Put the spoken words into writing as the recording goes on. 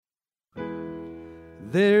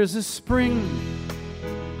There's a spring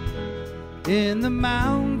in the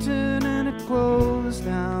mountain and it flows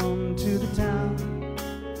down to the town.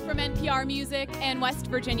 From NPR Music and West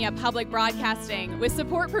Virginia Public Broadcasting, with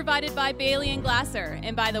support provided by Bailey & Glasser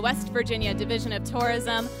and by the West Virginia Division of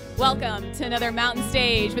Tourism, welcome to another Mountain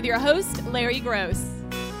Stage with your host, Larry Gross.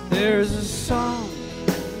 There's a song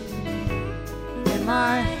in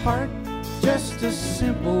my heart, just a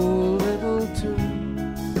simple little tune.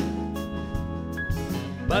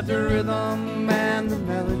 But the rhythm and the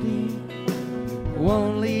melody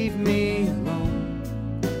won't leave me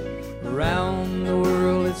alone. Around the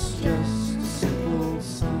world it's just a simple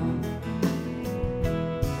song.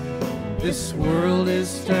 This world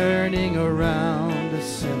is turning around, a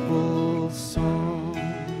simple song.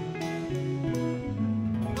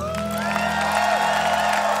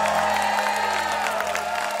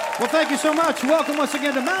 Well, thank you so much. Welcome once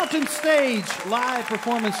again to Mountain Stage, live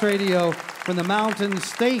performance radio from the Mountain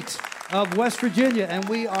State of West Virginia. And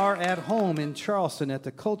we are at home in Charleston at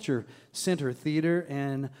the Culture Center Theater.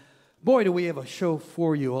 And boy, do we have a show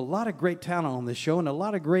for you. A lot of great talent on this show and a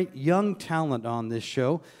lot of great young talent on this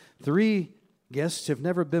show. 3 guests have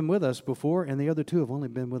never been with us before, and the other 2 have only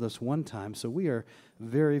been with us one time. So we are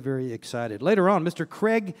very, very excited. Later on, Mr.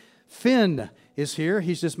 Craig Finn is here.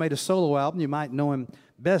 He's just made a solo album. You might know him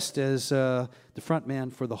best as the front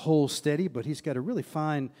man for The Whole Steady, but he's got a really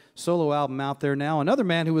fine solo album out there now. Another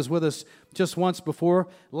man who was with us just once before,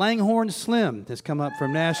 Langhorne Slim, has come up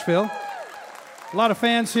from Nashville. A lot of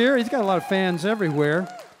fans here. He's got a lot of fans everywhere.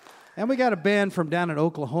 And we got a band from down in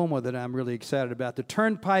Oklahoma that I'm really excited about. The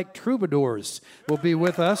Turnpike Troubadours will be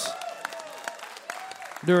with us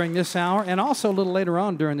during this hour. And also a little later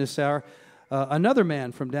on during this hour, another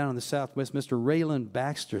man from down in the Southwest, Mr. Raylan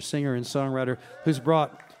Baxter, singer and songwriter, who's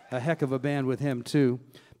brought a heck of a band with him, too.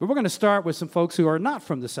 But we're going to start with some folks who are not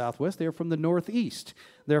from the Southwest. They're from the Northeast.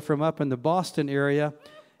 They're from up in the Boston area.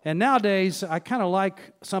 And nowadays, I kind of like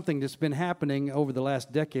something that's been happening over the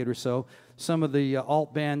last decade or so. Some of the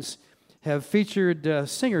alt bands have featured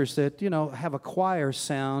singers that, have a choir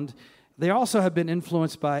sound. They also have been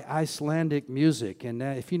influenced by Icelandic music. And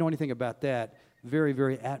if you know anything about that, very,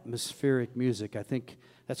 very atmospheric music. I think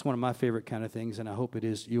that's one of my favorite kind of things, and I hope it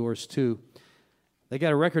is yours too. They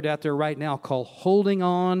got a record out there right now called Holding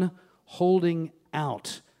On, Holding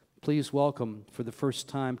Out. Please welcome for the first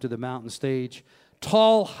time to the Mountain Stage,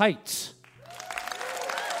 Tall Heights.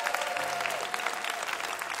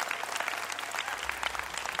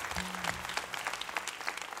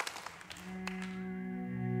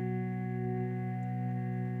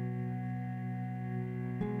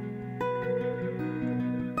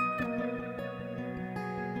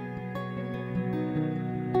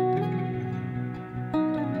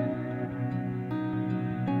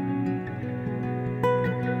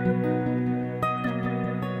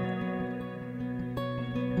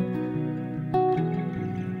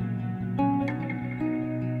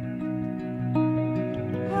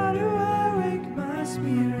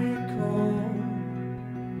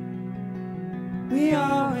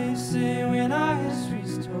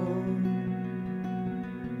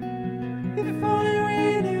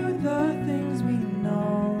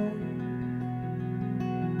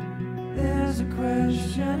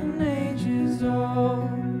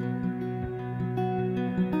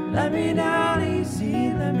 Let me down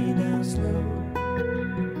easy, let me down slow.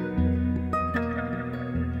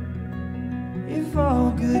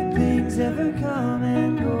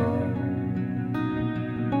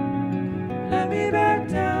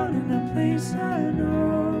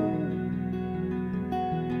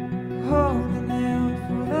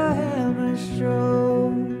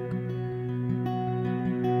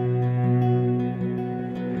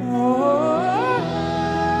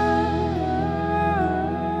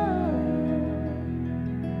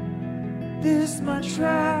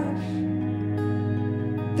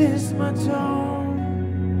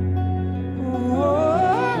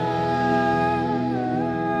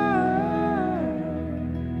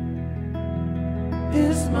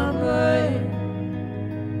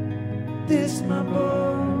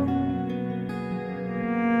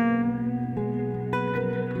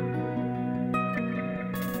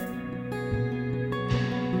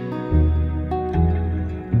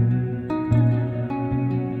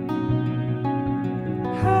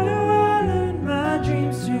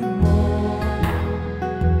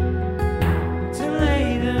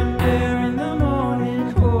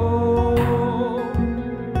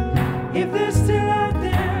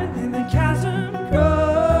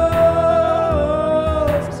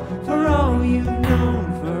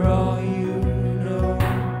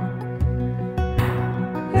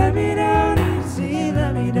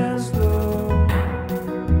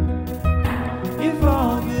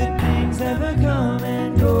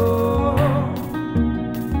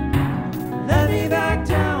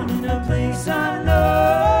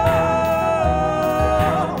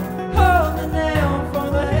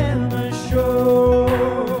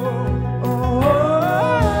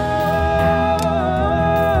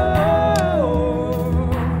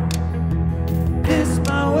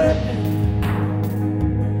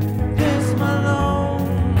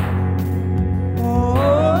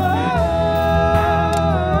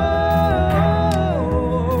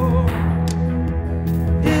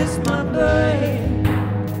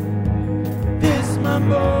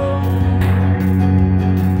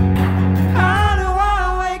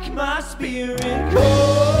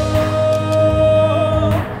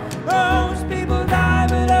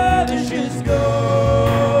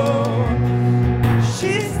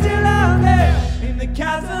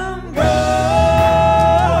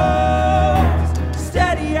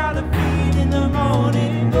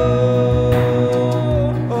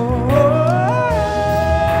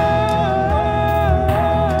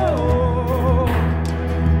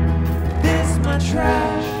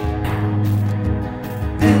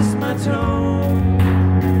 tone.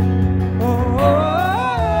 Oh, oh,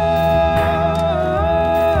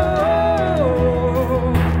 oh,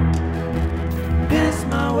 oh. This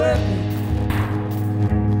my weapon,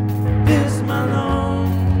 this my loan.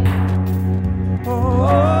 Oh,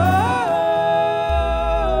 oh,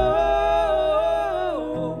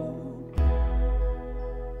 oh.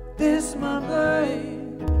 This my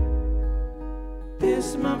blade,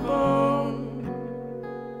 this my bone.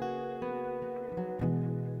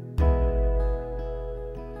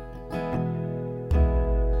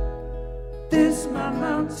 This my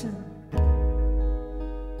mountain,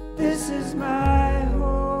 this is my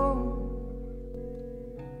home.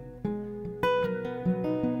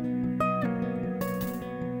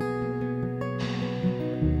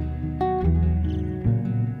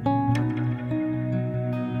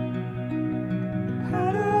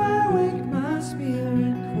 How do I wake my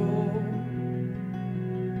spirit cold?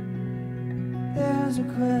 There's a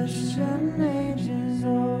question ages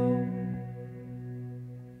old.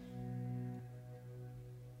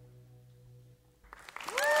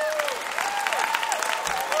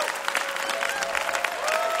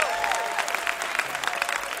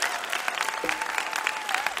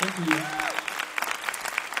 Thank you.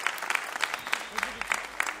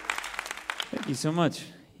 Thank you so much.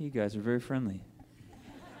 You guys are very friendly.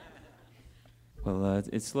 Well,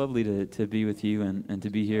 it's lovely to be with you and to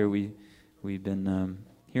be here. We've been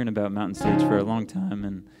hearing about Mountain Stage for a long time,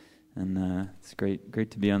 and it's great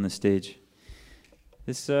to be on the stage.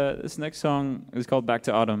 This next song is called Back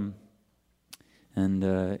to Autumn, and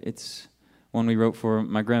it's one we wrote for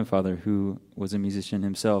my grandfather, who was a musician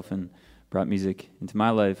himself and brought music into my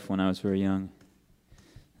life when I was very young.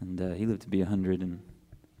 And he lived to be 100, and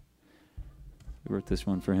we wrote this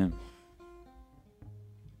one for him.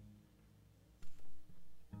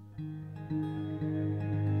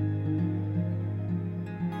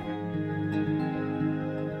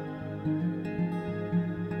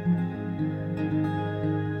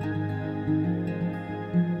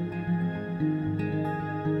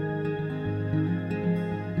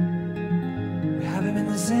 We haven't been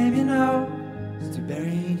the same, you know, since we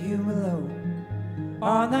buried you below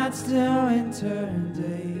on that still winter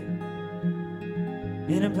day.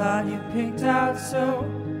 In a plot you picked out so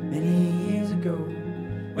many years ago,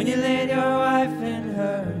 when you laid your wife in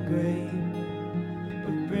her grave.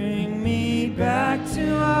 But bring me back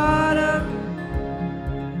to autumn,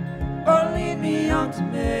 or lead me on to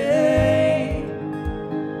May.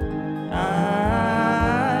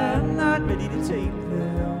 I'm not ready to take the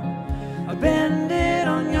helm. I'll bend it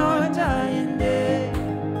on your dying day.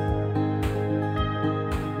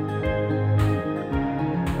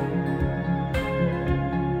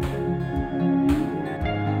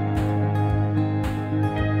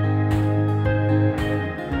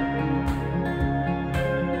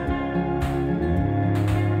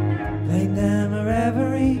 Played them a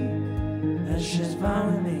reverie, that's just fine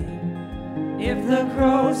with me. If the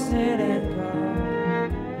crows sit and call,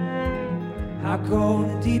 how cold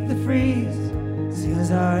and deep the freeze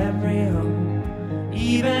seals our every home,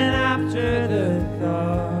 even after the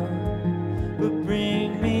thaw. But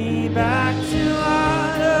bring me back to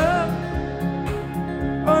autumn,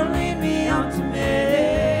 or lead me on to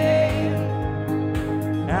May.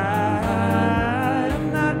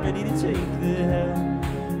 I'm not ready to take the helm,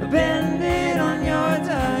 bend it on your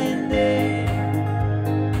dying day.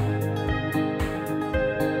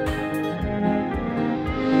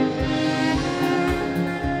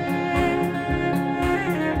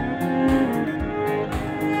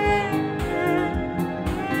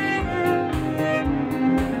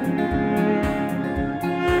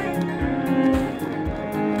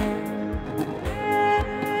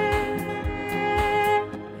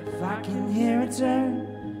 If I can hear a turn,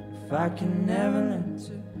 if I can never learn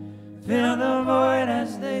to fill the void,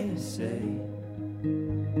 as they say.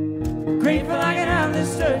 Grateful I can have this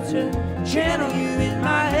search and channel you in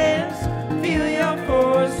my hands, feel your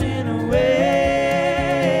force in a way.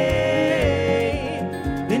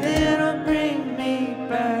 Then it'll bring me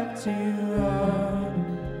back to autumn,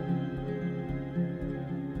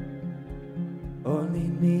 or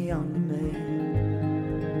lead me on to May.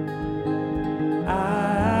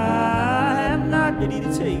 I'm not ready to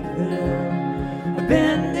take the helm,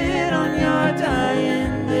 bend it on your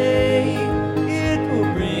dying day. It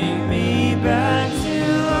will bring me back to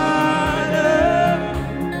autumn,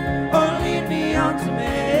 or lead me on to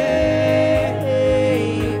May.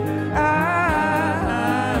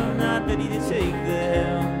 I'm not ready to take the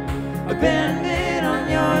helm, bend it on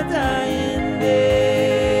your dying day.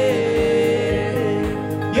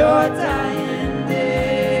 Your dying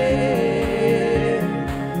day.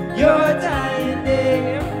 Your dying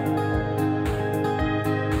day.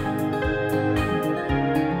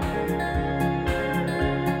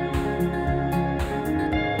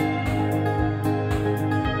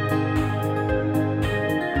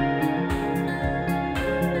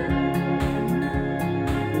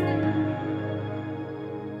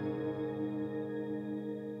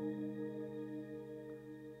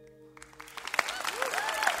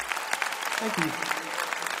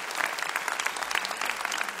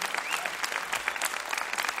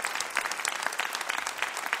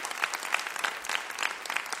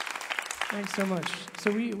 Thanks so much. So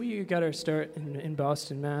we got our start in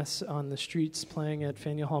Boston, Mass, on the streets playing at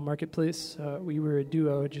Faneuil Hall Marketplace. We were a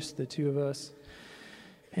duo, just the two of us.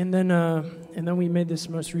 And then we made this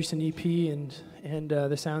most recent EP, and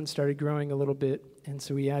the sound started growing a little bit, and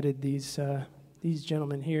so we added these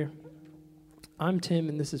gentlemen here. I'm Tim,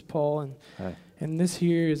 and this is Paul, and Hi. And this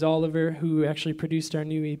here is Oliver, who actually produced our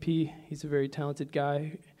new EP. He's a very talented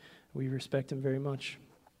guy. We respect him very much.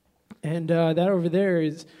 And that over there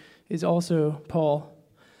is also Paul,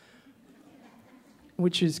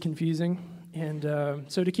 which is confusing. And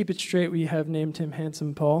so to keep it straight, we have named him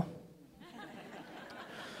Handsome Paul.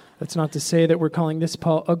 That's not to say that we're calling this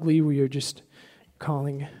Paul ugly. We are just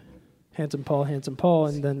calling Handsome Paul,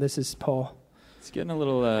 and then this is Paul. It's getting a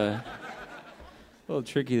little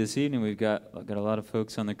tricky this evening. We've got a lot of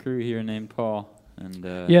folks on the crew here named Paul,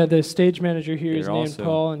 and yeah, the stage manager here is named also,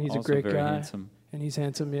 Paul, and he's a great very guy. Handsome. And he's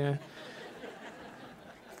handsome, yeah.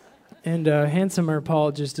 And handsomer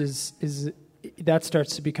Paul just is that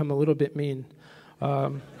starts to become a little bit mean.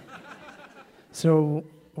 So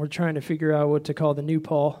we're trying to figure out what to call the new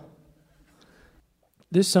Paul.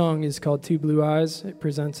 This song is called Two Blue Eyes. It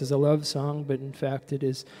presents as a love song, but in fact it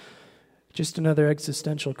is just another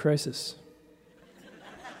existential crisis.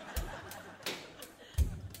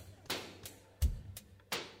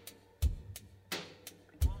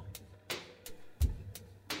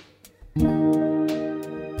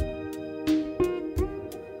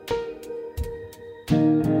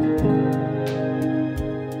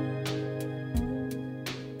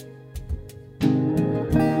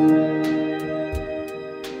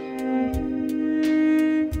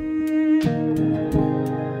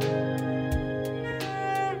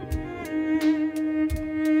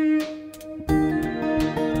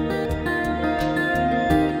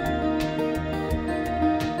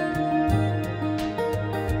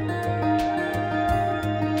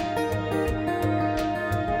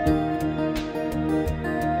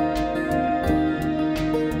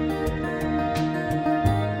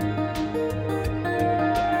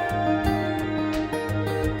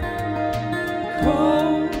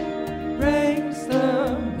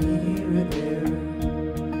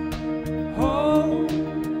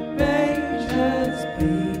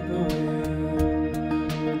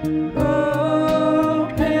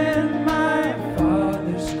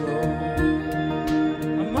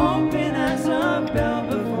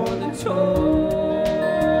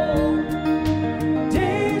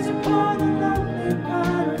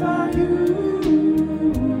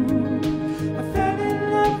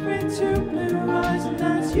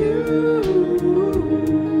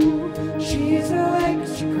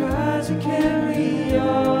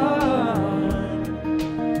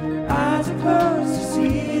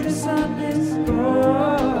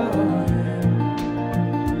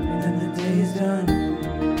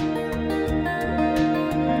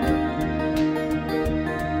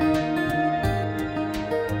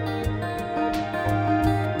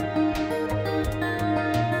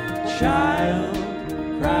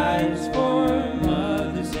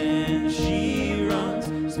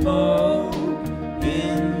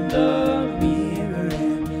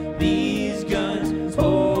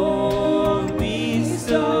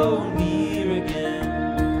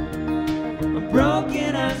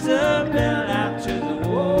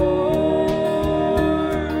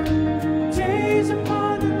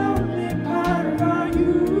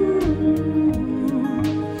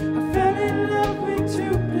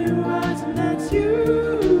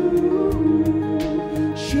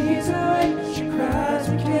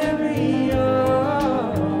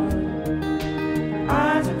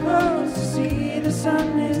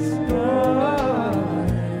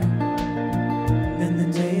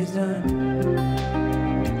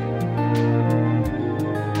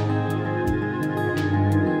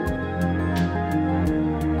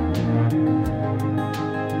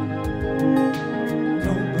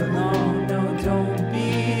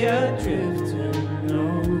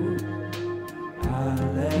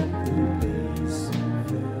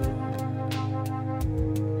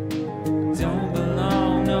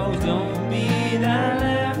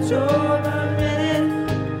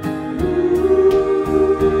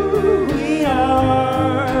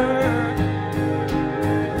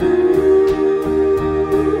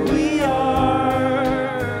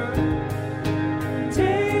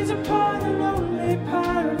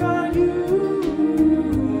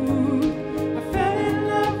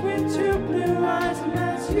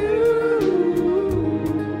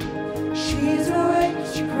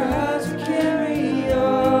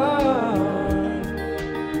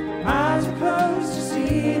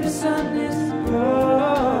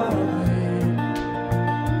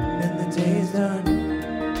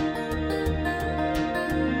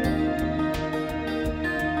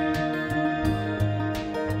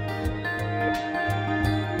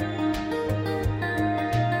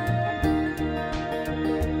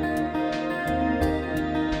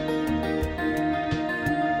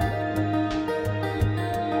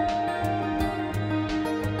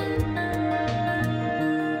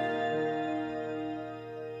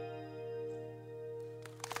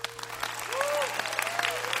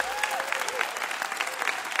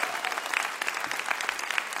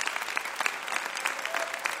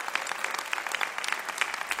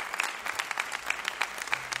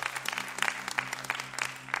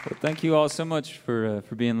 Well, thank you all so much for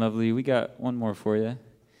being lovely. We got one more for you.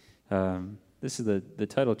 This is the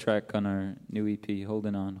title track on our new EP,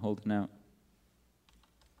 Holding On, Holding Out.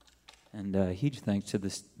 And huge thanks to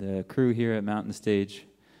the crew here at Mountain Stage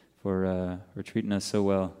for treating us so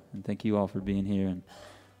well. And thank you all for being here. And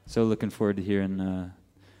so looking forward to hearing the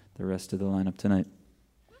rest of the lineup tonight.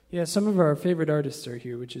 Yeah, some of our favorite artists are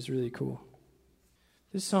here, which is really cool.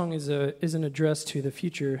 This song is an address to the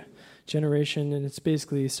future generation, and it's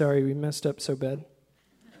basically, sorry, we messed up so bad.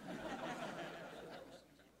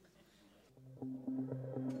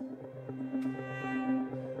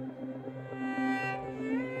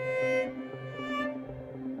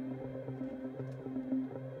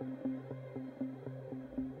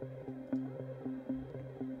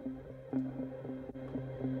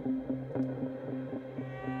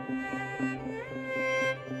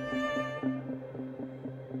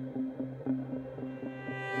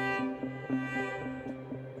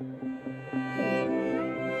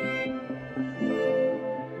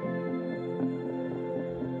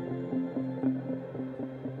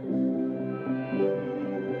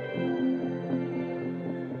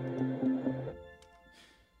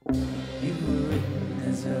 You were written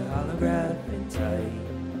as a holograph in time.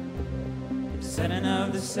 The setting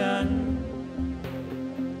of the sun,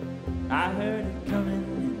 I heard it coming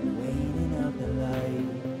in the waning of the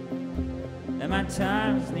light. And my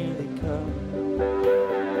time's nearly come.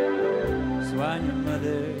 So I and your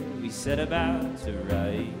mother, we set about to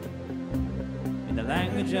write in the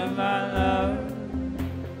language of our love.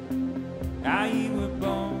 How you were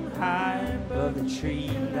born high above the tree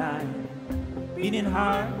line, beating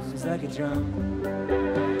hearts just like a drum.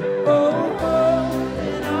 Oh,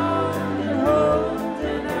 holding on and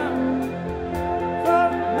holding out for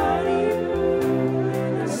a muddy pool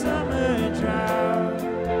in the summer drought.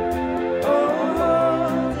 Oh,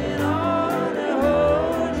 holding on and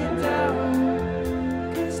holding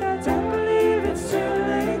down, 'cause I don't believe it's too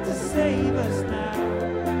late to save us now.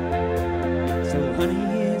 So honey,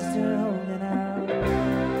 here's to holding out.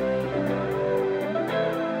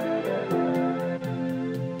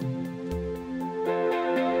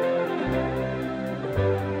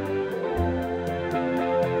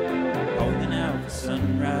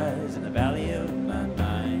 Sunrise in the valley of my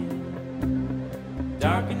mind,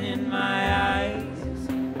 darkening my eyes.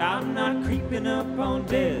 I'm not creeping up on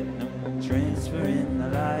death, no more transferring the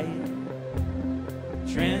light,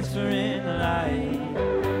 transferring the light.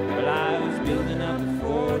 Well, I was building up a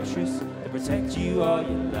fortress to protect you all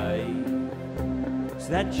your life, so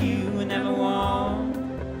that you would never want.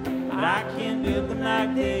 But I can't build them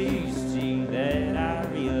like they used to, that I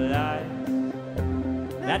realize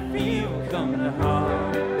that fear will come to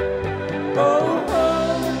harm. Oh,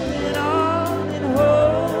 holding on and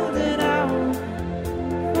holding out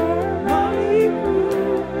for a muddy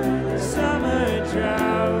pool in the summer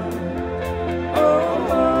drought. Oh,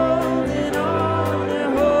 holding on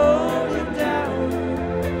and holding down,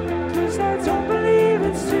 'cause I don't believe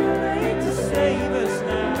it's too late to save us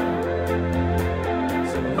now.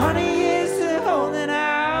 So honey, here's to holding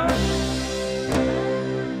out.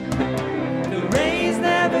 The rain's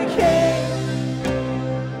never came.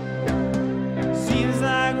 Seems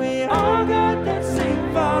like we all got that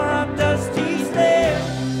same far up dusty stare.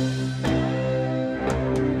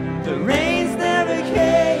 The rain's never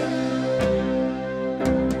came.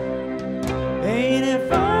 Ain't it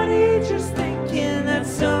funny just thinking that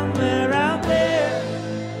somewhere out there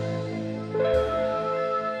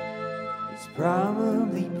it's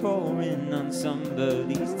probably pouring on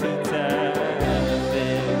somebody's tea time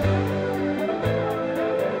affair.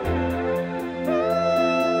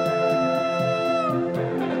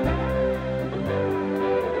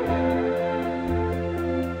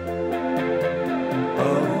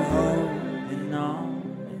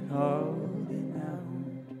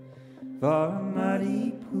 For a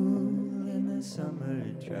muddy pool in the summer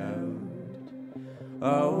drought.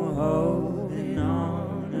 Oh, holding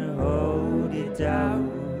on and hold it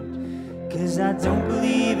out, 'cause I don't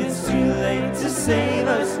believe it's too late to save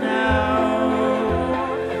us now.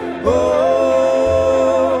 Oh,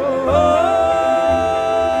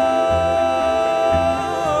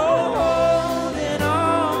 holding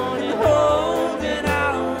on and holding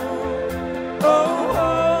out. Oh,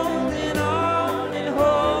 holding on and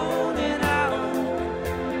holding out.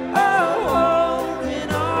 Oh,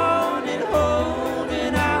 holding on and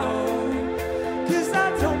holding out, 'cause I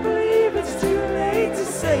don't believe it's too late to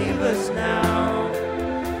save us now.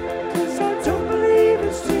 'Cause I don't believe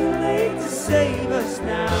it's too late to save us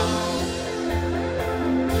now.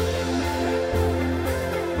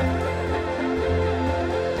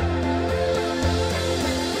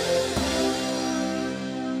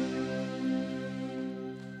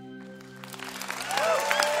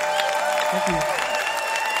 Thank you.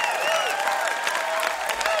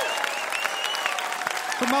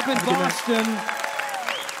 From up in Boston,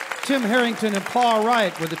 Tim Harrington and Paul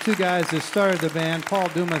Wright were the two guys that started the band. Paul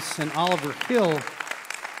Dumas and Oliver Hill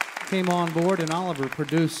came on board, and Oliver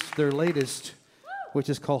produced their latest, which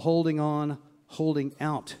is called Holding On, Holding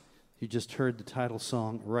Out. You just heard the title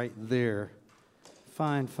song right there.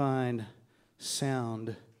 Fine, fine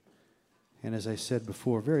sound. And as I said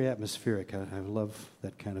before, very atmospheric. I love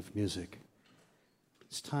that kind of music.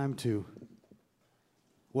 It's time to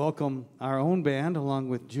welcome our own band along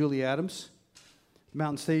with Julie Adams. The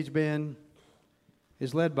Mountain Stage Band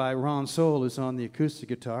is led by Ron Soul, who's on the acoustic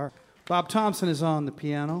guitar. Bob Thompson is on the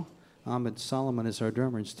piano. Ahmed Solomon is our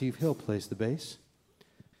drummer, and Steve Hill plays the bass.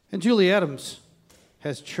 And Julie Adams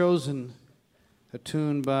has chosen a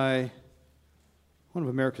tune by one of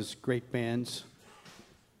America's great bands.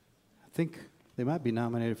 I think they might be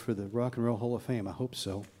nominated for the Rock and Roll Hall of Fame. I hope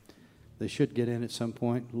so. They should get in at some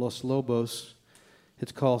point. Los Lobos.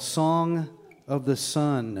 It's called Song of the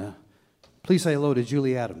Sun. Please say hello to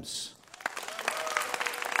Julie Adams.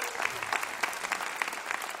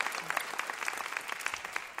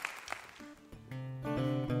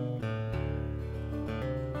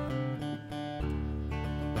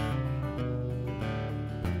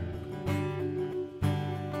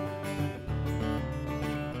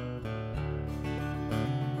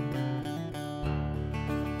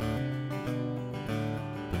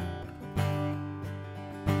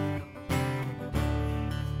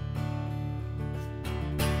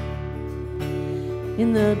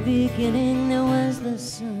 In the beginning there was the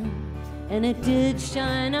sun, and it did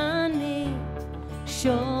shine on me,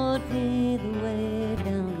 showed me the way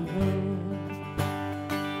down the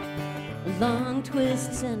road. Long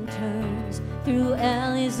twists and turns, through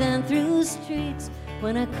alleys and through streets,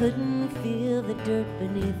 when I couldn't feel the dirt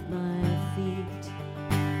beneath my feet.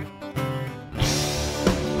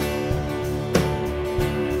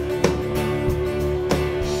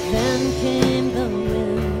 Then came the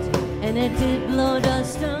wind, and it did blow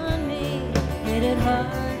dust on me, made it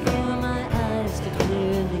hard for my eyes to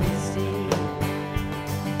clearly see.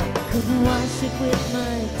 Couldn't wash it with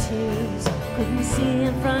my tears, couldn't see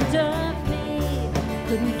in front of me,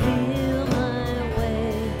 couldn't feel my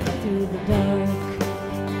way through the dark.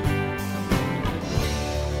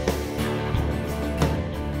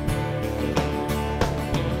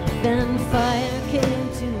 Then fire came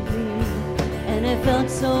to me, and it felt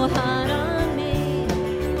so hot on me,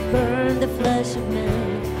 burned the flesh of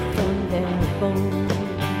men from their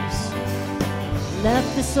bones,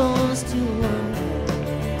 left the souls to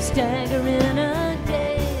wander, stagger in a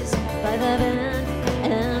daze by the bent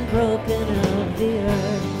and broken of the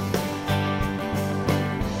earth.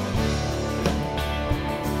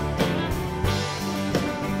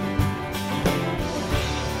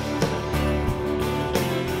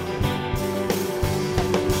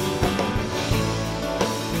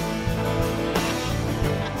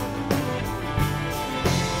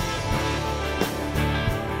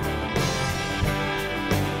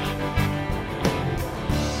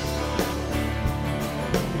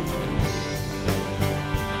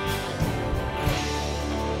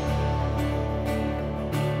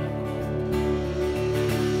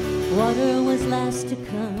 Water was last to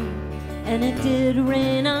come, and it did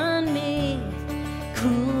rain on me,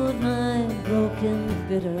 cooled my broken,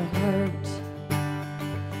 bitter heart,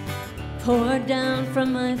 poured down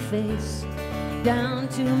from my face, down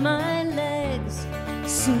to my legs,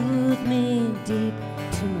 soothed me deep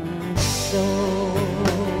to my soul.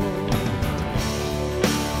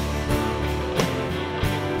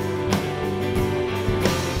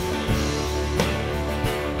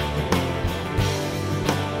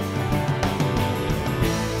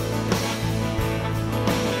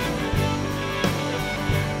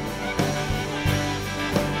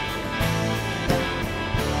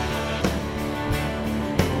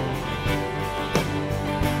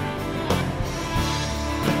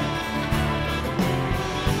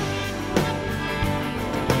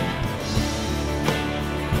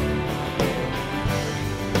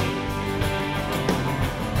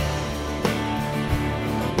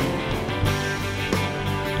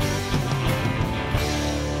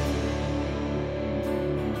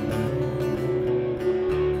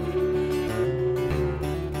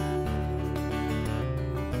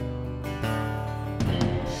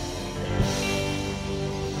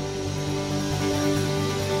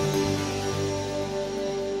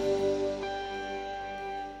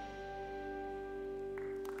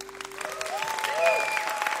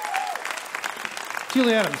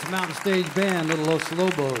 Julie Adams, Mountain Stage Band, Little Los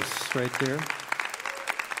Lobos right there.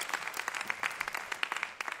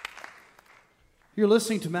 You're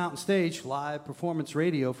listening to Mountain Stage, live performance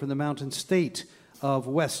radio from the Mountain State of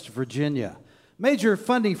West Virginia. Major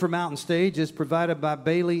funding for Mountain Stage is provided by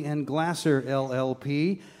Bailey and Glasser,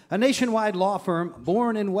 LLP, a nationwide law firm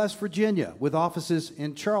born in West Virginia with offices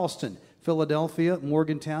in Charleston, Philadelphia,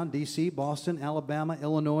 Morgantown, D.C., Boston, Alabama,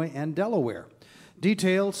 Illinois, and Delaware.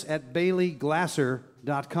 Details at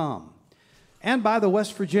baileyglasser.com. And by the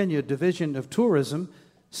West Virginia Division of Tourism,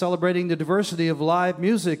 celebrating the diversity of live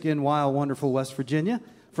music in wild, wonderful West Virginia,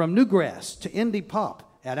 from newgrass to indie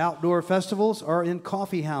pop at outdoor festivals or in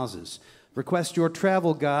coffee houses. Request your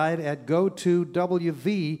travel guide at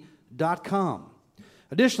gotowv.com.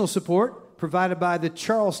 Additional support provided by the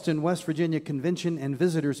Charleston, West Virginia Convention and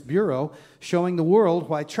Visitors Bureau, showing the world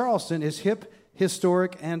why Charleston is hip,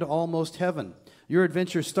 historic, and almost heaven. Your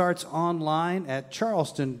adventure starts online at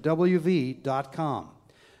charlestonwv.com.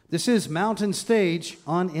 This is Mountain Stage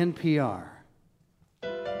on NPR.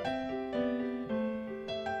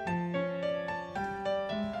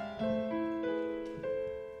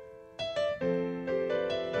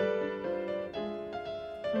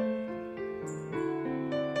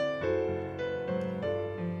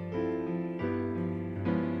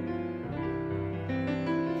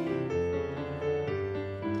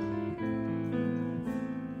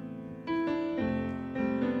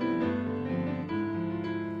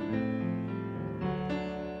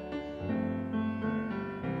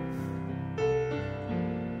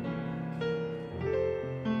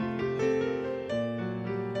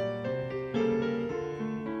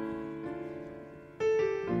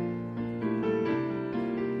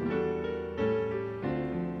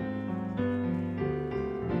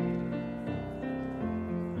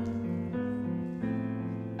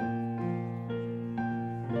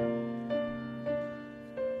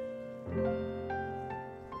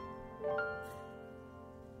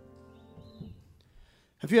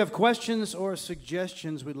 If you have questions or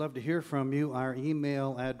suggestions, we'd love to hear from you. Our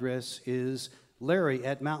email address is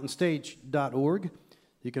larry@mountainstage.org.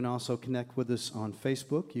 You can also connect with us on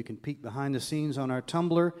Facebook. You can peek behind the scenes on our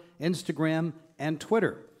Tumblr, Instagram, and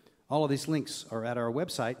Twitter. All of these links are at our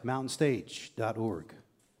website, mountainstage.org.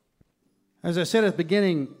 As I said at the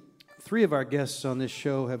beginning, 3 of our guests on this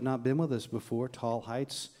show have not been with us before. Tall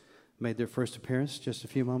Heights made their first appearance just a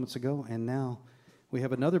few moments ago, and now we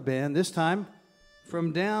have another band, this time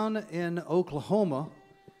from down in Oklahoma,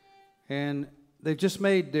 and they've just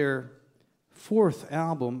made their 4th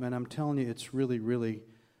album, and I'm telling you, it's really, really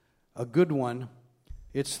a good one.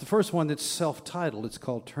 It's the first one that's self-titled. It's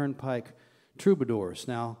called Turnpike Troubadours.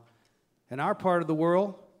 Now, in our part of the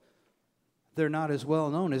world, they're not as well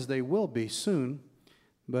known as they will be soon,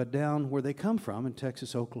 but down where they come from, in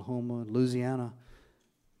Texas, Oklahoma, Louisiana,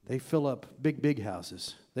 they fill up big, big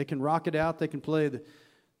houses. They can rock it out. They can play the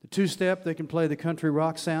two-step, they can play the country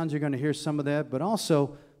rock sounds. You're going to hear some of that. But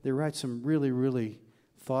also, they write some really, really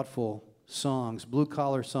thoughtful songs,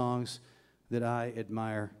 blue-collar songs that I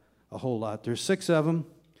admire a whole lot. There's 6 of them,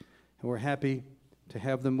 and we're happy to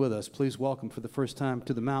have them with us. Please welcome for the first time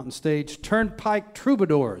to the Mountain Stage, Turnpike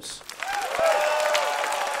Troubadours.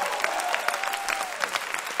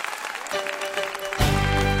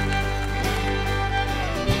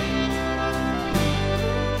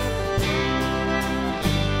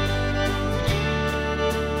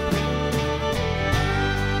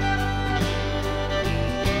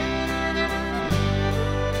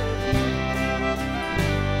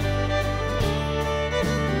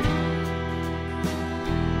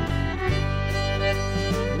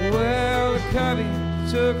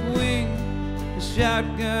 Took wing, the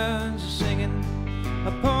shotguns are singing,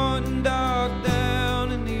 a pointing dog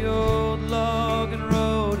down in the old logging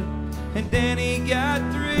road. And Danny got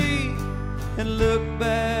 3 and looked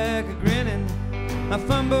back grinning. I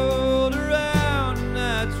fumbled around and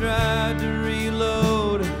I tried to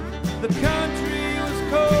reload. The country was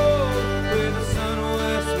cold with the sun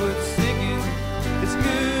westward sinking. It's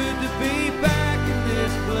good to be back in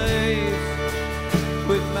this place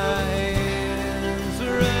with my hands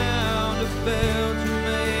around a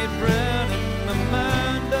Belgian-made brown and my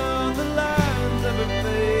mind on the lines of a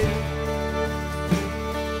face.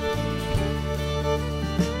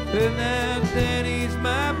 And now Danny's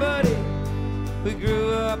my buddy. We grew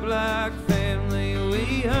up like family.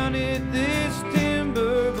 We hunted this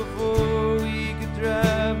timber before we could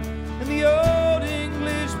drive. And the old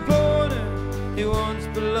English pointer, he once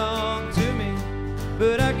belonged to me,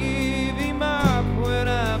 but I gave him up when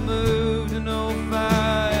I moved in 05.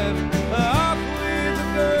 Off with the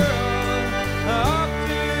girl, off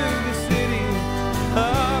to the city,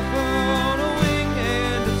 off on a wing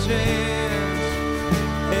and a chance.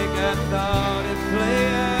 Heck, I thought it'd play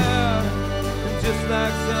out just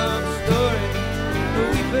like some story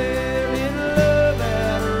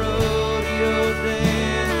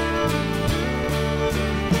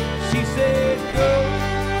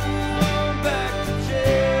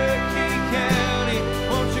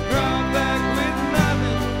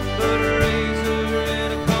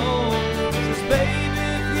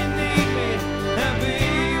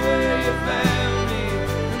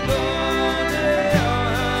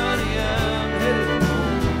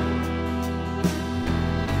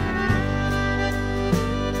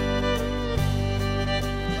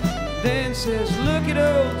Dan says, look at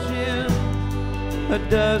old Jim, a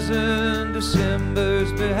dozen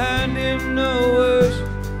Decembers behind him, no worse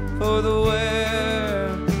for the wear.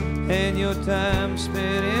 And your time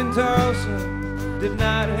spent in Tulsa did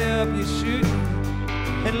not help you shooting.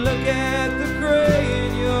 And look at the gray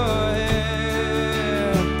in your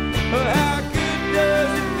hair. Oh, how good does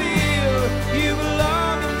it feel? You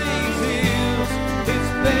belong in these hills. It's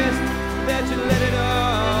best that you let it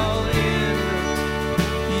all in.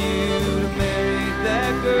 You'd have married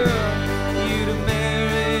that girl, you'd have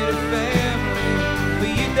married a family, but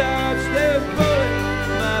you dodged their bullet,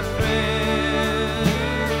 my friend.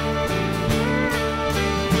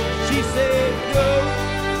 She said, go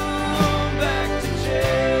on back to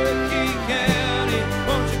Cherokee County.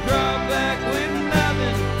 Won't you crawl back with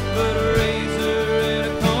nothing but a razor and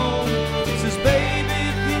a comb? Says, baby,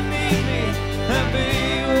 if you need me, I'll be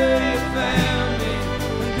where you found me.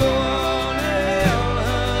 And go on to hell,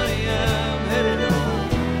 honey, I'm headed home.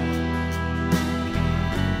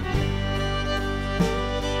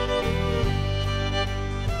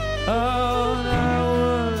 Oh, and I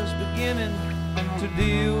was beginning to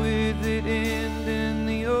deal with it, and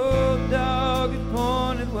the old dog had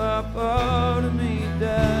pointed while part of me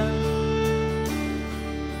died.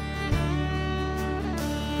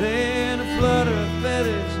 Then a flutter of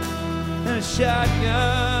feathers and a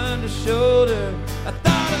shotgun to shoulder. I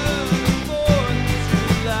thought of the 4th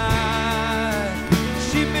of July.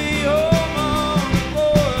 She'd be home on the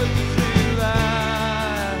 4th of July.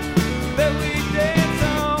 That we dance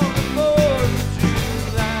on the 4th of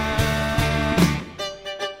July.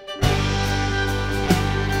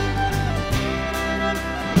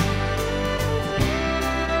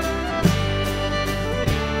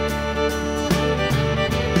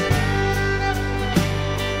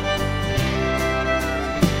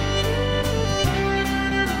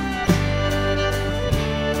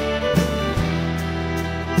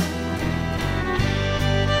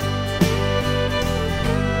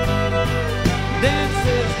 Dan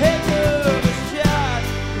says, heck of a shot,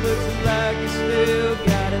 looks like you still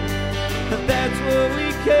got it, but that's what we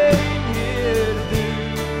came here to do.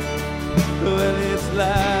 Well, it's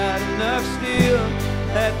light enough still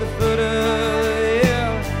at the foot of the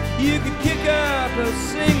hill. You could kick up a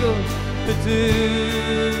single or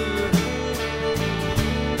two.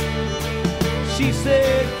 She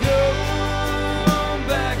said, go on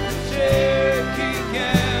back to Cherokee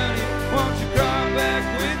County. Won't you crawl back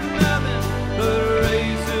with nothing but a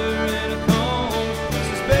razor and a comb?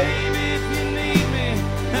 Says, baby, if you need me,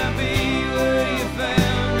 I'll be where you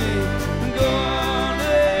found me. And go on to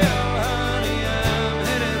hell, honey, I'm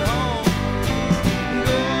headed home. And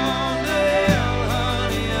go on to hell,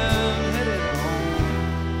 honey, I'm headed home.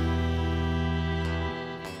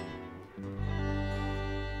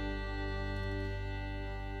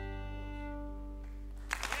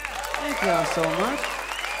 Thank y'all so much.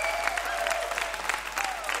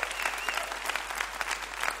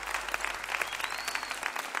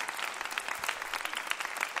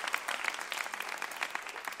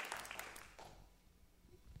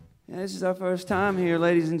 Yeah, this is our first time here,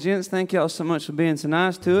 ladies and gents. Thank y'all so much for being so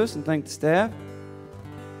nice to us, and thank the staff.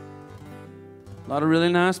 A lot of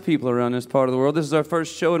really nice people around this part of the world. This is our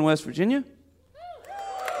first show in West Virginia.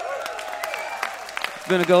 It's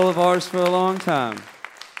been a goal of ours for a long time.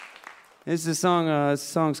 This is a song. This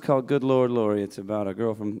song's called "Good Lord, Lori." It's about a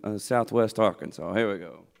girl from Southwest Arkansas. Here we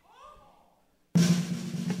go.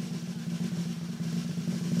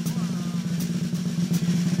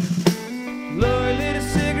 Lori lit a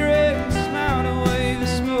cigarette and smiled away the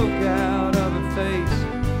smoke out of her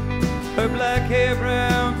face. Her black hair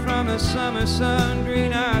brown from the summer sun,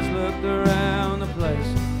 green eyes looked around the place.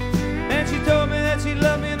 And she told me that she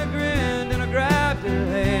loved me, and I grinned, and I grabbed her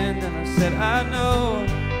hand, and I said, I know.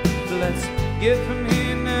 Let's get from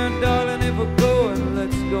here now, darling, if we're going,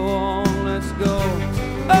 let's go on, let's go.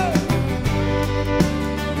 Oh!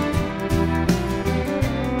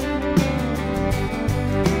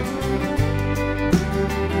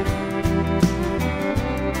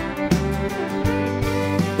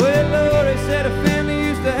 Well, Lori said her family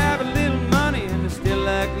used to have a little money, and they still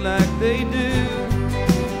act like they do.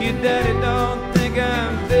 Your daddy don't think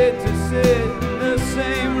I'm fit to sit in the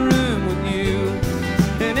same room with you.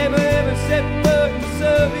 And never ever set foot in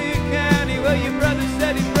Soviet County. Well, your brother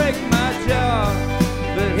said he'd break my jaw,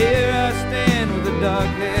 but here I stand with a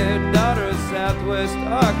dark-haired daughter of Southwest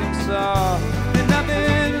Arkansas. And I've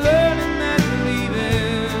been learning that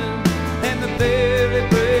believing and the very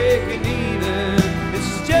breaking even,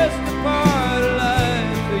 it's just a part of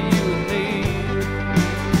life for you and me.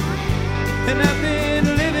 And I've been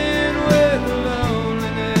living with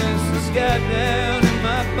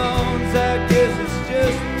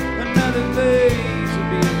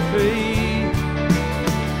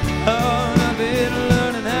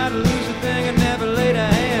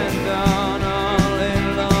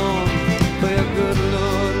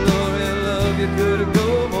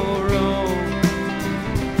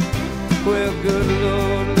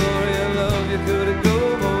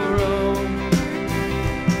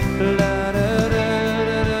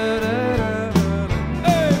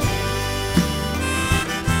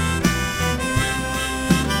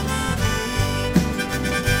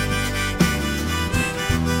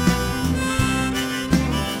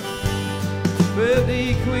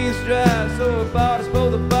 12D Queens Drive, so I bought us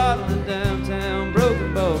both a bottle in downtown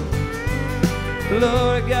Broken Bow.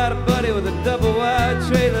 Lord, I got a buddy with a double wide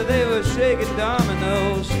trailer, they were shaking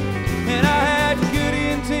dominoes. And I had good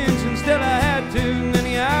intentions, still I had too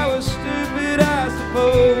many. I was stupid, I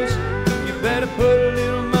suppose. You better put a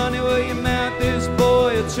little money where you mount this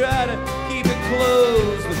boy, or try to keep it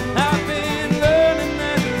closed. But I've been learning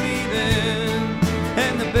that leaving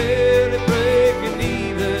and the barely breaking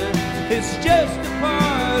even, it's just a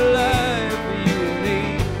part of life for you and me.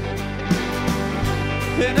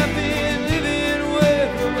 And I've been living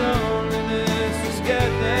with the loneliness that's got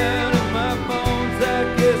down in my bones. I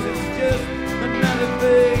guess it's just another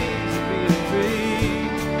phase of being free.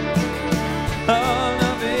 Oh,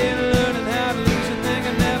 I've been learning how to lose a thing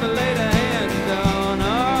I never laid a hand on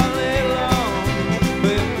all day long.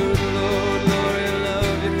 Well, good Lord, Lord, I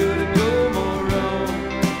love you, could it go more wrong?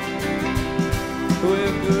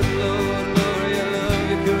 Well, good Lord, Lord, I love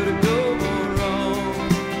you, could it go more wrong?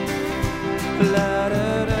 La da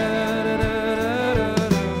da da da da da.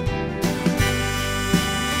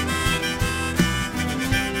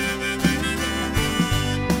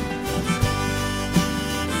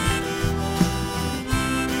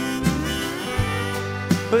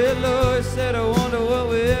 Well, Lord said, I wonder what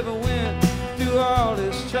we ever went through all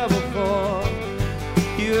this trouble for.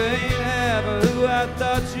 You ain't half of who I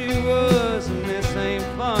thought you was, and this ain't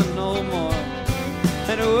fun no more.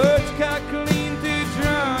 And the words got clean through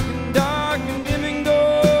drunk and dark and dim and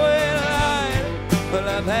going light. Well,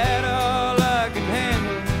 I've had all I can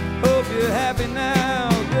handle. Hope you're happy now.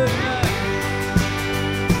 Good night.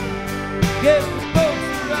 Guess the folks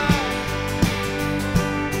are right.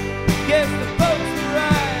 Guess the folks are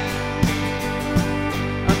right.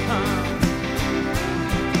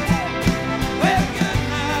 Well, good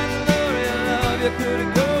night, Lord, I love you. Could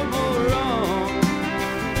it go more wrong?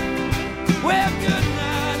 Well, good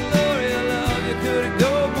night, Lord, I love you. Could it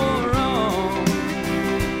go more wrong?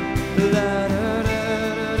 La da da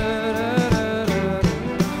da da da da.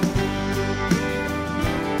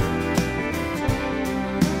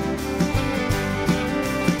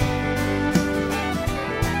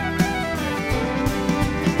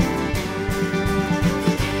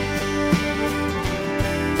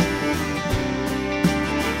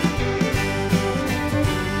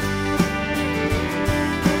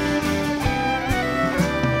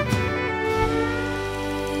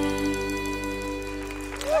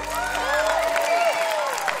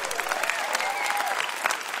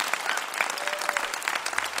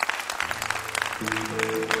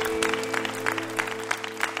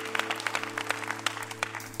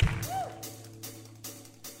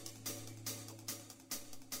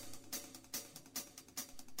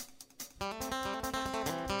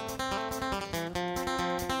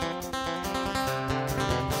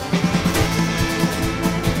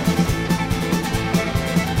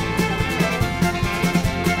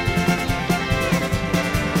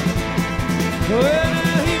 Well,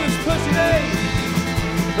 now he was pushing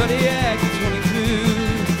 8, but he acted 22.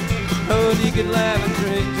 Oh, and he could laugh and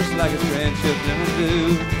drink just like his grandchildren would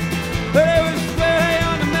do. But it was square hay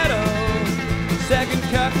on the meadow, second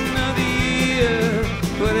cotton of the year.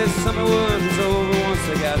 Well, his summer work was over once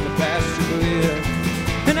they got the pasture clear.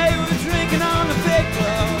 And they were drinking on the big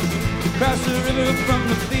club across the river from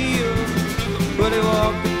the field. Well, he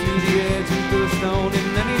walked up to the edge and threw a stone, and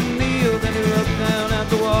then he kneeled and he looked down at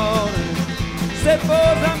the wall and said,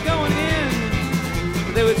 boys, I'm going in.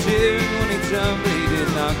 They were cheering when he jumped, but he did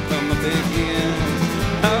not come up again.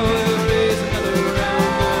 I will raise another round,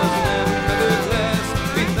 boys, and have another glass.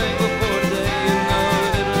 Be thankful for today, you know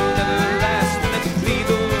that it'll never last. And if you leave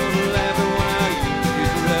the world laughing when I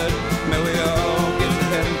use the red, may we all get to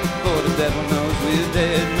heaven, for the devil knows we're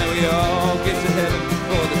dead. May we all get to heaven,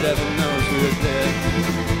 for the devil knows we're dead.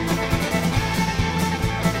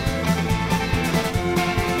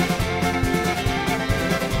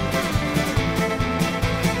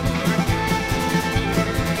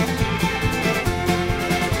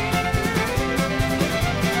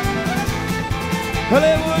 Well,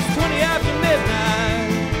 it was 20 after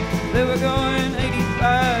midnight. They were going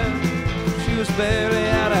 85. She was barely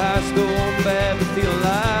out of high school, bad but feel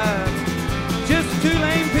alive. Just a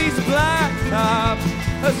two-lane piece of blacktop,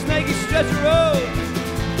 a snaky stretch of road.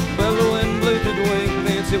 Well, the wind blew through the wing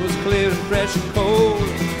fence, it was clear and fresh and cold.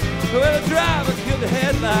 Well, the driver killed the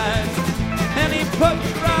headlights, and he put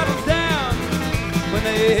the throttle down. When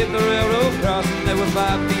they hit the railroad crossing, they were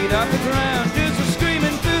 5 feet off the ground. Just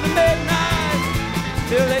screaming through the midnight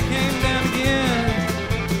till they came down again.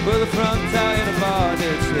 Well, the front tire in a bar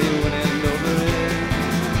did say one end over end.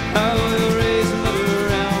 I will raise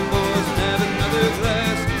another round, boys, and have another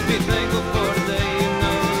glass. Be thankful for today.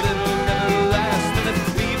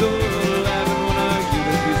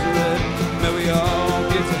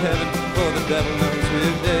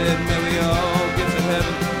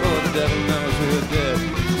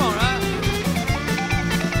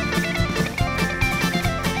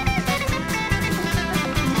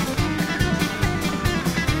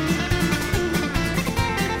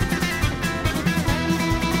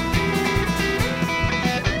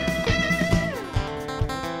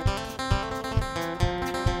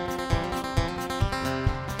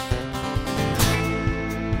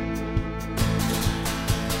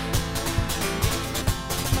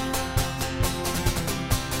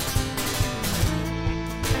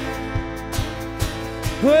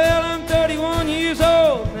 Well, I'm 31 years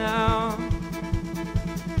old now,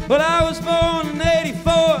 but I was born in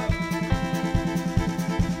 84,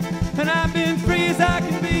 and I've been free as I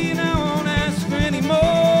can be, and I won't ask for any more.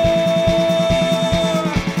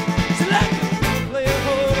 So let me play a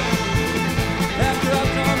hold on after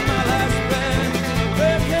I've drawn my last breath.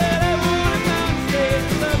 Well, yeah, I want to Mountain Stage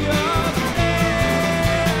to love you all the day.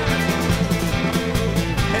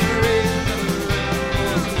 And raise another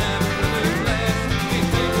rainbow, snap another glass, we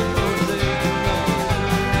take it for the day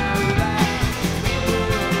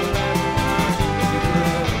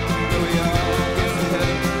we all get to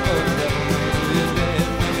heaven for the devil knows we're dead.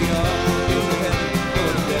 We all get to heaven for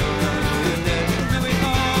the devil knows we're dead. And we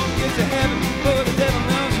all get to heaven for the devil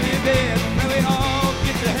knows we're dead. And we all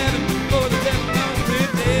get to heaven for the devil knows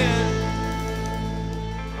we're dead.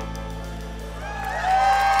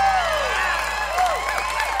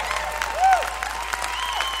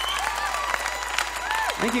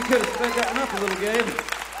 I think you could have sped that one up a little, Gabe.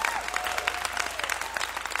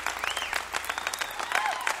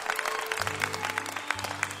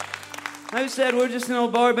 Like I said, we're just an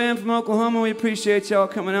old bar band from Oklahoma. We appreciate y'all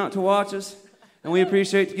coming out to watch us. And we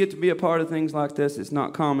appreciate to get to be a part of things like this. It's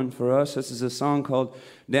not common for us. This is a song called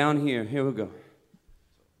Down Here. Here we go.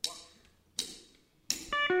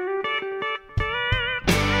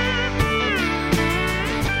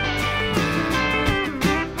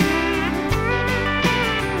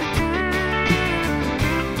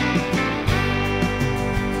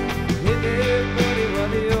 Hey there, buddy, what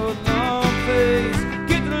the old long face.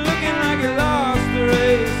 Get to looking like you lost the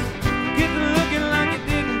race. Get to looking like you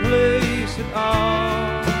didn't place at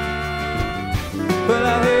all. Well, I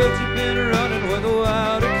heard you've been running with a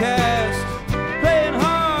wilder cast, playing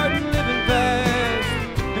hard and living fast.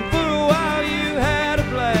 And for a while you had a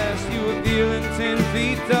blast. You were feeling 10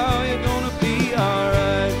 feet tall. You're gonna be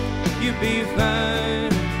alright. You'll be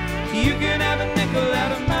fine. You can have a nickel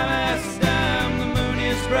out of my last dime. The moon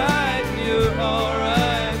is bright and you're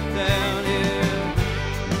alright down here.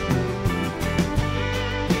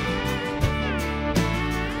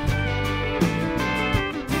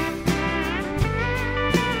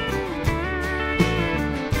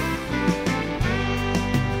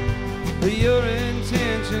 Your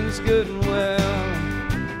intentions good and well.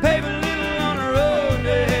 Pave a little on the road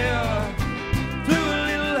to hell. Flew a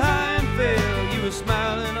little high and fell. You were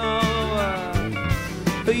smiling all the while.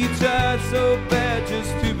 But you tried so bad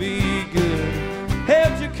just to be good.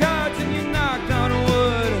 Held your cards and you knocked on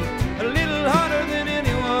wood. A little harder than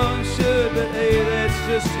anyone should. But hey, that's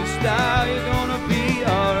just your style. You're gonna be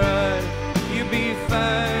alright. You'll be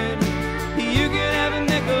fine. You can have a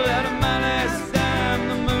nickel out of my last dime.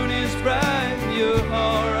 The moon is bright and you're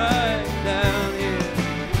alright down here.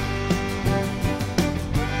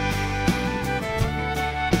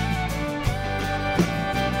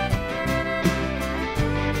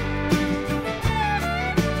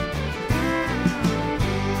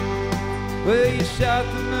 Well, you shot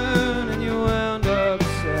the moon and you wound up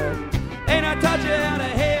sad. Ain't I taught you how to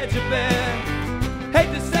hedge your bet?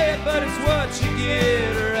 Hate to say it, but it's what you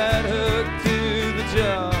get. Right hook to the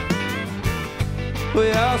jaw.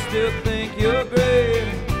 We all still think you're great.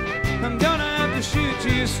 I'm gonna have to shoot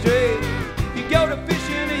you straight. You go to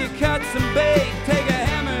fishing and you cut some bait. Take a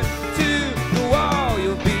hammer to the wall.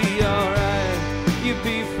 You'll be alright. You'll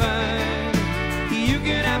be fine. You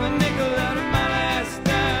can have a nickel out of my last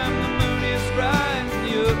dime. The moon is bright and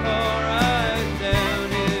you're alright down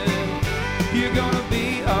here. You're gonna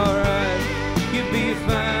be alright. You'll be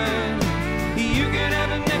fine. You can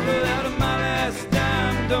have a nickel out of my last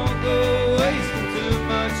dime. Don't go wasting too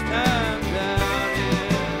much time down here.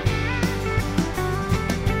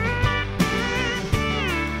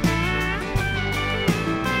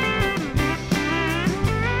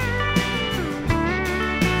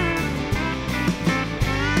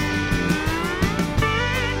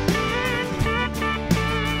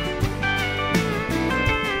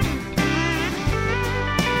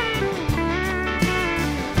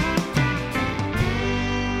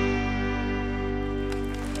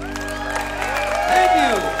 Thank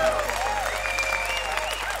you.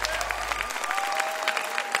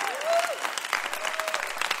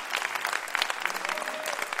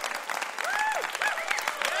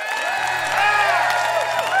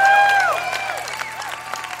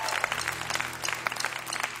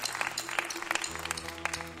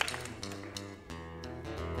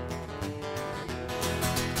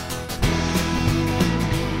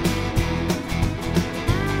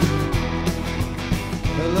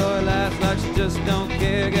 Lord, life like she just don't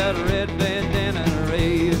care. Got a red bandana and a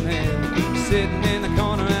raised hand. Sitting in the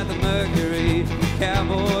corner at the Mercury.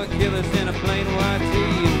 Cowboy killers in a plain white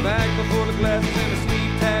tee. And back before the glasses and a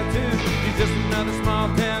sweet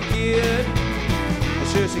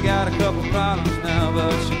sure she got a couple problems now,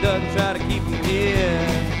 but she doesn't try to keep them here.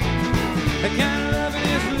 That kind of loving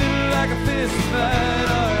is a little like a fist fight,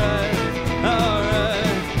 alright, alright.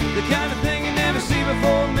 The kind of thing you never see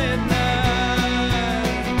before midnight.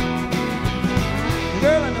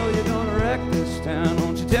 Girl, I know you're gonna wreck this town.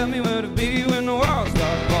 Won't you tell me where to be when the walls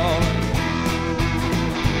start falling?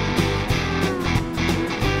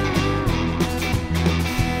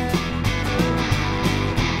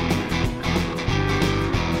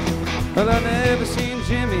 Well, I've never seen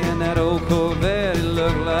Jimmy in that old Corvette. He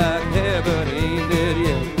looked like hair, but he ain't dead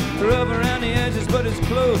yet. Rough around the edges, but his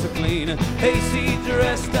clothes are clean. AC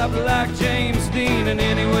dressed up like James Dean. And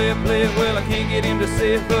anyway I play it well, I can't get him to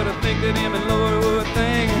say it, but I think that him and Lori were a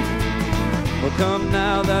thing. Well, come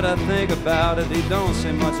now that I think about it, he don't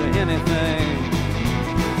say much of anything.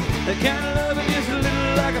 That kind of loving is a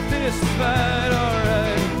little like a fist fight,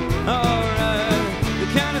 alright, alright.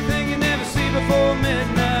 The kind of thing you never see before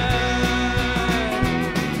midnight.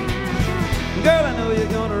 Girl, I know you're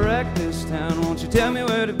gonna wreck this town. Won't you tell me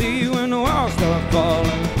where to be when the walls start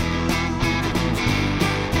falling?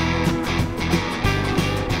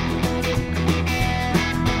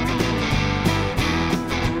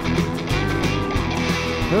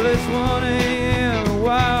 Well, it's 1 a.m.,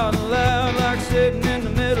 wild and loud, like sitting in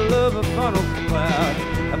the middle of a funnel cloud.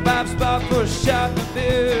 A 5-spot for a shot of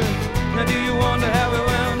beer. Now do you wonder how we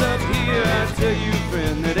wound up here? I tell you,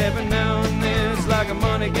 friend, that every now and then it's like a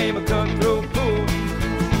money game of cutthroat pool.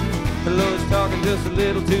 The Lord's talking just a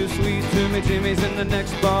little too sweet to me. Jimmy's in the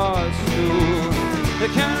next bar stool. The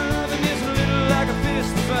kind of loving is a little like a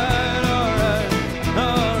fist fight, alright,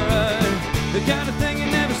 alright. The kind of thing you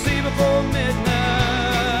never see before midnight.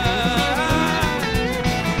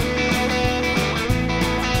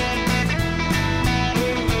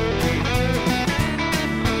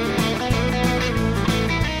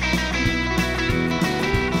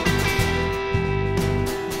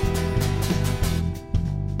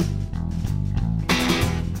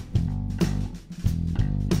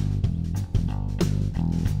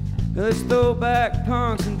 Let's throw back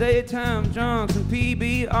punks and daytime drunks and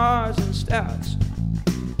PBRs and stouts.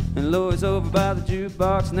 And Lloyd's over by the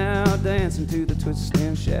jukebox now, dancing to the twist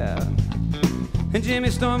and shout. And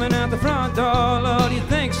Jimmy's storming out the front door. Lord, you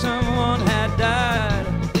think someone had died?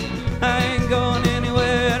 I ain't going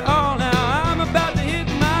anywhere at all now. I'm about to hit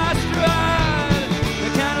my stride. The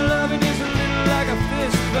kind of loving is a little like a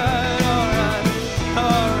fist fight. Alright,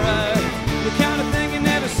 alright. The kind of thing you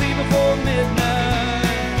never see before midnight.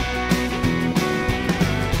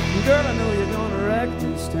 Girl, I know you're gonna wreck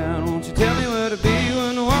this town. Won't you tell me where to be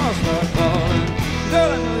when the walls start falling?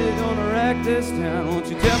 Girl, I know you're gonna wreck this town. Won't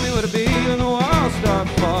you tell me where to be when the walls start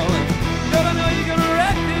falling? Girl, I know you're gonna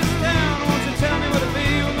wreck this town. Won't you tell me where to be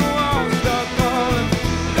when the walls start falling?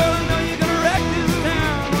 Girl, I know you're gonna wreck this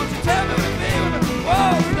town. Won't you tell me where to be when the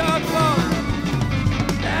walls start falling?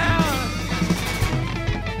 Down.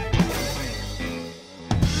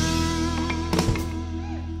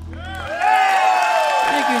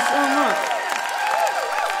 Thank you so much.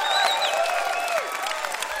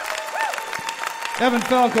 Evan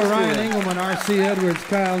Falco, Ryan Engelman, R.C. Edwards,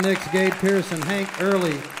 Kyle Nix, Gabe Pearson, Hank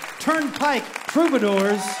Early, Turnpike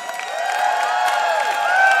Troubadours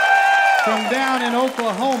from down in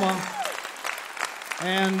Oklahoma.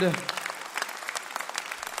 And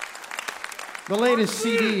the latest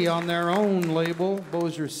CD on their own label,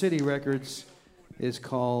 Bossier City Records, is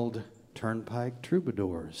called Turnpike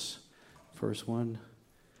Troubadours. First one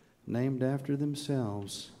named after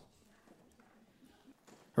themselves.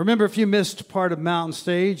 Remember, if you missed part of Mountain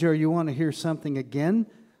Stage or you want to hear something again,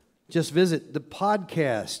 just visit the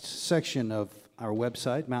podcast section of our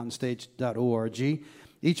website, mountainstage.org.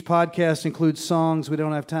 Each podcast includes songs we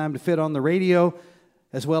don't have time to fit on the radio,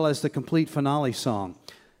 as well as the complete finale song.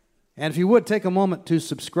 And if you would, take a moment to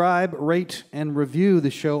subscribe, rate, and review the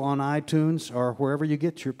show on iTunes or wherever you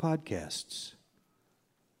get your podcasts.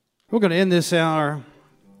 We're going to end this hour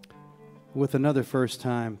with another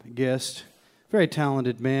first-time guest. Very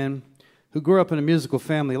talented man who grew up in a musical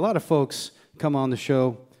family. A lot of folks come on the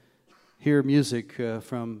show, hear music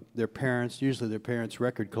from their parents, usually their parents'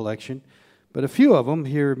 record collection. But a few of them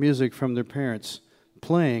hear music from their parents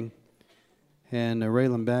playing. And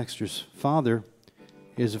Raylan Baxter's father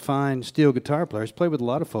is a fine steel guitar player. He's played with a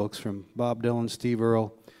lot of folks, from Bob Dylan, Steve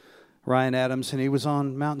Earle, Ryan Adams. And he was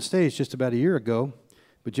on Mountain Stage just about a year ago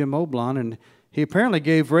with Jim Oblon. And he apparently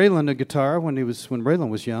gave Raylan a guitar when Raylan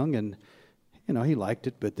was young. And you know, he liked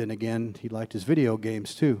it, but then again, he liked his video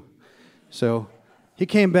games too. So he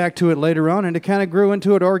came back to it later on, and it kind of grew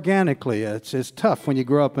into it organically. It's tough when you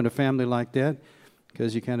grow up in a family like that,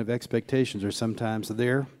 because your kind of expectations are sometimes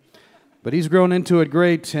there. But he's grown into it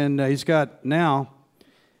great, and he's got now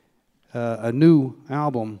a new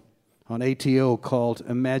album on ATO called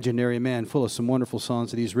Imaginary Man, full of some wonderful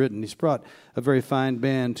songs that he's written. He's brought a very fine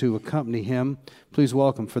band to accompany him. Please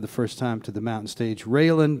welcome for the first time to the Mountain Stage,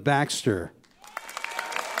 Raylan Baxter.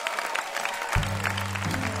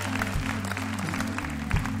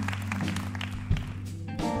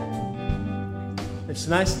 It's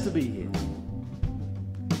nice to be here.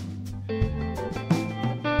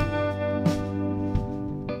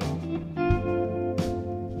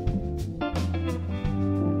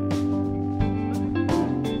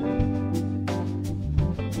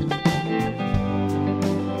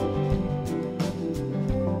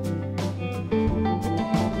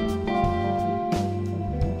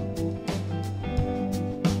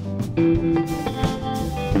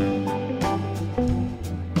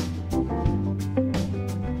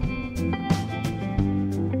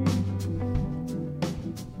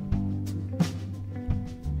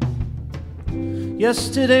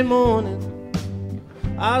 Yesterday morning,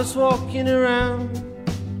 I was walking around,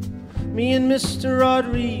 me and Mr.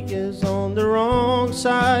 Rodriguez on the wrong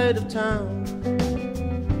side of town.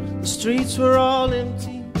 The streets were all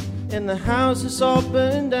empty and the houses all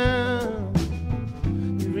burned down.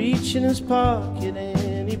 He reached in his pocket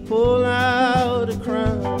and he pulled out a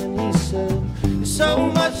crown and he said, "You're so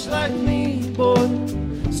much like me, boy,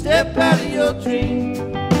 step out of your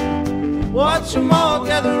dream. Watch them all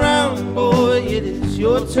gather round, boy, it is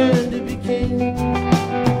your turn to be king.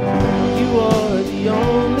 You are the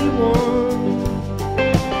only one.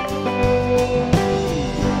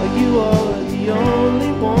 You are the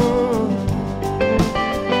only one.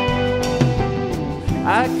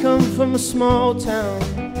 I come from a small town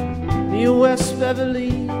near West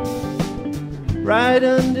Beverly, right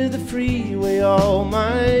under the freeway, all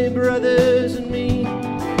my brothers and me.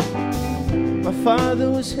 My father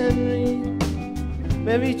was Henry,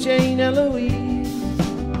 Mary Jane Eloise.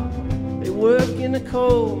 They work in a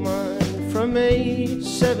coal mine from age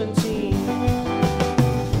 17.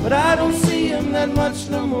 But I don't see them that much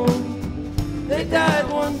no more. They died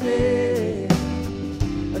one day.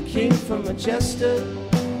 A king from a jester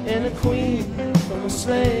and a queen from a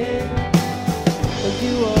slave. But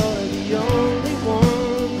you are the only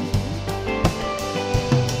one.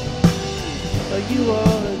 But you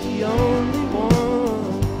are the only one.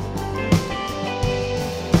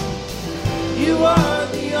 You are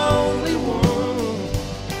the only one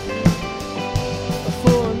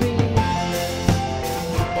for me.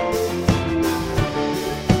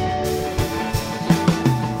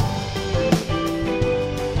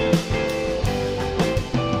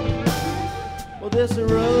 Well, there's a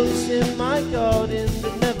rose in my garden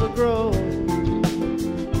that never grows,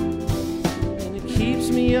 and it keeps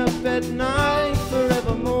me up at night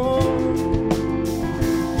forevermore.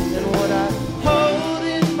 And what I hold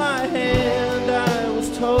in my hand, I was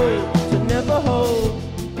told to never hold,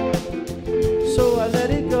 so I let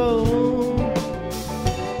it go.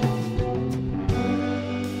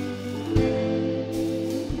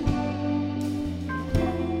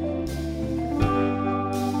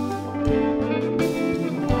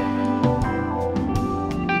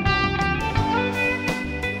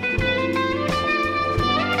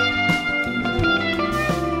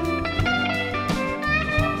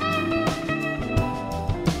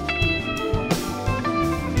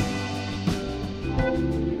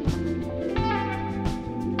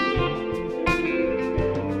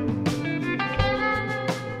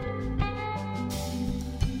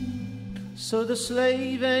 So the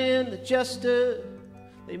slave and the jester,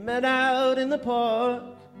 they met out in the park.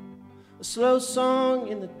 A slow song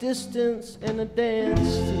in the distance and a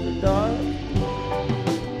dance to the dark.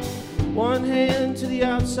 One hand to the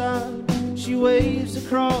outside, she waves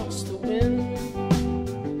across the wind.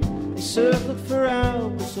 They circled for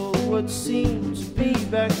hours, or what seemed to be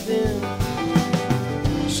back then.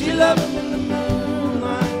 She loved him in the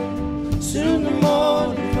moonlight, soon the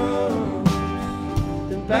morning comes.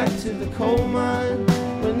 Back to the coal mine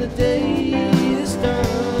when the day is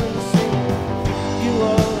done. Sing, you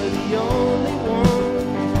are the only one.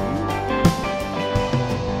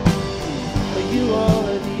 You are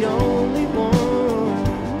the only one.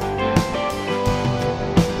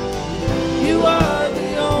 You are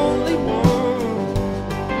the only one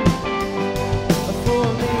for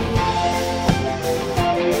me.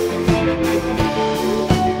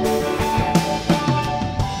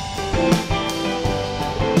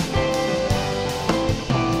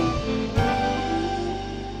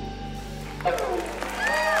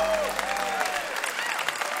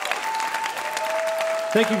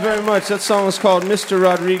 Thank you very much. That song is called Mr.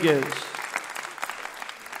 Rodriguez.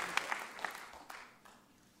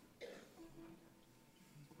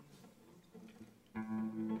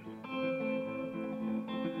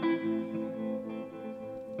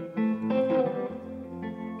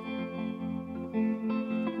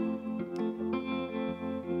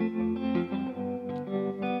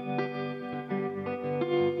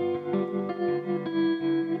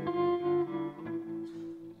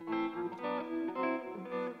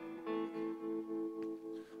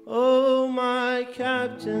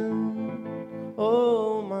 captain,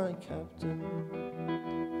 oh my captain.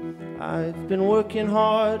 I've been working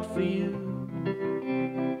hard for you,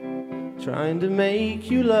 trying to make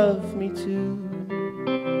you love me too.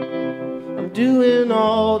 I'm doing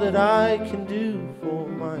all that I can do for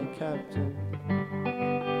my captain.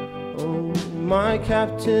 Oh, my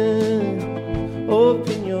captain,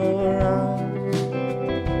 open your eyes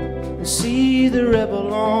and see the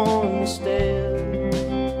rebel on the stair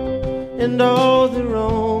and all the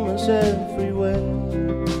Romans everywhere,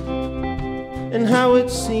 and how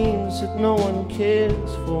it seems that no one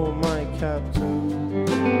cares for my captain.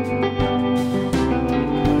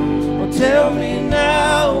 Well, tell me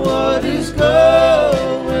now what is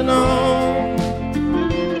going on.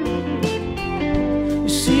 You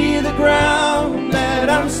see the ground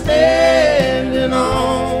that I'm standing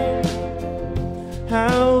on,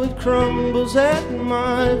 how it crumbles at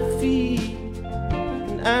my feet,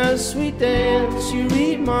 and as we dance you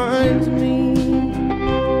remind me.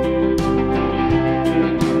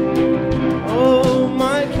 Oh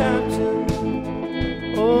my captain,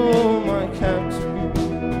 oh my captain,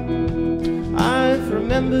 I've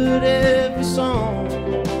remembered every song,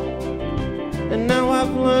 and now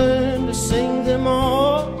I've learned to sing them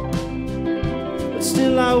all, but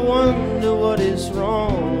still I wonder what is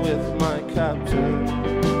wrong with my captain.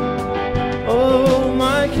 Oh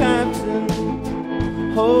my captain,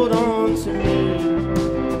 hold on to me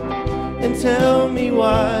and tell me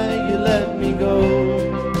why you let me go,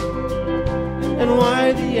 and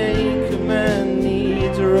why the anchor man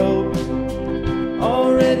needs a rope,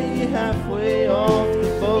 already halfway off the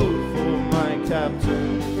boat for my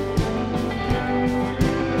captain.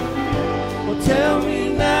 Well, tell me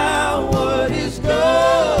now what is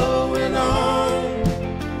going on.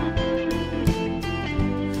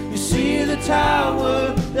 You see the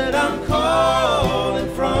tower that I'm calling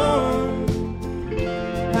from,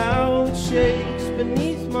 how it shakes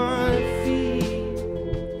beneath my feet.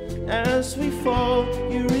 As we fall,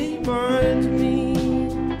 you remind me.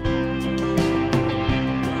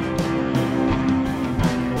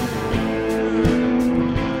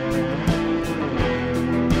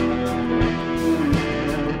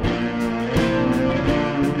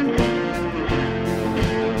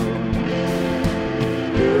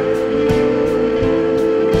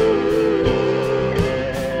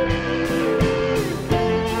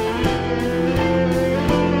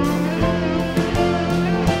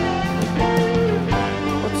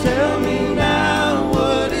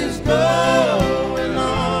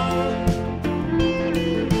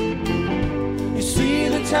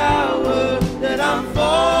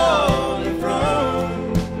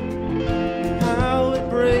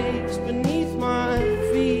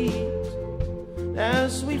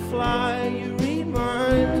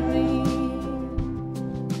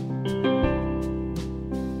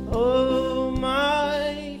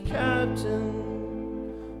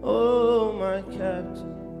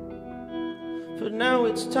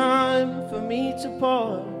 It's time for me to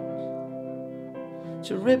pause,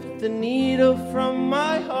 to rip the needle from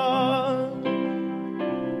my heart.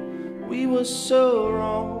 We were so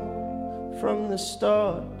wrong from the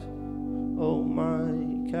start, oh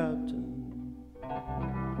my captain.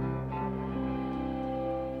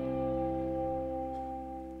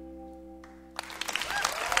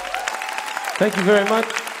 Thank you very much.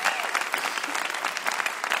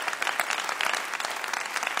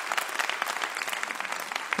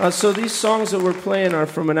 So these songs that we're playing are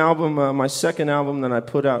from an album, my second album that I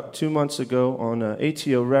put out 2 months ago on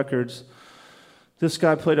ATO Records. This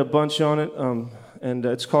guy played a bunch on it, and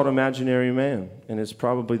it's called Imaginary Man, and it's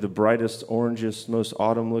probably the brightest, orangest, most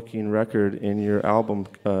autumn-looking record in your album,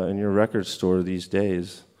 in your record store these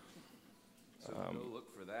days. So go look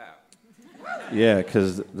for that. Yeah,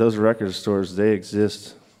 because those record stores, they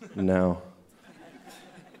exist now.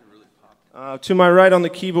 To my right on the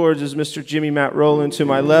keyboards is Mr. Jimmy Matt Rowland. To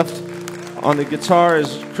my left on the guitar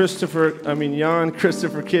is Jan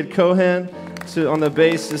Christopher Kid Cohan. On the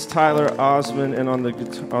bass is Tyler Osmond, and on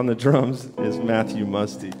the drums is Matthew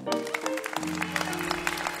Musty.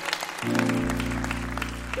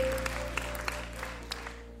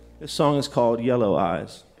 This song is called Yellow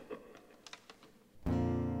Eyes.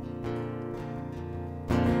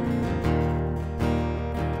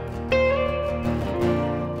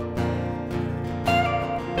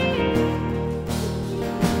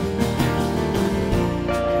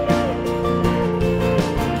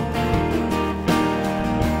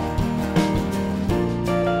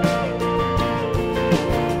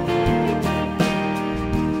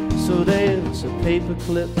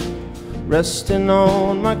 Paperclip resting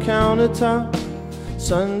on my countertop.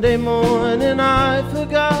 Sunday morning I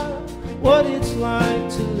forgot what it's like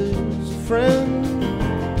to lose a friend.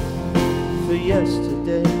 For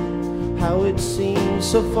yesterday, how it seems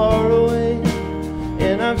so far away,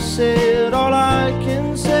 and I've said all I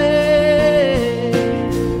can say.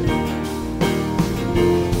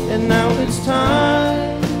 And now it's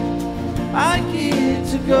time I get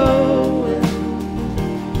to go,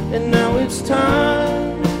 and now it's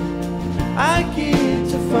time I get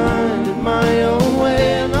to find it my own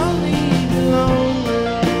way. And I'll leave you lonely,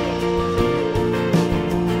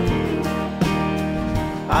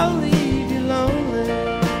 I'll leave you lonely.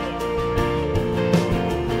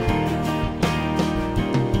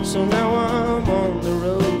 So now I'm on the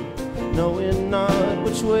road, knowing not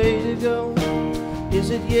which way to go. Is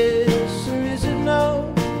it yes or is it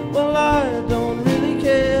no? Well, I don't really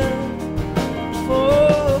care,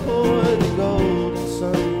 for the golden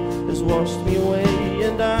sun has washed me away,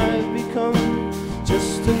 and I've become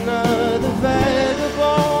just another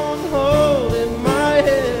vagabond holding my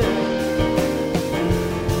head.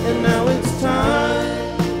 And now it's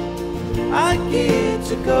time I get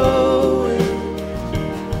to go,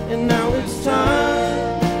 and now it's time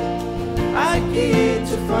I get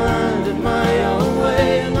to find it my own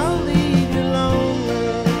way. And I'll leave you lonely,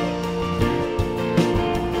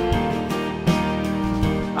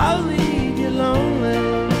 I'll leave you lonely.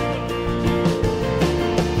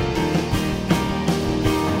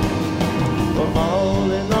 Well,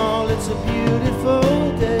 all in all, it's a beautiful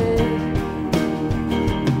day.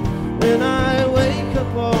 When I wake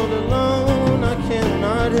up all alone, I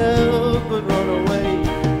cannot help but run away.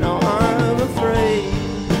 Now I'm afraid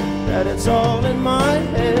that it's all in my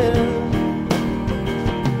head.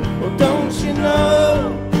 Well, don't you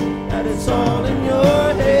know that it's all in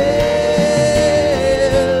your head?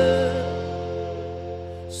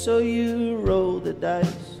 So you roll the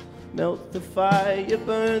dice, melt the fire,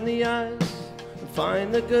 burn the ice, and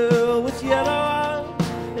find the girl with yellow eyes,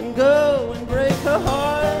 and go and break her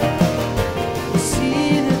heart. And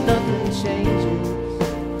see that nothing changes,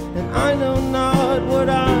 and I know not what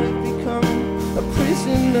I've become, a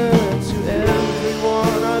prisoner to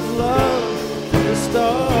everyone I've loved from the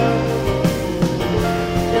start.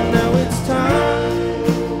 And now it's time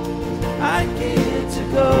I get to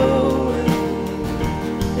go,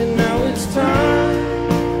 and now it's time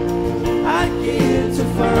I get to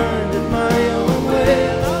find it my own way.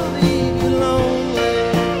 And I'll leave you lonely,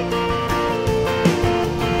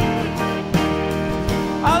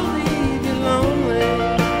 I'll leave you lonely,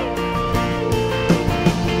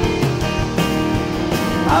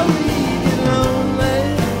 I'll leave you lonely,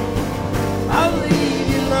 I'll leave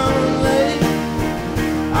you lonely,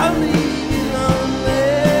 I'll leave you lonely,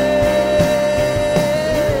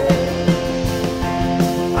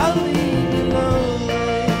 I'll leave you lonely.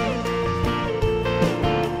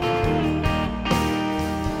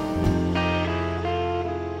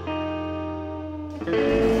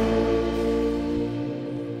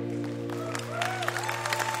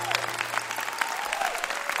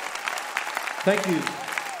 Thank you.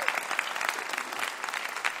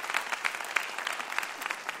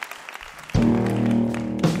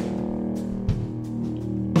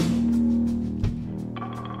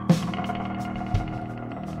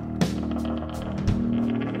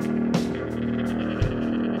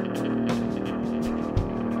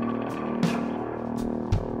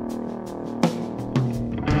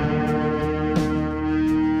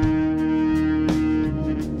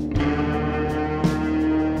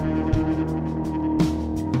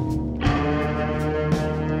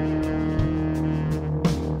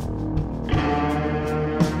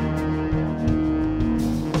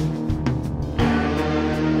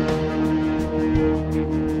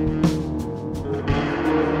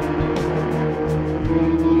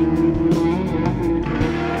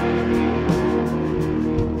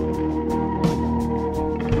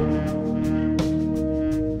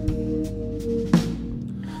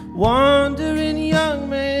 Wandering young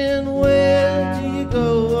man, where do you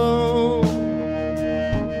go?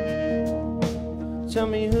 Tell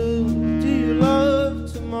me, who do you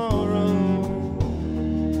love tomorrow?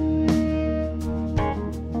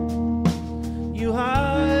 You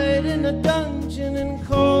hide in a dungeon and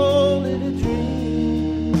call it a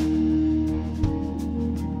dream.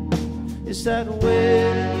 Is that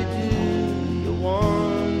where you do your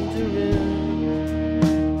wandering?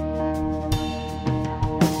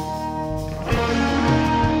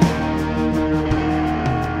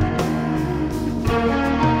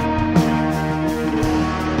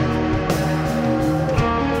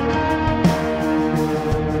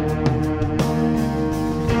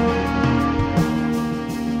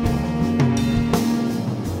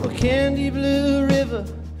 Candy blue river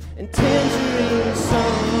and tangerine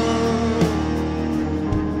sun.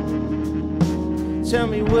 tell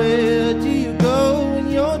me, where do you go when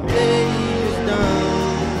your day is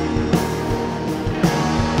done?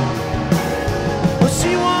 Well,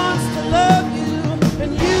 she wants to love you,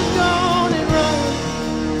 and you've gone and run.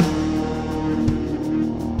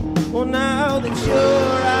 Well, now that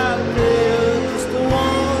you're out there, just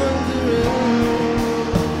wandering.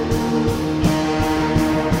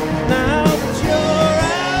 Now that you're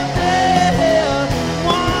out there,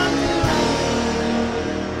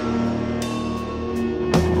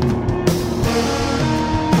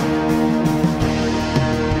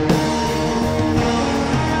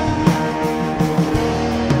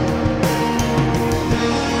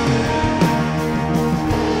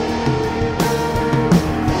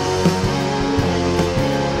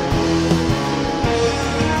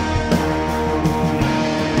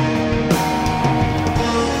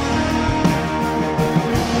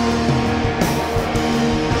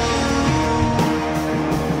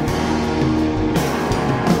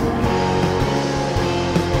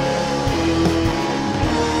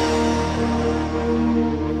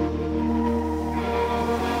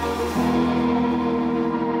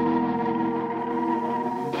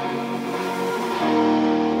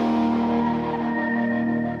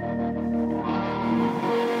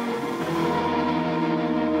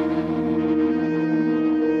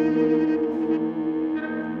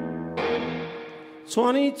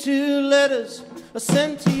 "22 letters are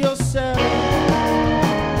sent to yourself,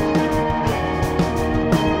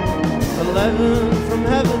 11 from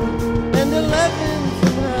heaven and 11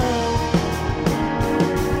 from hell."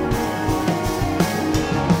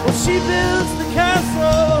 Well, she builds the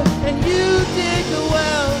castle and you dig the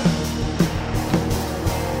well.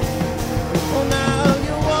 Well, now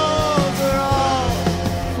your walls are all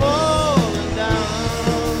falling down.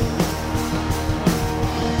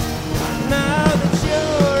 Now that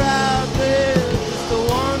you're out there just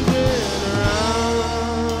wandering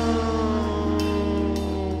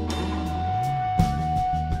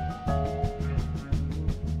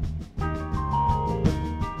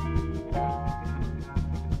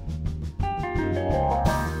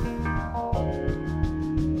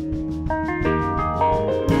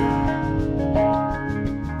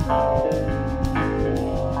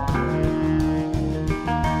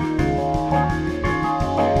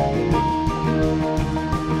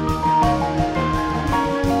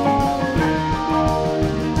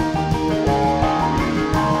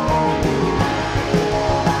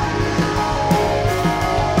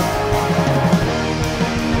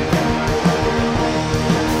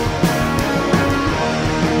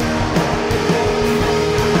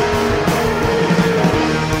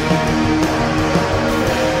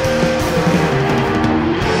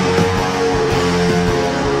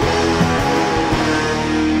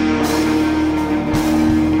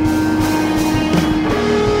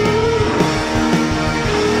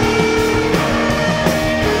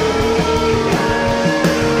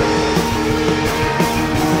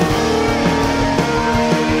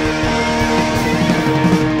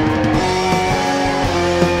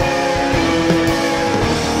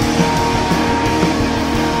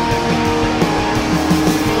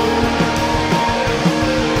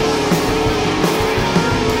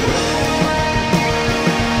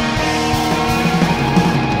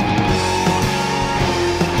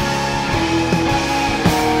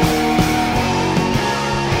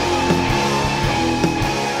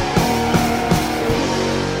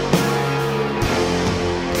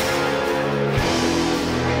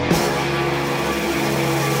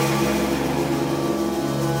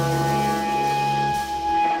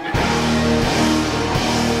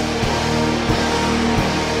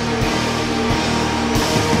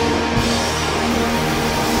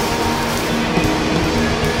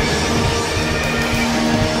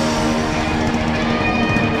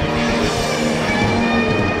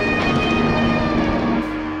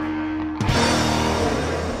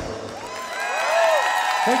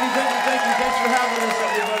Thank you. Thanks for having us,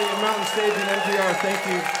 everybody, at Mountain Stage and NPR. Thank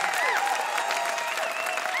you.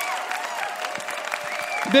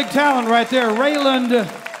 Big talent right there, Rayland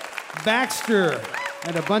Baxter,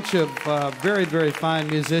 and a bunch of very, very fine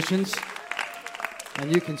musicians.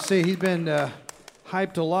 And you can see he's been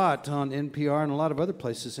hyped a lot on NPR and a lot of other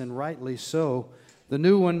places, and rightly so. The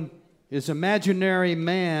new one is Imaginary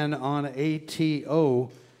Man on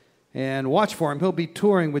ATO. And watch for him. He'll be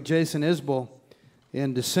touring with Jason Isbell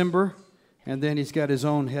in December, and then he's got his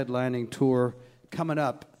own headlining tour coming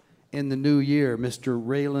up in the new year, Mr.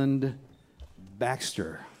 Rayland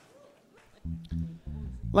Baxter.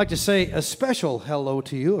 I'd like to say a special hello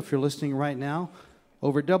to you if you're listening right now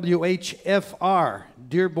over WHFR,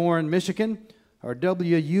 Dearborn, Michigan, or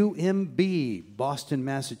WUMB, Boston,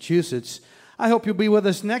 Massachusetts. I hope you'll be with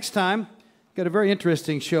us next time. Got a very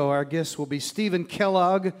interesting show. Our guests will be Stephen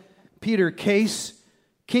Kellogg, Peter Case,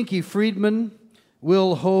 Kinky Friedman,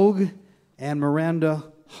 Will Hogue, and Miranda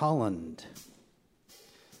Holland.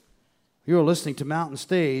 You're listening to Mountain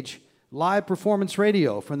Stage, live performance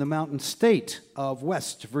radio from the Mountain State of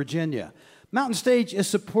West Virginia. Mountain Stage is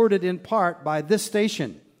supported in part by this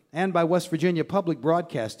station and by West Virginia Public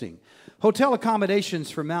Broadcasting. Hotel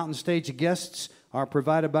accommodations for Mountain Stage guests are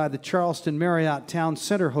provided by the Charleston Marriott Town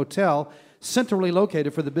Center Hotel, centrally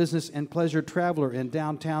located for the business and pleasure traveler in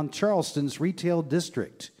downtown Charleston's retail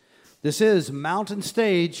district. This is Mountain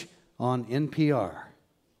Stage on NPR.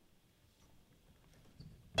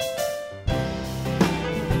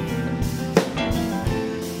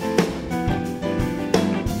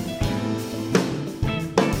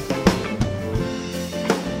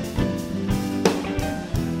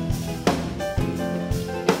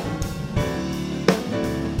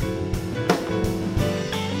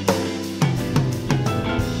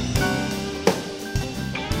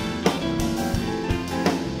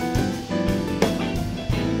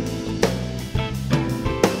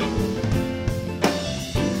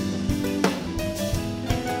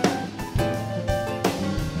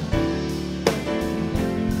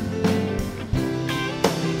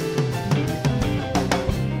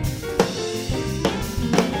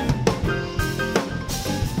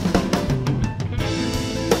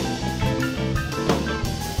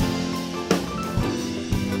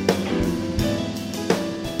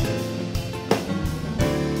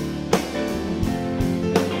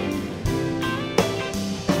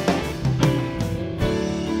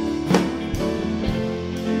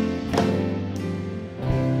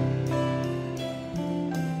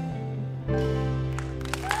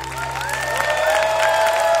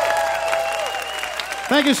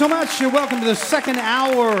 Thank you so much. You're welcome to the second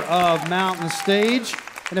hour of Mountain Stage.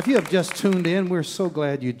 And if you have just tuned in, we're so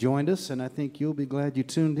glad you joined us, and I think you'll be glad you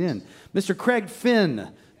tuned in. Mr. Craig Finn,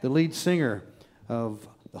 the lead singer of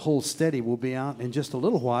The Hold Steady, will be out in just a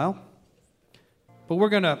little while. But we're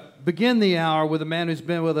going to begin the hour with a man who's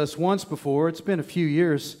been with us once before. It's been a few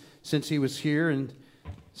years since he was here, and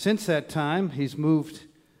since that time, he's moved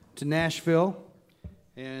to Nashville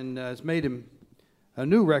and has made him a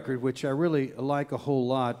new record, which I really like a whole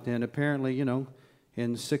lot. And apparently, you know,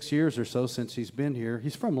 in 6 years or so since he's been here,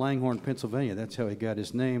 he's from Langhorne, Pennsylvania. That's how he got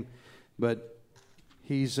his name. But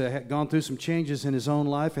he's gone through some changes in his own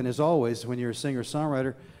life. And as always, when you're a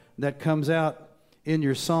singer-songwriter, that comes out in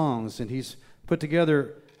your songs. And he's put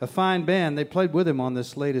together a fine band. They played with him on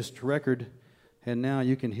this latest record. And now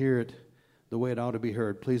you can hear it the way it ought to be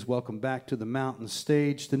heard. Please welcome back to the Mountain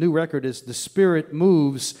Stage. The new record is The Spirit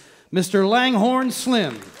Moves, Mr. Langhorne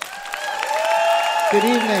Slim. Good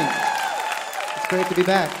evening. It's great to be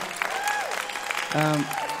back.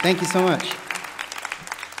 Thank you so much.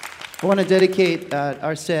 I want to dedicate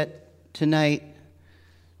our set tonight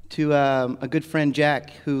to a good friend,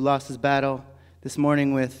 Jack, who lost his battle this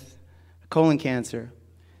morning with colon cancer.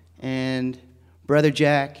 And brother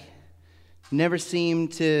Jack never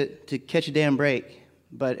seemed to catch a damn break.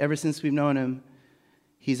 But ever since we've known him,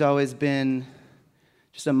 he's always been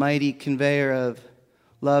just a mighty conveyor of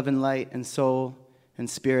love and light and soul and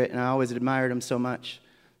spirit, and I always admired him so much.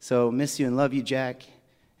 So miss you and love you, Jack,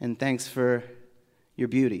 and thanks for your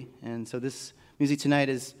beauty. And so this music tonight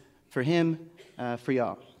is for him, for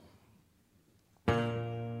y'all.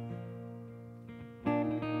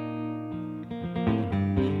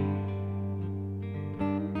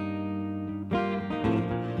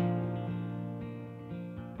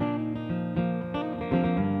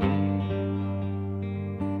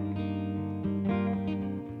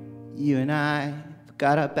 You and I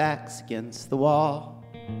got our backs against the wall.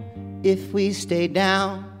 If we stay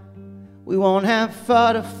down, we won't have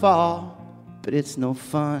far to fall. But it's no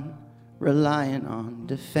fun relying on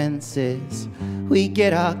defenses. We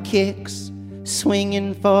get our kicks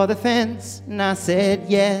swinging for the fence. And I said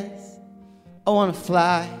yes, I want to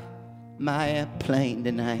fly my airplane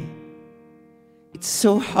tonight. It's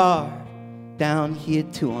so hard down here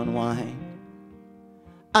to unwind.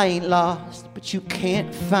 I ain't lost, but you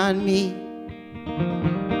can't find me.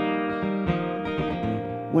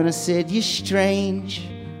 When I said you're strange,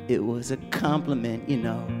 it was a compliment, you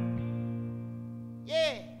know.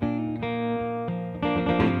 Yeah.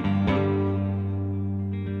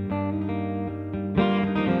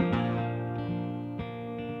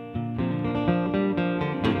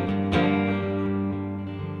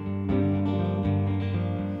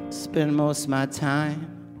 Spend most of my time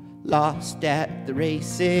lost at the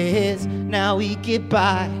races. Now we get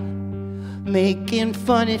by making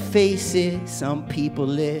funny faces. Some people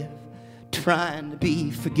live trying to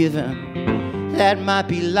be forgiven. that might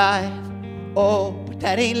be life. Oh, but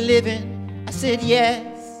that ain't living. I said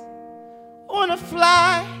yes. I wanna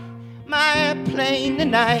fly my airplane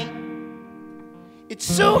tonight. It's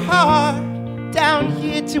so hard down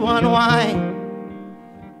here to unwind.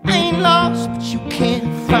 I ain't lost, but you can't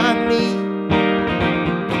find me.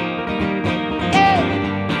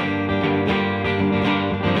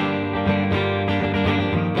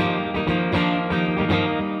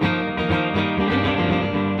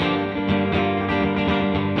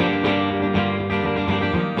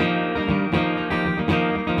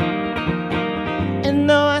 And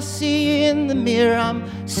though I see you in the mirror, I'm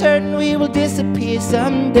certain we will disappear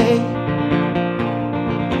someday.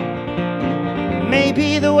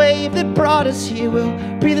 Maybe the wave that brought us here will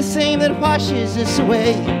be the same that washes us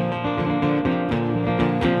away.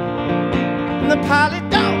 And the pilot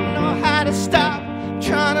don't know how to stop,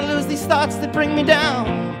 trying to lose these thoughts that bring me down.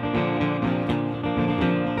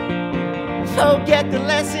 Forget the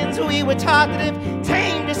lessons we were taught that have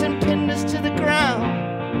tamed us and pinned us to the ground.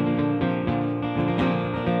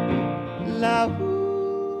 La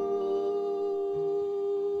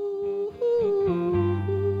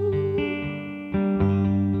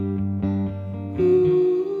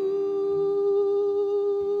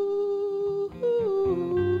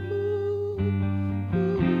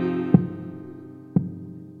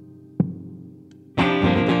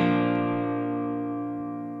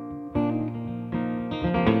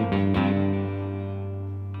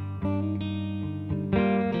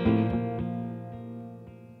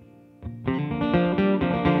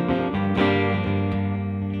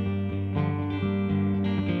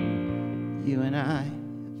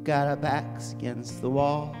got our backs against the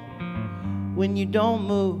wall. When you don't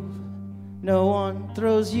move, no one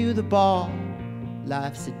throws you the ball.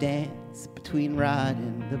 Life's a dance between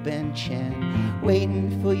riding the bench and waiting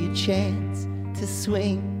for your chance to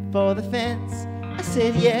swing for the fence. I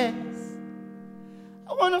said yes.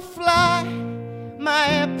 I wanna fly my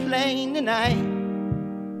airplane tonight.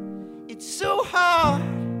 It's so hard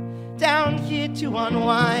down here to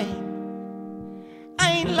unwind.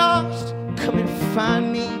 I ain't lost, come and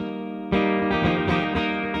find me.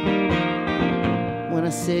 When I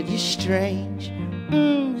said you're strange,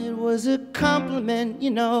 it was a compliment, you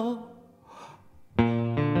know.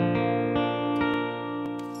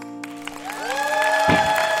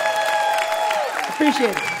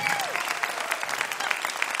 Appreciate it.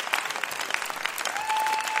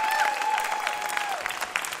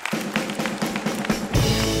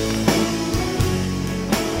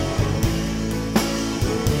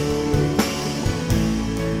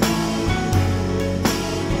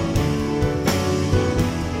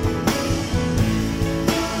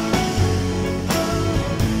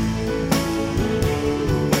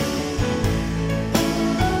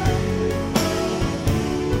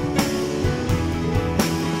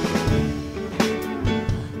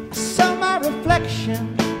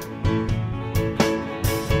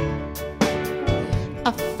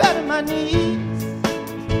 I fell on my knees.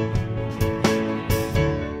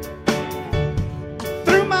 I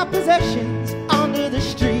threw my possessions onto the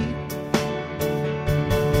street.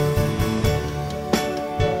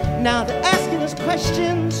 Now they're asking us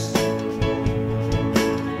questions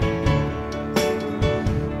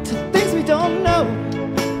to things we don't know.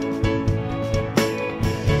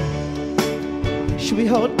 Should we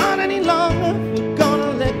hold on any longer? We're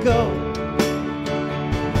gonna let go.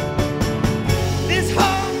 This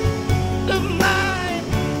heart of mine,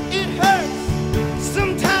 it hurts.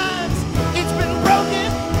 Sometimes it's been broken.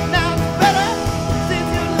 Now it's better since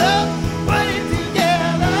your love put it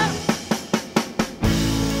together.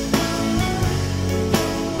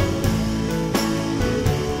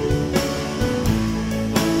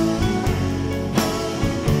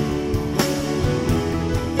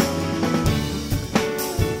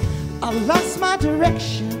 I lost my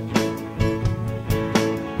direction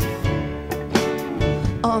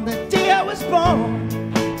on the day I was born.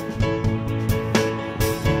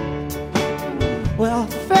 Well, I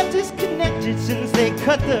felt disconnected since they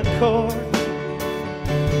cut the cord.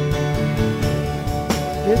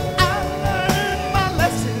 If I learned my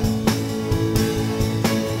lesson,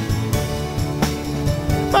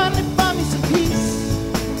 finally found me some peace.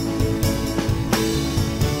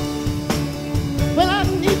 Well, I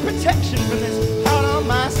need protection from this heart on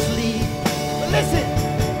my sleeve. But listen,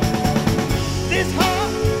 this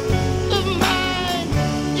heart of mine,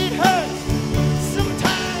 it hurts.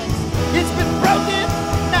 Sometimes it's been broken.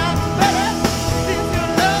 Now it's better since your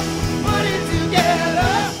love put it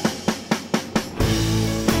together.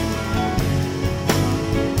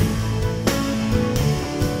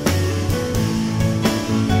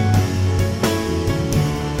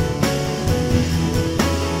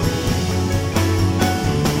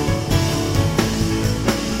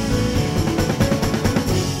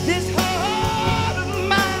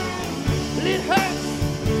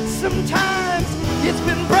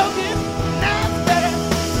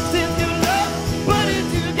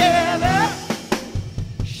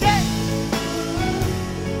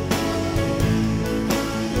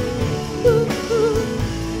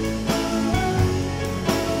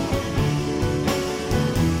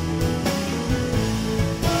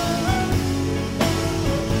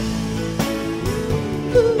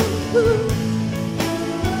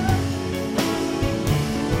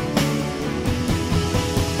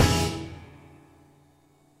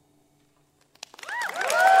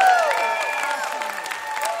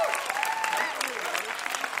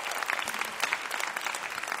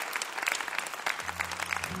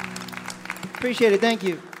 appreciate it. Thank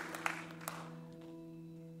you.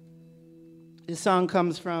 This song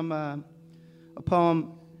comes from a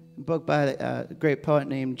poem, a book by a great poet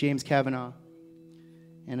named James Kavanaugh,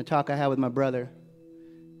 and a talk I had with my brother,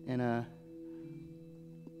 and a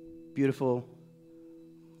beautiful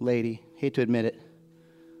lady. Hate to admit it.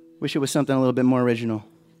 Wish it was something a little bit more original.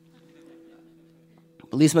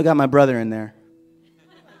 At least I got my brother in there.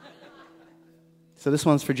 So this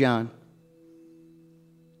one's for John.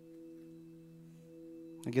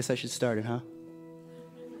 I guess I should start it, huh?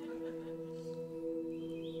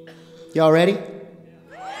 Y'all ready?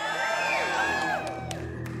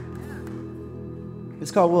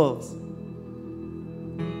 It's called Wolves.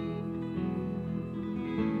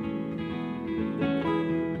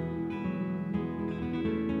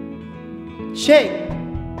 Shake.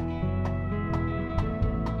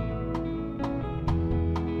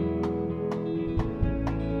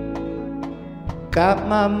 Got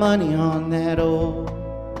my money on that old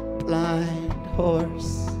blind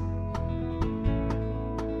horse.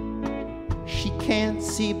 She can't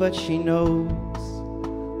see, but she knows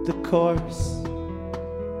the course.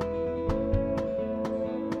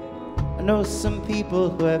 I know some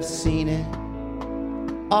people who have seen it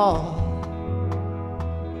all,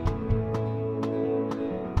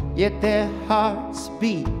 yet their hearts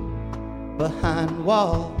beat behind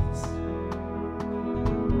walls.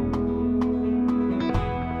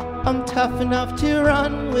 I'm tough enough to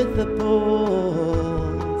run with the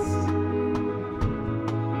bulls,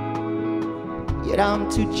 yet I'm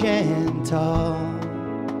too gentle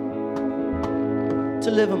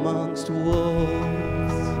to live amongst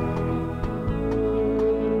wolves.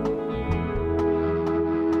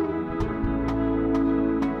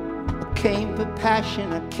 I came for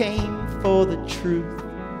passion, I came for the truth,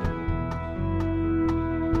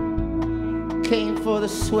 came for the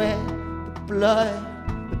sweat, the blood,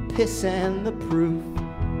 the piss and the proof.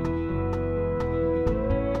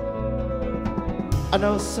 I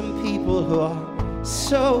know some people who are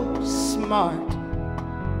so smart,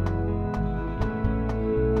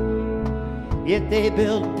 yet they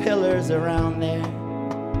build pillars around their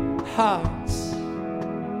hearts.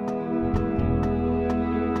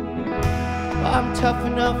 I'm tough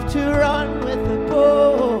enough to run with the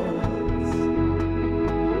bulls,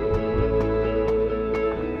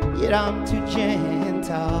 yet I'm too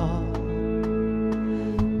gentle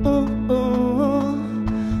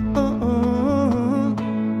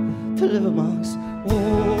to live amongst wolves.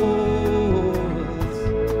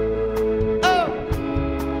 Oh!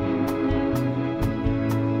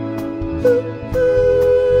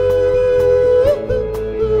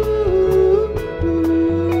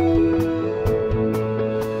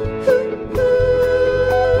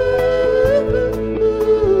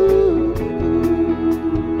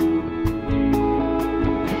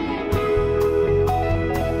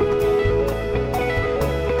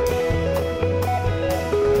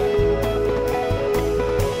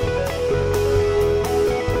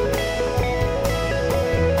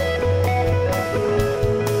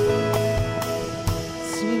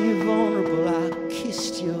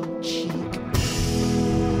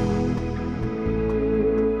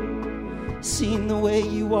 Seen the way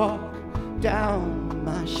you walk down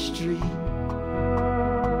my street.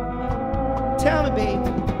 Tell me, baby,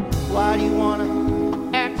 why do you wanna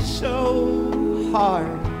act so hard?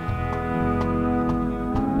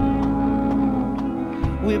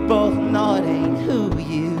 We both know it ain't who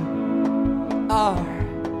you are.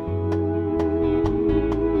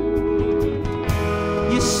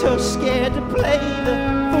 You're so scared to play the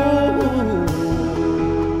fool,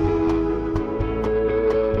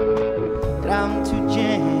 I'm too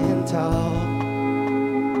gentle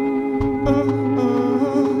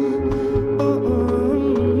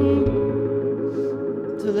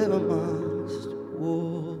to live amongst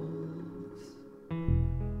wolves.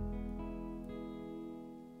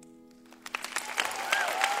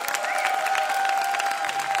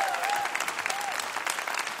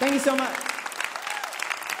 Thank you so much.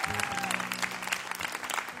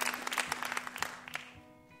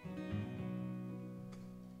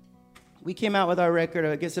 We came out with our record,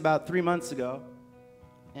 I guess, about 3 months ago.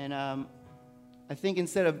 And I think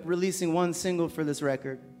instead of releasing one single for this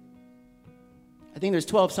record, I think there's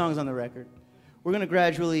 12 songs on the record. We're going to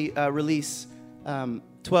gradually release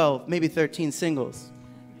 12, maybe 13 singles.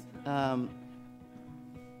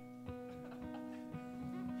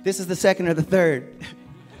 This is the second or the third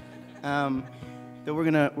that we're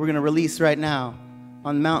gonna release right now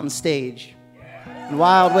on the Mountain Stage in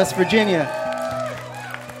Wild, West Virginia.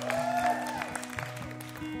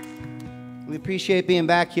 We appreciate being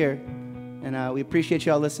back here, and we appreciate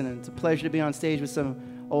y'all listening. It's a pleasure to be on stage with some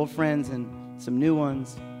old friends and some new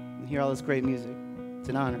ones, and hear all this great music. It's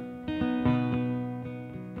an honor.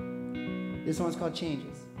 This one's called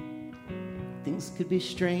Changes. Things could be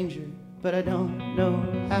stranger, but I don't know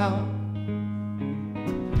how.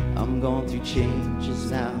 I'm going through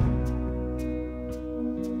changes now.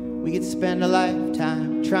 We could spend a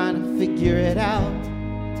lifetime trying to figure it out,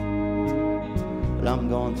 but I'm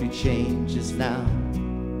going through changes now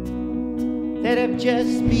that have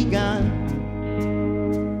just begun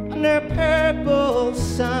under a purple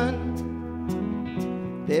sun.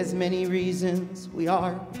 There's many reasons we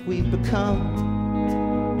are what we've become.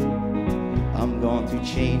 I'm going through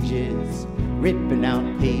changes, ripping out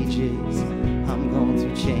pages. I'm going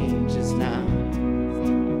through changes now.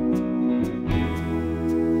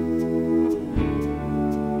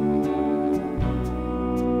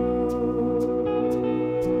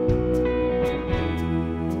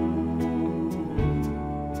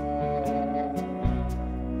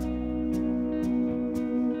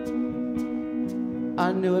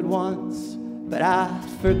 I knew it once, but I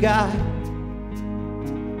forgot.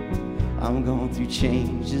 I'm going through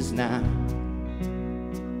changes now.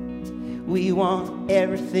 We want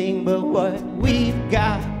everything but what we've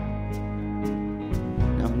got.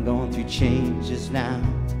 I'm going through changes now.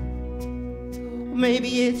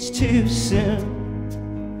 Maybe it's too soon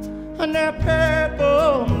under a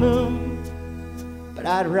purple moon, but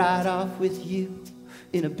I'd ride off with you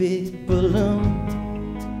in a big balloon.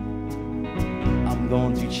 I'm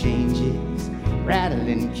going through changes,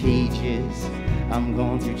 rattling cages. I'm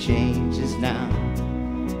going through changes now.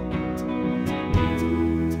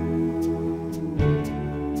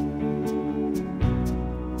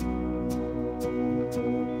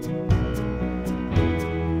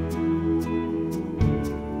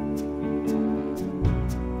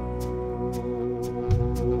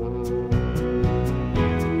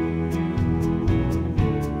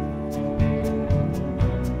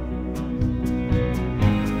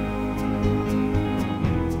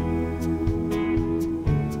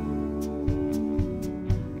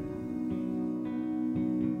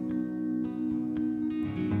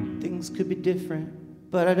 Could be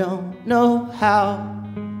different, but I don't know how.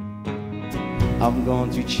 I'm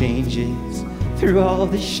going through changes, through all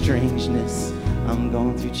this strangeness. I'm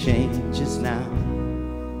going through changes now.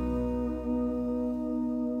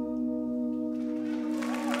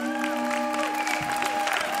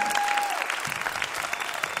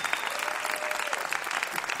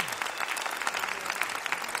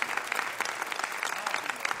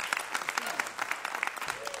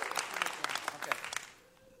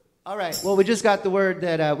 All right, well, we just got the word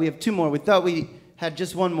that we have two more. We thought we had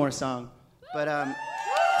just one more song, but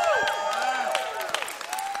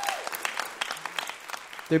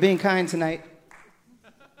they're being kind tonight,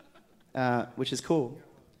 which is cool.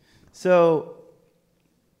 So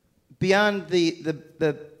beyond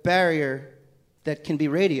the barrier that can be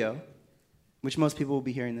radio, which most people will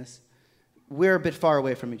be hearing this, we're a bit far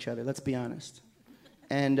away from each other, let's be honest.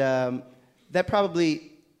 And that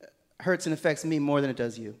probably hurts and affects me more than it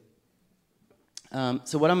does you.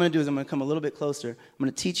 So what I'm going to do is I'm going to come a little bit closer. I'm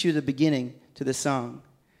going to teach you the beginning to this song.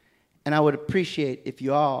 And I would appreciate if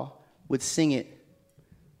you all would sing it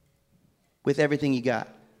with everything you got.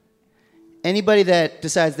 Anybody that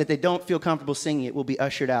decides that they don't feel comfortable singing it will be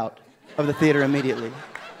ushered out of the theater immediately.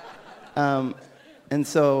 And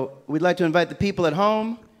so we'd like to invite the people at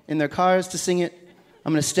home in their cars to sing it.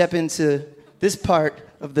 I'm going to step into this part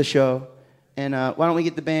of the show. And why don't we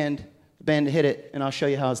get the band to hit it, and I'll show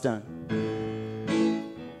you how it's done.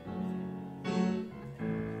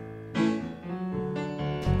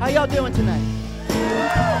 How y'all doing tonight?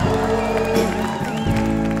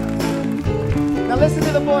 Now listen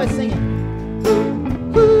to the boys singing.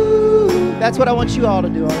 That's what I want you all to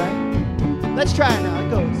do, all right? Let's try it now. It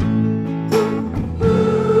goes.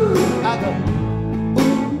 I'll go.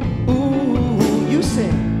 Ooh, ooh, you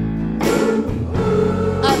sing.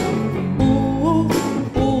 Ooh,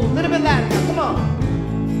 ooh, a little bit louder now. Come on.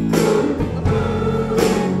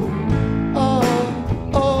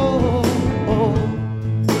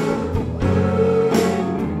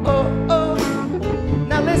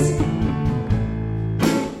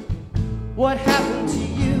 What happened to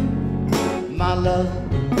you, my love?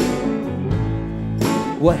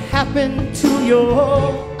 What happened to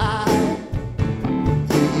your eyes?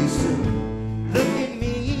 You used to look at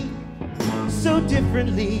me so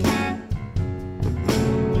differently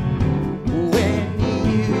when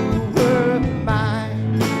you were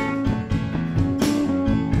mine.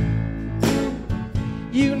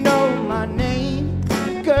 You know my name,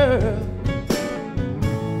 girl.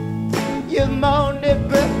 You've moaned it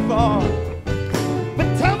before.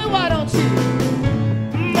 Tell me, why don't you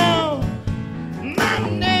moan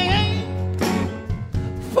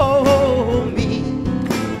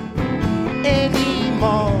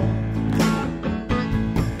anymore.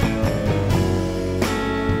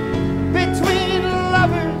 Between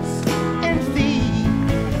lovers and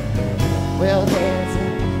thieves, well, there's a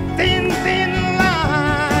thin, thin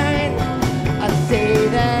line. I say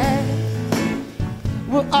that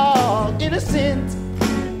we're all innocent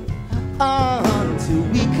until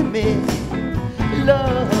we commit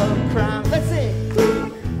love crime. Let's say,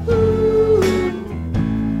 ooh,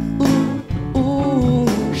 ooh,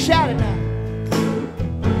 ooh, shout it now.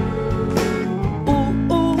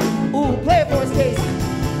 Ooh, ooh, ooh, play it for us, Casey.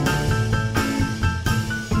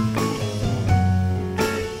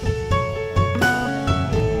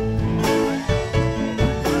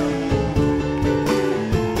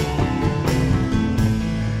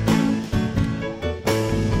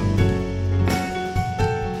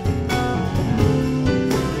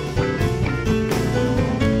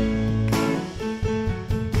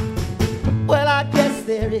 Well, I guess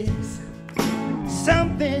there is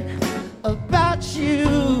something about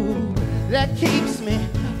you that keeps me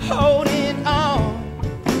holding on.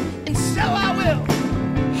 And so I will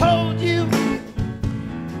hold you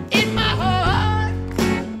in my heart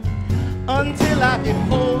until I can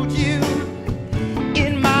hold you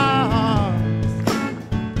in my arms.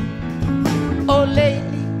 Oh,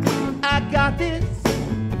 lately I got this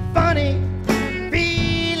funny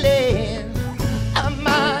feeling I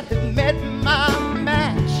might have met my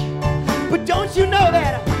match. But don't you know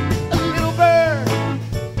that a little bird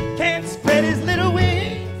can't spread his little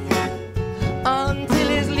wings until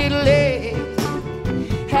his little egg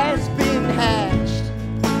has been hatched?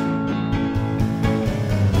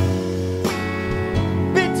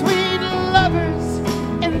 Between lovers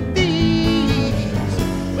and thieves,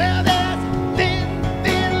 well, there's a thin,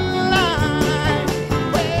 thin line.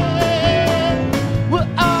 Well,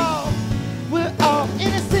 we're all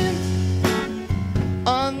innocent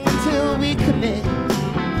until we commit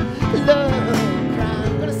love crime.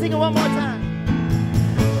 I'm gonna sing it one more time.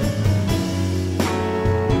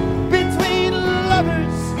 Between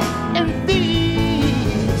lovers and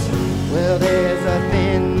thieves, well, there's a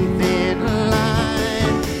thin, thin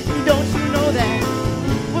line. Don't you know that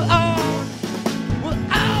we're all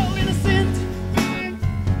innocent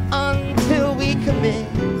until we commit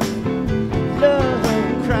love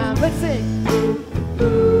crime. Let's sing.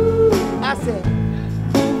 Ooh, I said,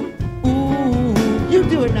 ooh, ooh, you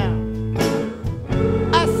do it now.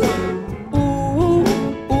 I said, ooh,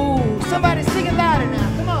 ooh, somebody sing it louder now,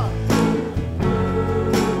 come on.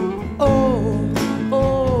 Oh,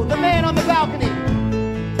 oh, the man on the balcony.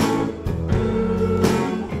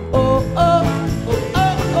 Oh, oh, oh,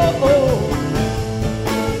 oh, oh, oh.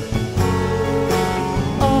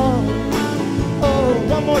 Oh, oh,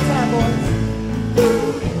 one more time, boys.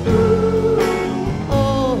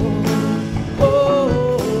 Oh, oh,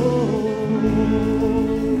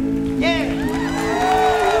 yeah.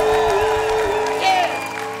 Yeah.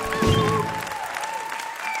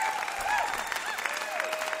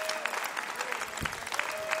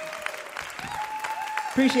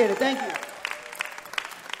 Appreciate it. Thank you.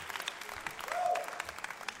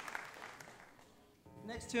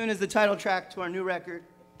 Next tune is the title track to our new record.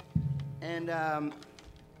 And I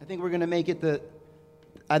think we're going to make it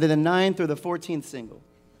either the 9th or the 14th single.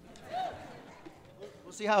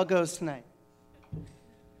 We'll see how it goes tonight.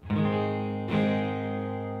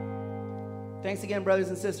 Thanks again, brothers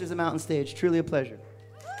and sisters at Mountain Stage. Truly a pleasure.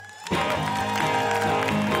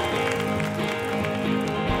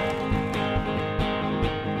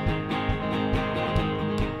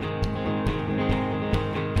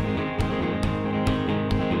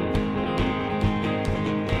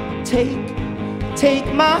 Take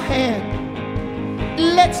my hand.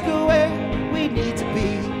 Let's go where we need to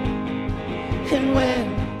be. And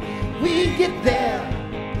when we get there,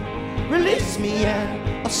 release me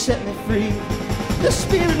and set me free. The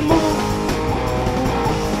Spirit moves.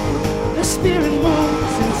 The Spirit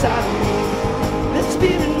moves inside of me. The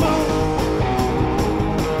Spirit moves.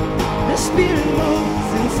 The Spirit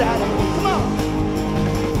moves inside of me. Come on.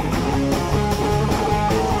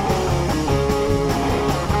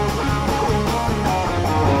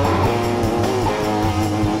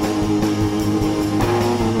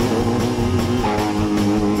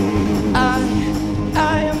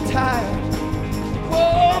 I am tired.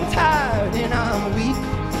 Whoa, I'm tired and I'm weak.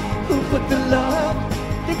 Who put the love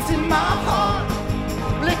that's in my heart?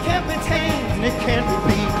 Well, it can't be tamed and it can't be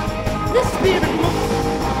beat. The Spirit moves.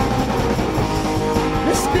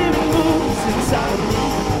 The Spirit moves inside of me.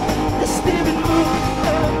 The Spirit moves.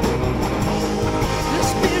 The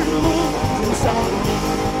Spirit moves inside of me.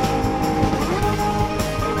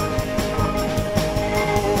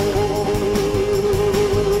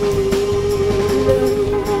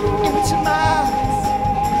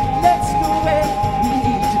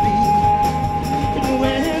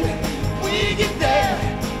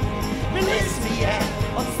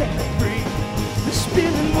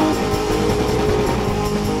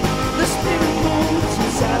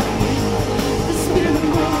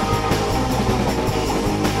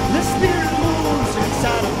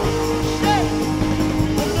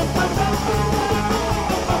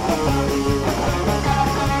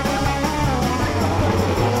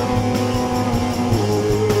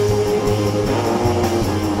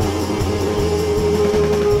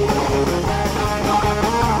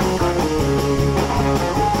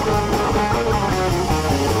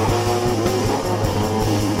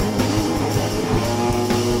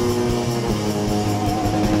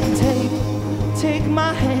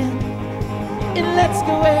 let's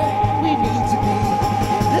go where we need to be.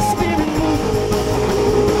 The Spirit moves.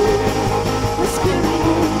 The Spirit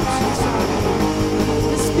moves inside me.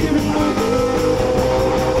 The Spirit moves.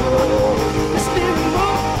 The Spirit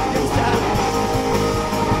moves inside me.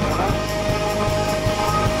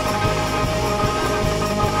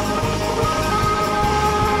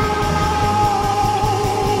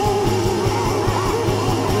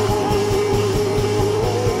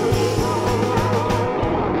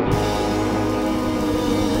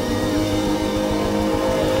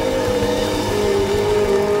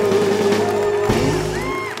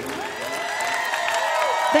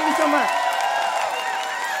 Thank you so much.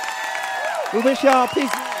 We wish y'all peace.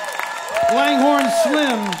 Langhorne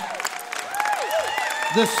Slim,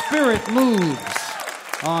 The Spirit Moves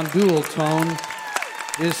on Dual Tone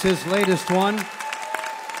is his latest one.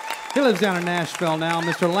 He lives down in Nashville now,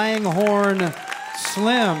 Mr. Langhorne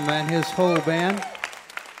Slim and his whole band.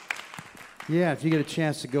 Yeah, if you get a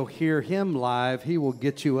chance to go hear him live, he will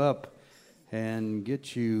get you up and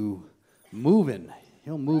get you moving.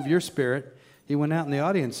 He'll move your spirit. He went out in the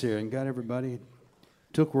audience here and got everybody,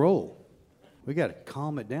 took roll. We got to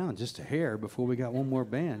calm it down just a hair before we got one more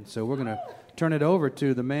band. So we're going to turn it over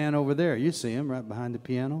to the man over there. You see him right behind the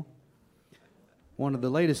piano. One of the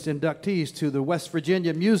latest inductees to the West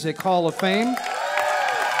Virginia Music Hall of Fame.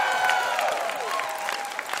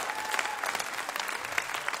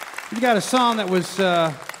 You got a song that was,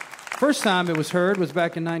 first time it was heard was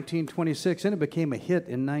back in 1926, and it became a hit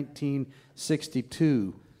in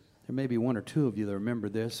 1962. There may be one or two of you that remember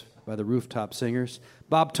this by the Rooftop Singers.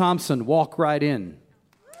 Bob Thompson, Walk Right In.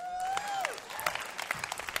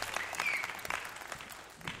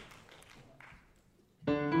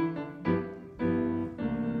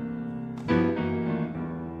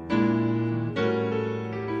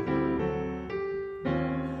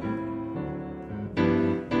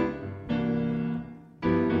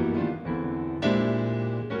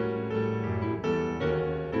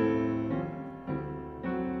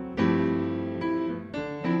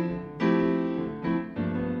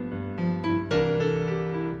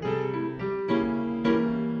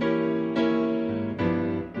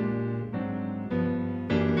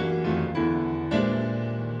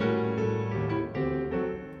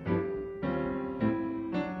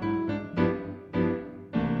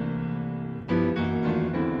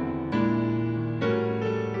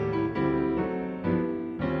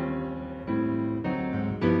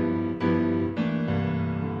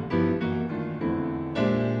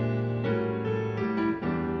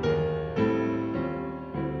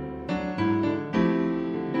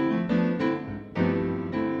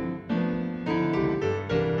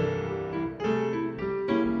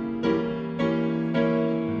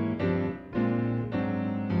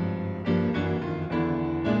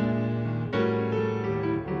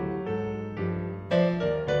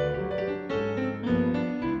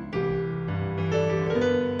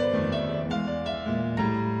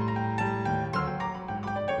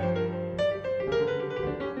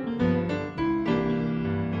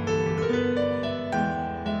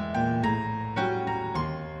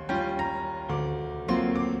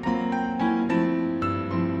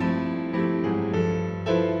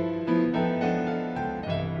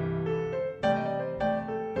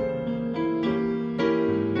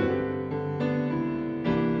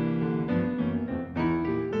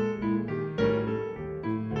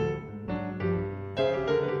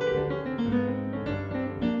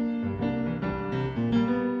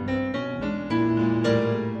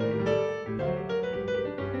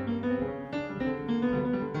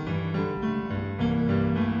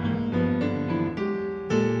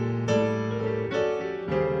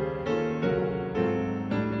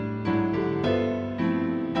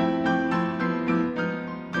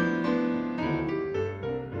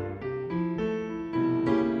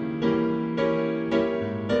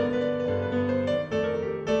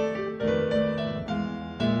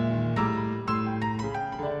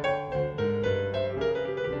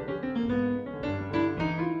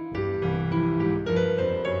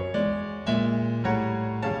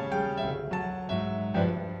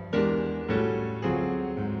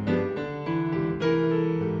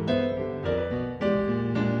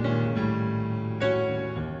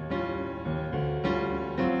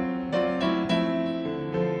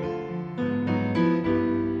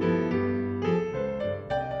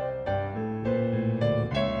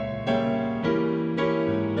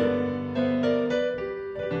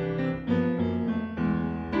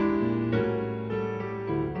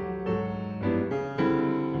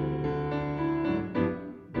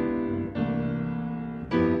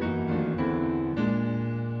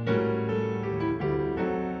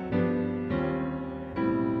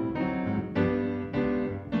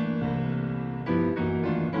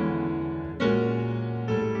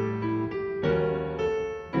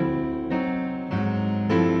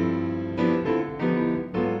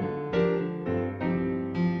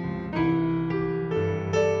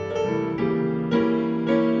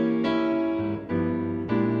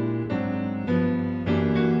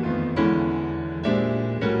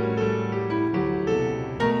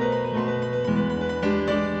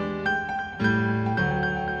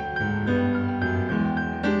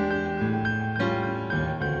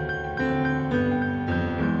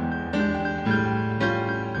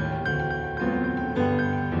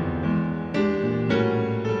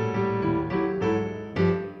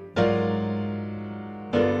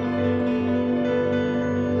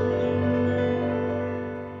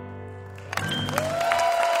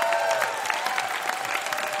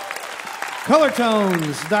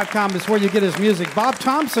 Colortones.com is where you get his music. Bob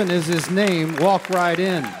Thompson is his name. Walk Right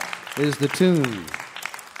In is the tune.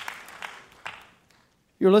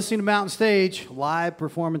 You're listening to Mountain Stage, live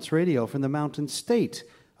performance radio from the Mountain State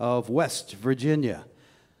of West Virginia.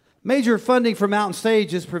 Major funding for Mountain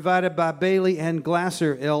Stage is provided by Bailey and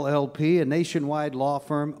Glasser, LLP, a nationwide law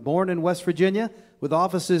firm born in West Virginia with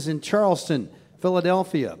offices in Charleston,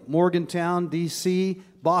 Philadelphia, Morgantown, D.C.,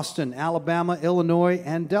 Boston, Alabama, Illinois,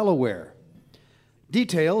 and Delaware.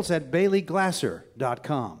 Details at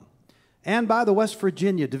baileyglasser.com. And by the West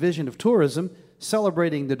Virginia Division of Tourism,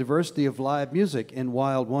 celebrating the diversity of live music in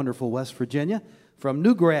wild, wonderful West Virginia, from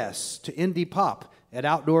newgrass to indie pop at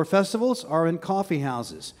outdoor festivals or in coffee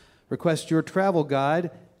houses. Request your travel guide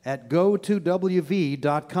at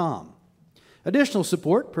go2wv.com. Additional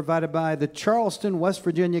support provided by the Charleston, West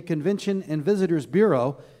Virginia Convention and Visitors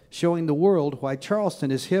Bureau, showing the world why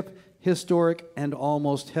Charleston is hip, historic, and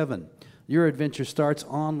almost heaven. Your adventure starts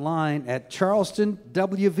online at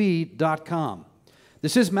charlestonwv.com.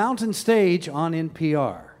 This is Mountain Stage on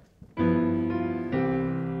NPR.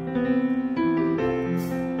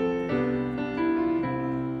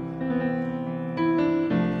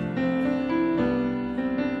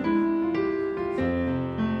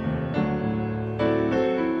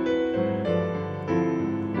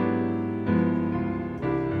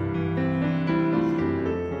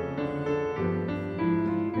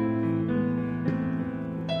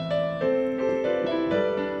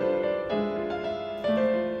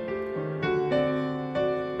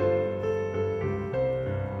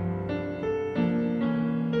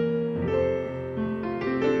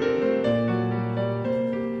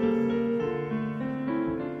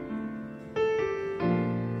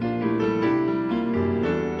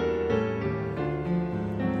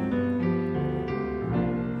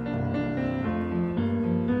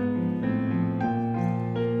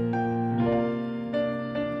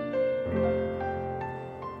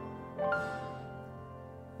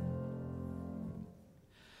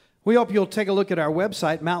 We hope you'll take a look at our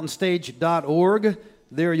website, mountainstage.org.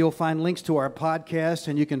 There you'll find links to our podcast,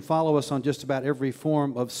 and you can follow us on just about every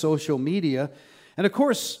form of social media. And of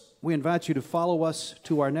course, we invite you to follow us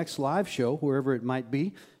to our next live show, wherever it might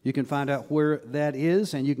be. You can find out where that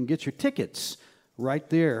is, and you can get your tickets right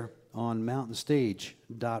there on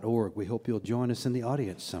mountainstage.org. We hope you'll join us in the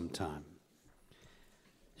audience sometime.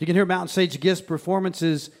 You can hear Mountain Stage guest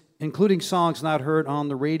performances, including songs not heard on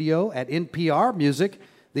the radio, at NPR Music.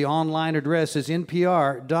 The online address is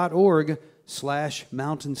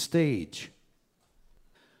npr.org/mountainstage.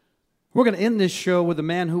 We're going to end this show with a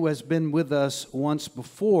man who has been with us once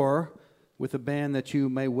before, with a band that you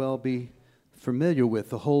may well be familiar with,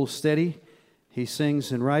 the Hold Steady. He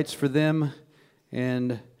sings and writes for them,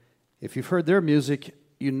 and if you've heard their music,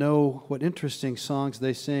 you know what interesting songs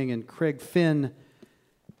they sing, and Craig Finn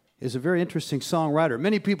is a very interesting songwriter.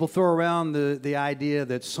 Many people throw around the idea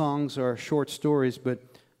that songs are short stories, but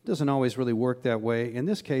it doesn't always really work that way. In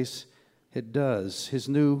this case, it does. His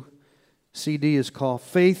new CD is called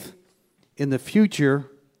Faith in the Future,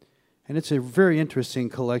 and it's a very interesting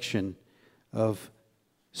collection of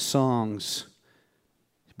songs.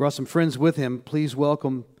 He brought some friends with him. Please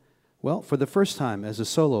welcome, well, for the first time as a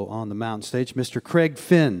solo on the Mountain Stage, Mr. Craig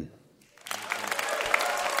Finn.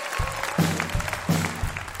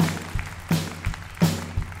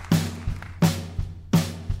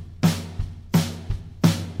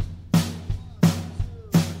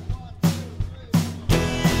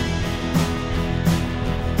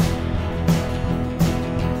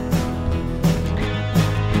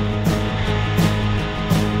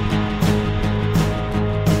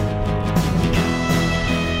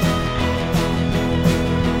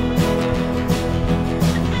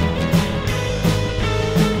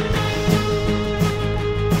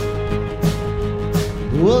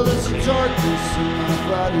 Well, there's a darkness in my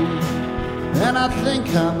body, and I think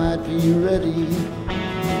I might be ready.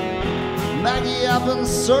 Maggie, I've been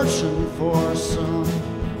searching for some.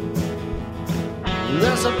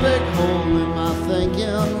 There's a big hole in my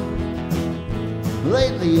thinking.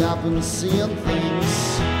 Lately I've been seeing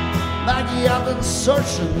things. Maggie, I've been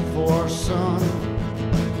searching for some.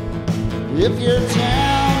 If you're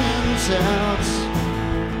down and out,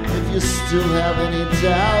 if you still have any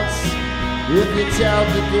doubts, if you doubt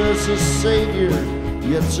that there's a Savior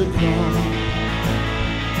yet to come,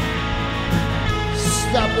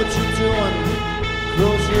 stop what you're doing,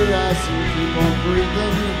 close your eyes and keep on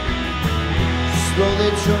breathing.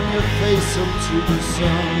 Slowly turn your face up to the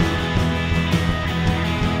sun.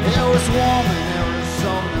 It was warm in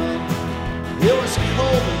Arizona, it was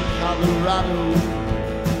cold in Colorado.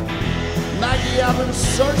 Maggie, I've been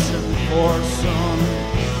searching for some.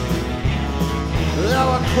 There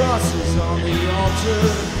were crosses on the altar.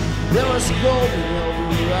 There was gold in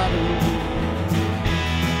Eldorado.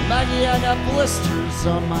 Maggie, I got blisters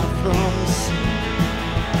on my thumbs.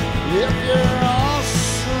 If you're all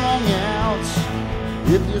strung out,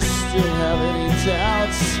 if you still have any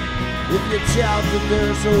doubts, if you doubt that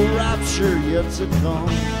there's a rapture yet to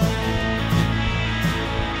come,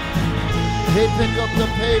 hey, pick up the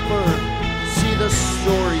paper, see the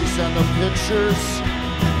stories and the pictures.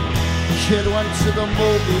 Kid went to the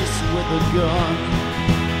movies with a gun.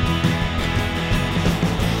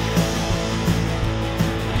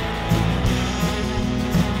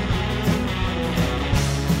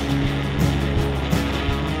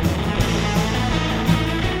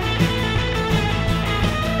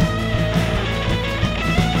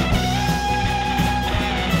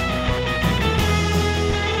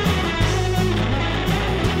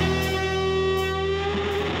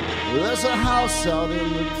 There's a house out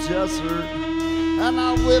in the desert, and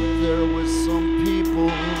I lived there with some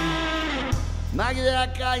people. Maggie,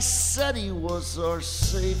 that guy said he was our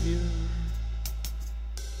savior,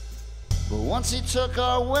 but once he took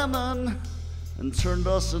our women and turned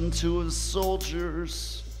us into his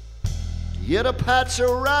soldiers, he had a patch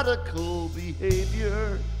of radical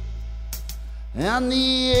behavior, and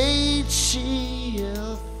the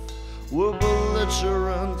HEF were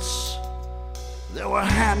belligerents. There were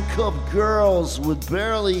handcuffed girls with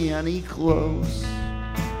barely any clothes.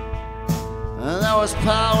 And there was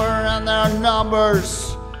power in their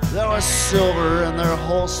numbers. There was silver in their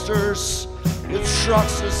holsters. With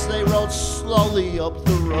trucks as they rode slowly up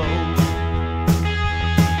the road.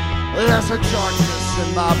 There's a darkness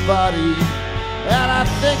in my body, and I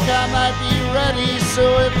think I might be ready. So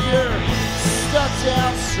if you're stuck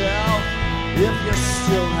down south, if you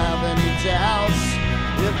still have any doubts,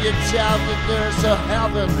 if you doubt that there's a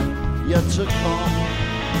heaven yet to come,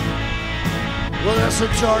 well, there's a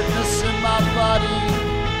darkness in my body,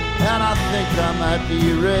 and I think I might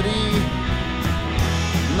be ready.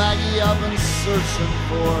 Maggie, I've been searching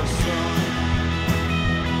for some.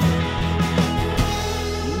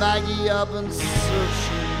 Maggie, I've been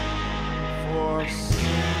searching for some.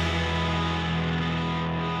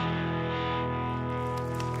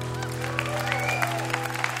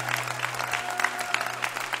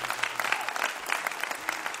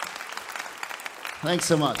 Thanks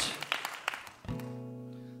so much.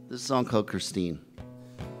 This is a song called Christine.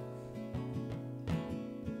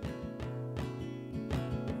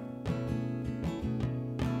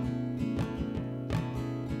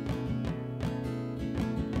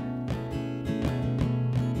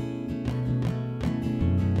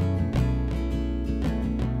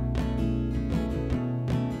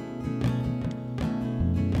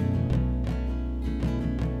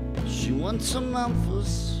 She went to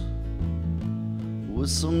Memphis with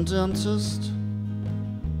some dentist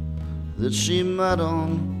that she met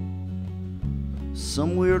on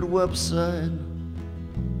some weird website.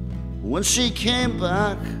 When she came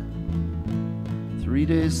back 3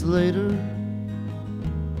 days later,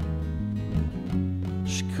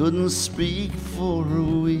 she couldn't speak for a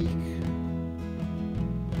week.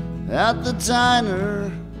 At the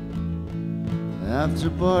diner after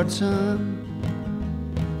bar time,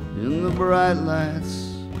 in the bright lights,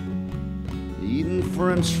 eating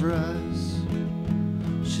French fries,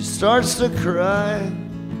 she starts to cry.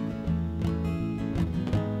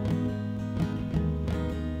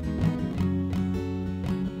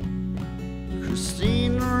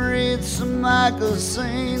 Christine reads some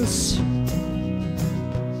magazines,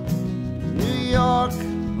 New York,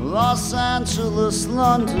 Los Angeles,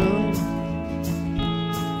 London.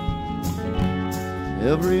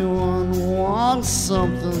 Everyone wants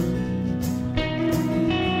something.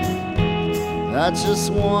 I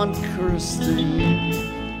just want Christine.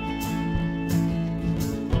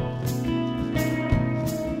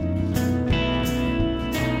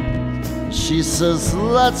 She says,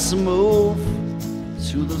 let's move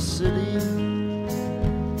to the city,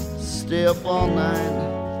 stay up all night,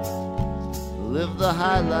 live the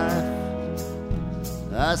high life.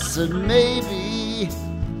 I said, maybe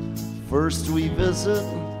first we visit,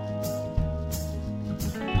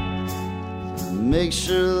 make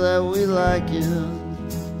sure that we like it.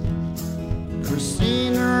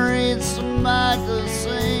 Christine reads some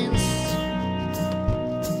magazines,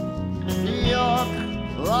 New York,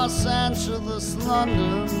 Los Angeles,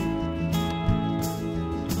 London.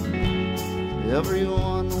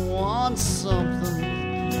 Everyone wants something.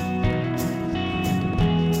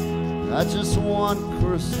 I just want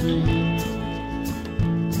Christine.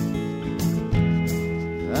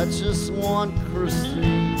 I just want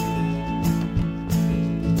Christine.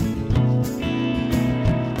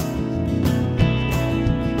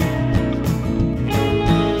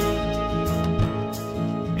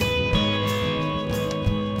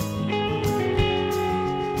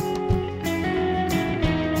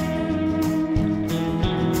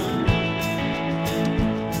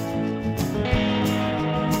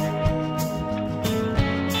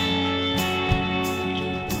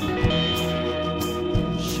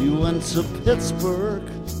 to Pittsburgh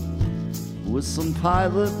with some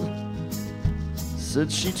pilot.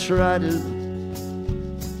 Said she tried it,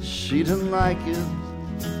 she didn't like it.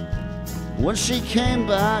 When she came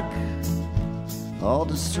back, all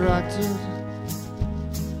distracted,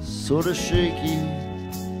 sort of shaky,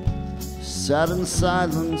 sat in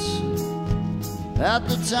silence at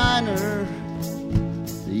the diner,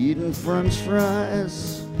 eating French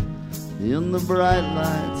fries in the bright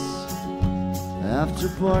lights. After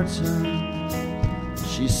part-time,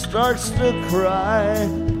 she starts to cry.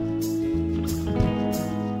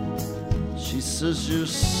 She says, you're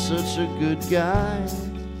such a good guy.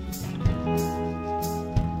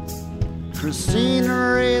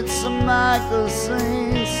 Christina reads some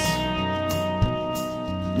magazines,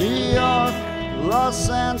 New York, Los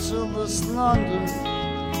Angeles, London.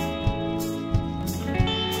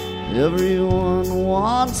 Everyone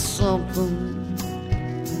wants something.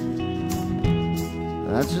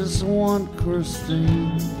 I just want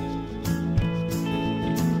Christine.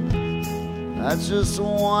 I just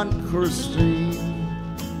want Christine.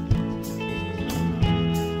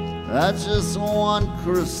 I just want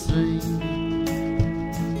Christine.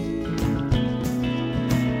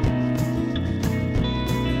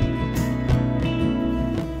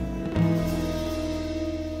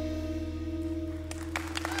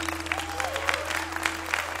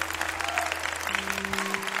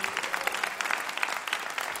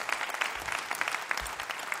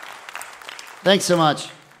 Thanks so much.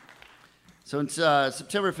 So it's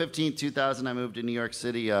September 15th, 2000, I moved to New York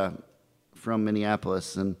City from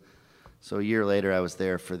Minneapolis. And so a year later, I was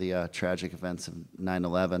there for the tragic events of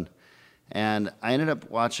 9/11. And I ended up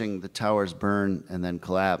watching the towers burn and then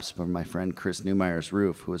collapse from my friend Chris Neumeyer's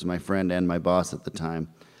roof, who was my friend and my boss at the time.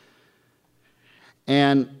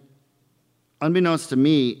 And unbeknownst to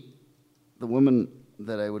me, the woman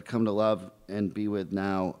that I would come to love and be with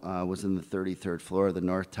now was in the 33rd floor of the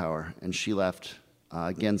North Tower, and she left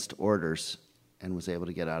against orders and was able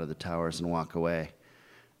to get out of the towers and walk away.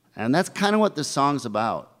 And that's kind of what this song's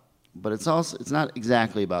about, but it's not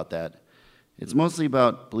exactly about that. It's mostly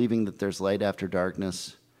about believing that there's light after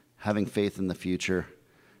darkness, having faith in the future,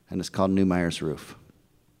 and it's called Neumeyer's Roof.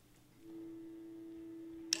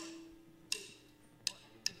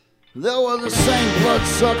 There were the same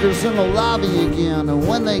bloodsuckers in the lobby again, and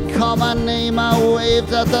when they called my name, I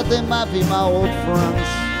waved. I thought they might be my old friends.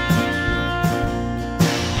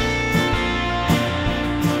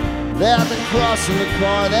 They had the cross in the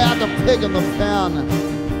car, they had the pig in the pen.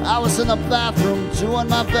 I was in the bathroom doing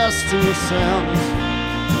my best to ascend.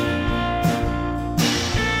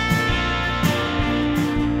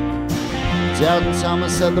 Doubting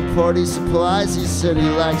Thomas had the party supplies. He said he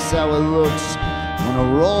likes how it looks when I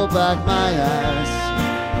roll back my eyes.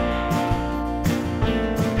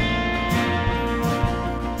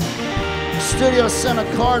 Studio sent a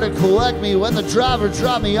car to collect me. When the driver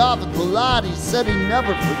dropped me off at the lot, he said he'd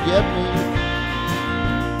never forget me.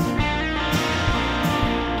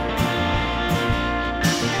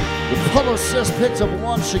 The publicist picked up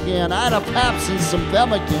lunch again. I had a Pepsi and some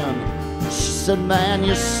Pemmican. She said, man,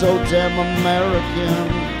 you're so damn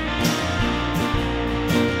American.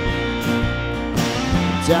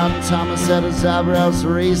 Down Thomas had his eyebrows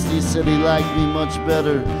raised. He said he liked me much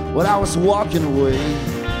better when I was walking away.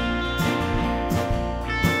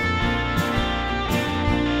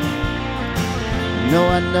 No,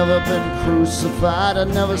 I'd never been crucified, I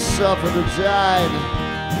never suffered or died,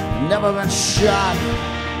 never been shot,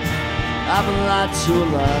 I've been lied to a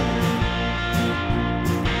lot.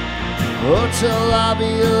 Hotel lobby,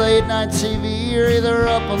 late night TV, you're either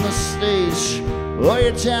up on the stage or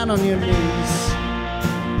you're down on your knees.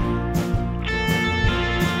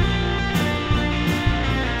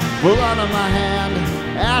 Blood on my hand,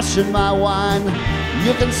 ash in my wine.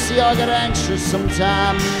 You can see I get anxious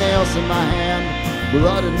sometimes. Nails in my hand,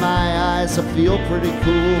 blood in my eyes. I feel pretty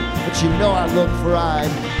cool, but you know I look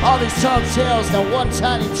fried. All these tall tales, now one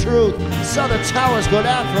tiny truth. Saw the towers go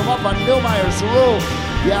down from up on Neumeyer's roof.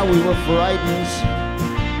 Yeah, we were frightened.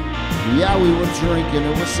 Yeah, we were drinking.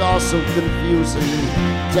 It was all so confusing.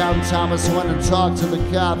 Down Thomas went and talked to the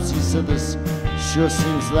cops. He said, this sure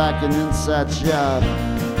seems like an inside job.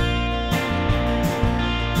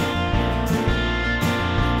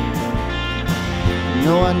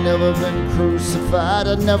 No, I'd never been crucified,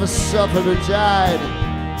 I'd never suffered or died,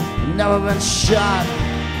 never been shot,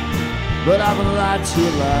 but I've been lied to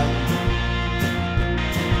a lot.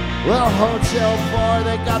 Well, hotel bar,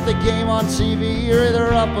 they got the game on TV, you're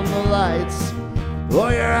either up on the lights,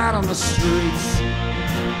 or you're out on the streets.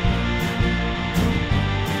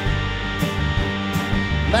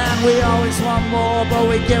 Man, we always want more, but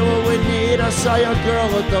we get what we need. I saw your girl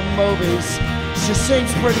at the movies. She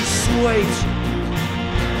seems pretty sweet.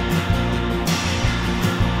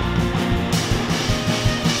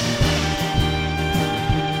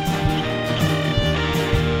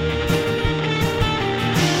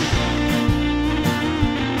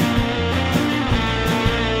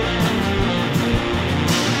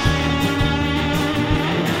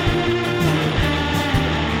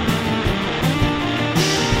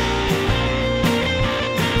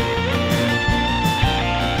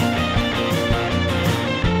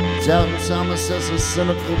 Doubting Thomas has a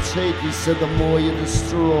cynical take. He said the more you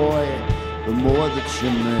destroy, the more that you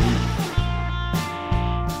make.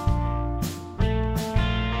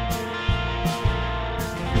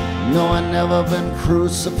 No, I never been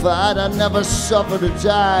crucified, I never suffered or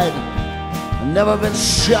died, I never been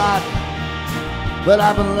shot, but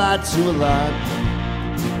I've been lied to a lot.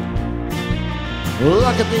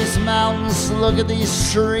 Look at these mountains, look at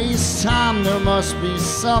these trees. Time, there must be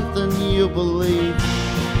something you believe.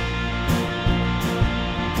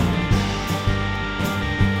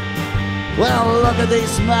 Well, look at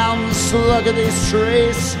these mountains, look at these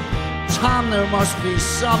trees. Tom, there must be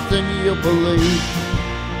something you believe.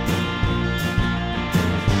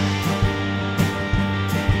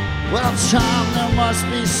 Well, Tom, there must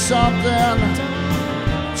be something.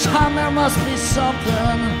 Tom, there must be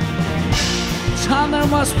something. Tom, there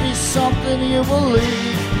must be something you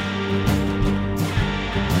believe.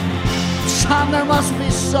 Tom, there must be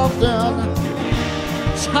something.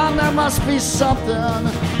 Tom, there must be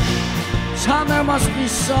something. Tom, there must be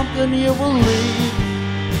something you believe.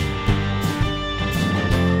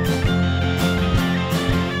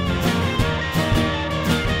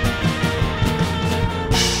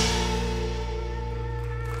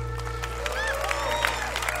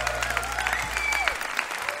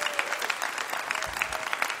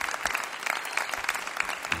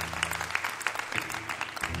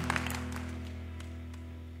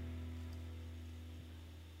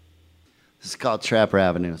 It's called Trapper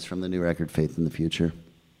Avenue. It's from the new record, Faith in the Future.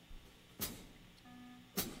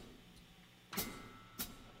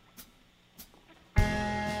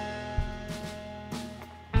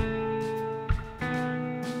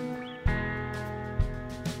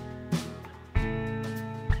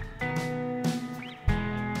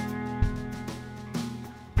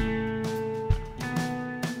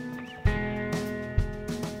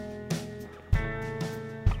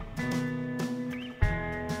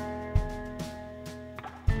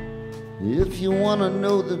 If you want to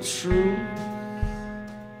know the truth,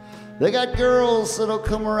 they got girls that'll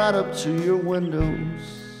come right up to your windows.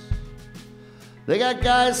 They got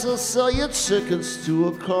guys that'll sell you tickets to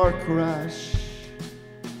a car crash.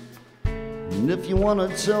 And if you want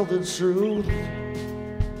to tell the truth,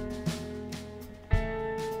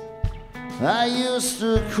 I used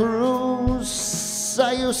to cruise.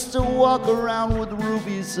 I used to walk around with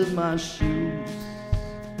rubies in my shoes.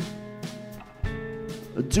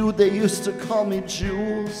 Dude, they used to call me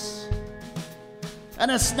Jules.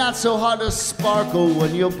 And it's not so hard to sparkle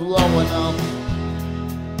when you're blowing up.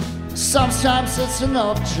 Sometimes it's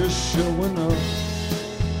enough just showing up.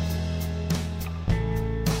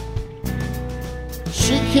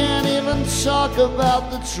 She can't even talk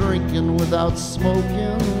about the drinking without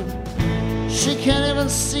smoking. She can't even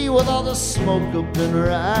see with all the smoke up in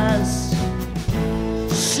her eyes.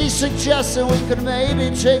 She suggested we could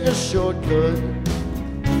maybe take a shortcut.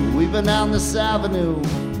 We've been down this avenue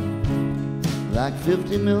like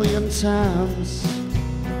 50 million times.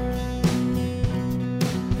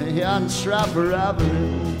 Hey, on Trapper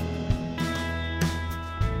Avenue.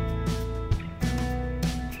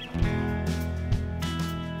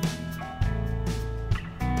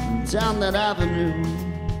 Down that avenue,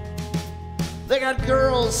 they got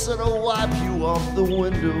girls that'll wipe you off the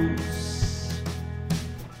windows.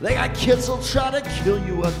 They got kids that'll try to kill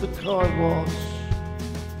you at the car wash.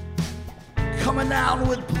 Coming down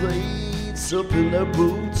with blades up in their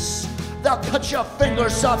boots. They'll cut your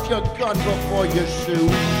fingers off your gun before you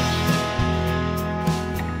shoot.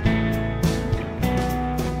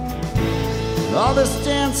 All this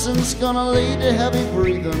dancing's gonna lead to heavy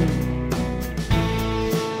breathing.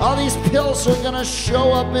 All these pills are gonna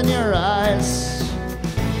show up in your eyes.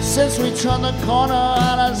 Since we turned the corner,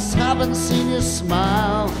 I just haven't seen you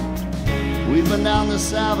smile. We've been down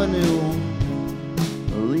this avenue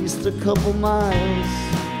at least a couple miles,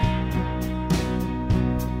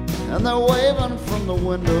 and they're waving from the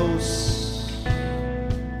windows,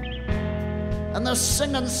 and they're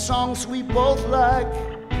singing songs we both like,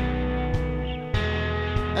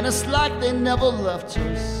 and it's like they never left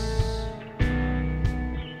us.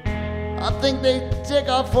 I think they take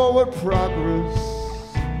our forward progress,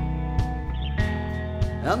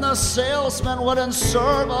 and the salesmen wouldn't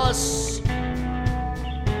serve us,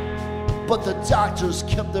 but the doctors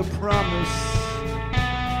kept their promise,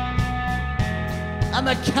 and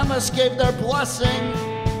the chemists gave their blessing.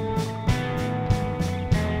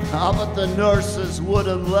 But the nurses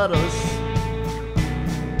wouldn't let us,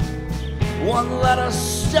 wouldn't let us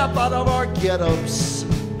step out of our get-ups.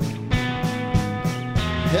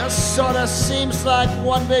 It sort of seems like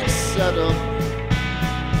one big setup.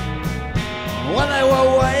 When they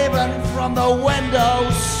were waving from the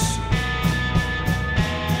windows,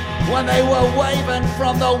 when they were waving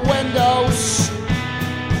from the windows,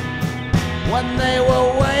 when they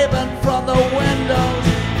were waving from the windows,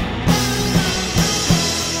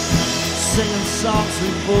 singing songs we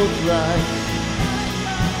both like.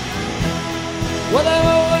 When they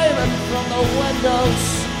were waving from the windows,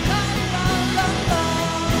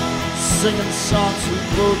 singing songs we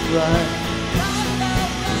both like.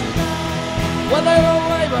 When they were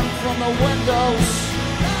waving from the windows,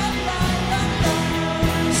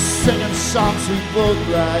 singing songs we both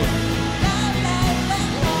like.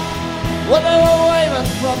 When they were waving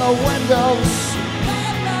from the windows,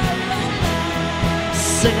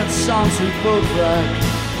 singing songs we both like.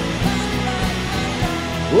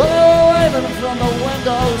 When they were waving from the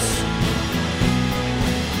windows,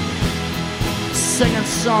 singing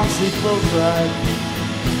songs we both like.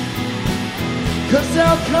 'Cause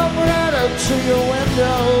they'll come right up to your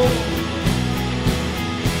window,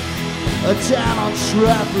 down on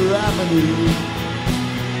Trapper Avenue.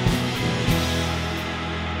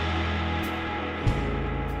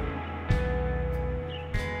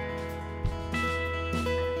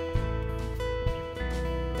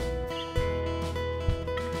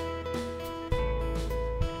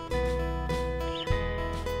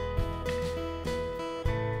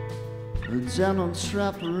 Down on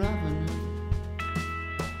Trapper Avenue.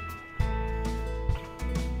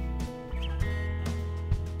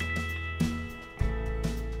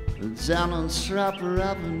 Down on Trapper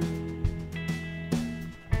Avenue.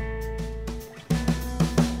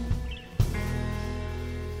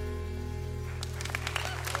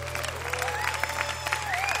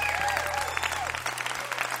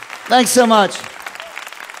 Thanks so much.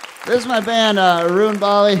 This is my band, Arun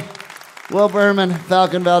Bali, Will Berman,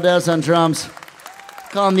 Falcon Valdez on drums.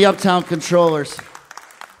 Call them the Uptown Controllers.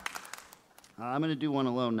 I'm going to do one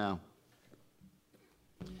alone now.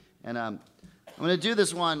 And I'm going to do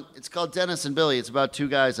this one. It's called Dennis and Billy. It's about two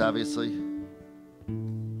guys, obviously.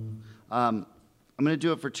 I'm going to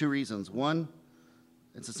do it for two reasons. One,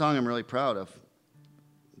 it's a song I'm really proud of.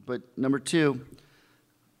 But number two,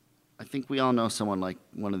 I think we all know someone like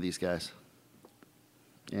one of these guys.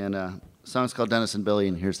 And the song's called Dennis and Billy,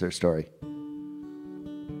 and here's their story.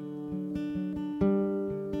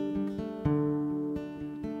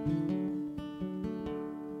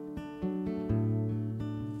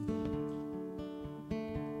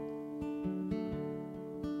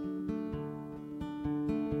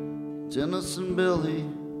 Dennis and Billy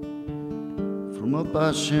from up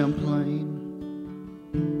by Champlain.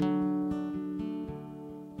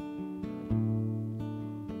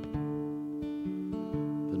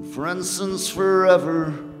 Been friends since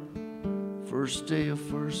forever, first day of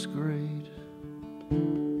first grade.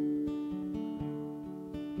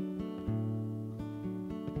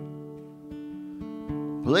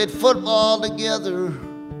 Played football together,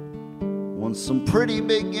 won some pretty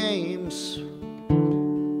big games.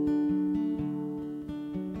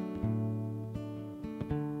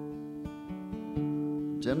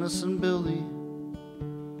 Dennis and Billy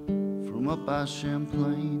from up by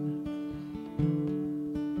Champlain.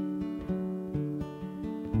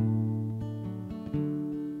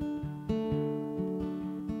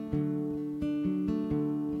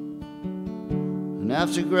 And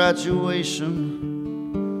after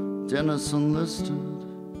graduation, Dennis enlisted.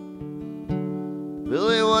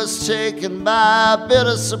 Billy was taken by a bit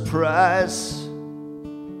of surprise.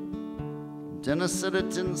 Dennis said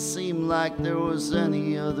it didn't seem like there was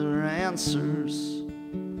any other answers.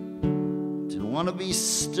 Didn't want to be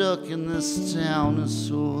stuck in this town his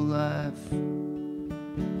whole life. The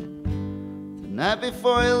night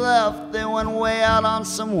before he left, they went way out on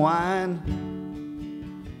some wine.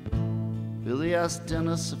 Billy asked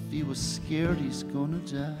Dennis if he was scared he's gonna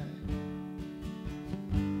die.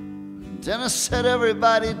 And Dennis said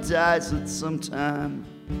everybody dies at some time.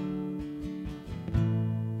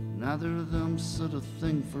 Neither of them said a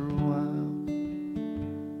thing for a while.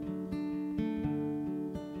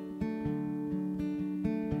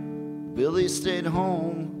 Billy stayed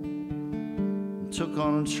home and took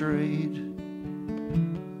on a trade.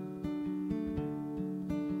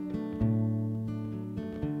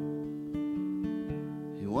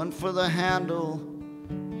 going for the handle,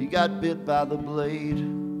 he got bit by the blade.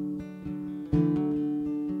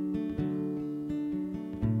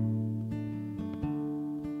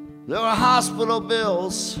 There were hospital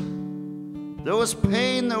bills, there was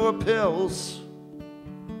pain, there were pills.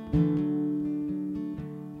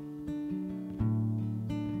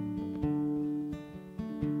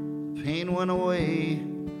 Pain went away,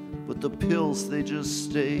 but the pills, they just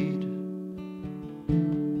stayed.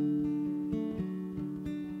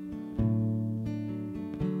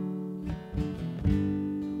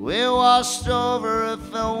 We washed over, it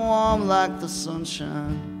felt warm like the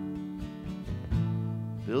sunshine.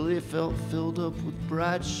 Billy felt filled up with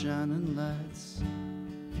bright shining lights.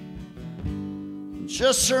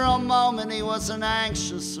 Just for a moment he wasn't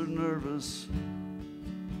anxious or nervous.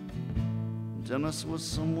 Dennis was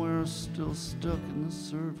somewhere still stuck in the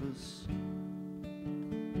service.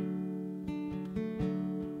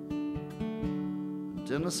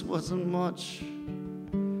 Dennis wasn't much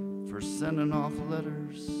for sending off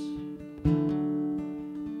letters.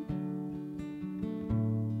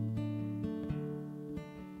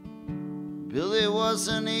 Billy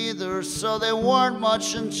wasn't either, so they weren't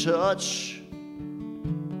much in touch.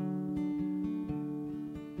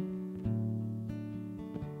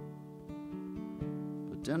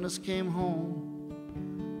 But Dennis came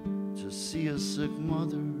home to see his sick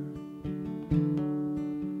mother.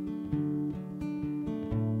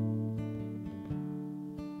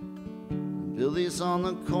 Billy's on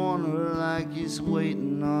the corner like he's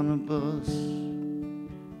waiting on a bus.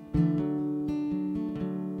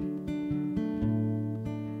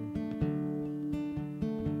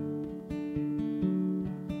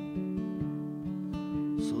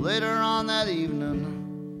 Later on that evening,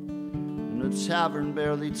 in the tavern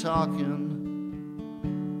barely talking,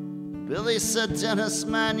 Billy said, Dennis,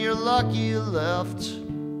 man, you're lucky you left.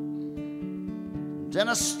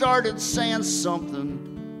 Dennis started saying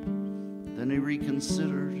something, then he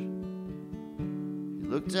reconsidered. He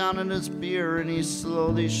looked down at his beer and he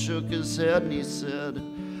slowly shook his head and he said,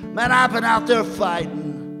 man, I've been out there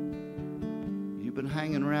fighting. You've been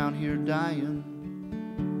hanging around here dying.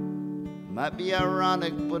 Might be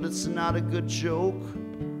ironic, but it's not a good joke.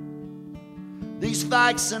 These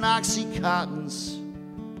Vikes and Oxycontins,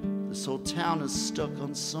 this whole town is stuck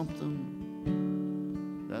on something.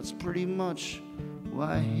 That's pretty much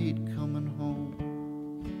why I hate coming home.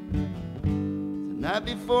 The night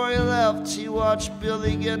before he left, he watched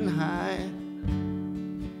Billy getting high.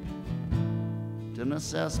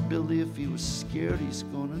 Dennis asked Billy if he was scared he's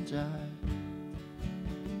gonna die.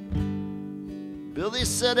 Billy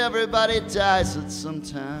said everybody dies at some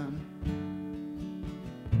time.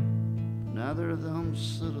 Neither of them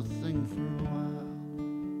said a thing for a while.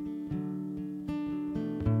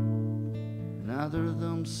 Neither of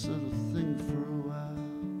them said a thing for a while.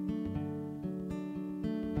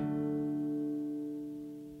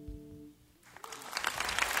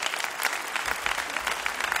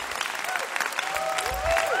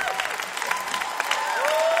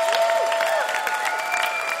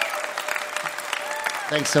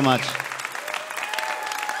 Thanks so much.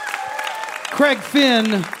 Craig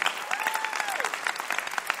Finn,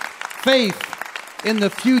 Faith in the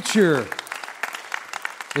Future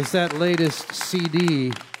is that latest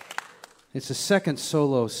CD. It's the second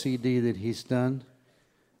solo CD that he's done.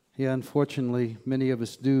 Yeah, unfortunately, many of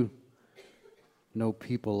us do know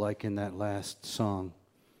people like in that last song.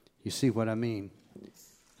 You see what I mean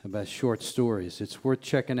about short stories. It's worth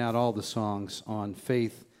checking out all the songs on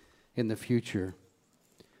Faith in the Future.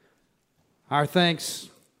 Our thanks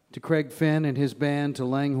to Craig Finn and his band, to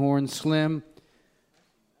Langhorne Slim,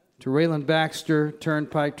 to Raylan Baxter,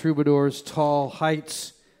 Turnpike Troubadours, Tall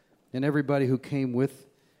Heights, and everybody who came with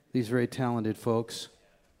these very talented folks.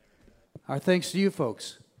 Our thanks to you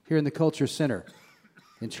folks here in the Culture Center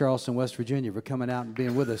in Charleston, West Virginia, for coming out and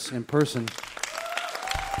being with us in person.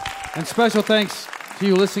 And special thanks to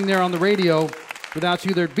you listening there on the radio. Without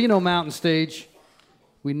you, there'd be no Mountain Stage.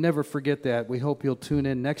 We never forget that. We hope you'll tune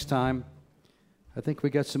in next time. I think we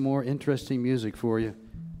got some more interesting music for you.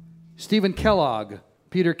 Stephen Kellogg,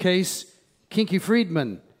 Peter Case, Kinky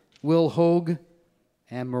Friedman, Will Hogue,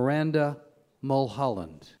 and Miranda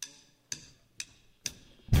Mulholland.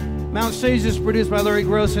 Mountain Stage is produced by Larry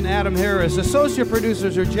Gross and Adam Harris. Associate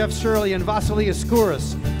producers are Jeff Shirley and Vasily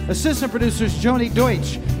Skouras. Assistant producers Joni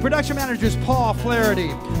Deutsch. Production managers Paul Flaherty.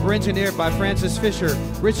 We're engineered by Francis Fisher,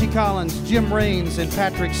 Richie Collins, Jim Raines, and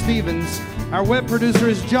Patrick Stevens. Our web producer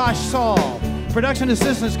is Josh Saul. Production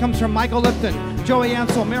assistance comes from Michael Lipton, Joey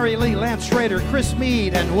Ansel, Mary Lee, Lance Schrader, Chris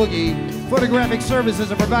Mead, and Woogie. Photographic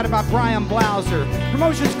services are provided by Brian Blauser.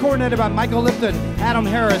 Promotions coordinated by Michael Lipton, Adam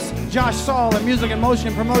Harris, Josh Saul, and Music in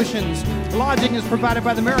Motion Promotions. Lodging is provided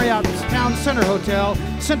by the Marriott Town Center Hotel,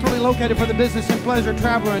 centrally located for the business and pleasure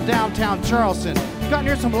traveler in downtown Charleston. Go out and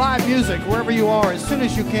hear some live music wherever you are as soon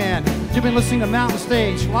as you can. You've been listening to Mountain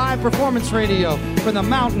Stage, live performance radio from the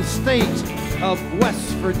Mountain State of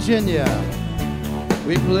West Virginia.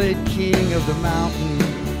 We played King of the Mountain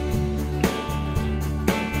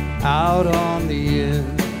out on the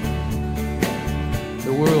end.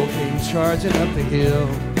 The world came charging up the hill,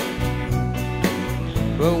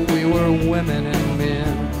 but we were women and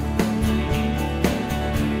men.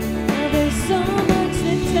 There's so much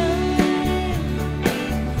that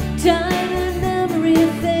time and memory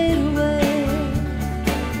fade away.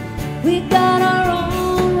 We got our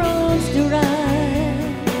own roads to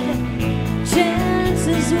ride,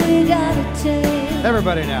 chances we gotta take.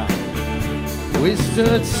 Everybody now. We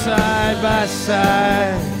stood side by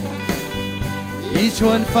side, each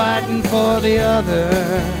one fighting for the other.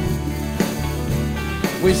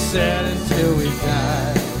 We said until we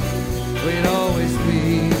died, we'd always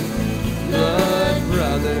be blood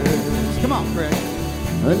brothers. Come on, Craig.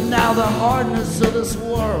 And now the hardness of this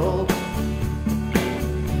world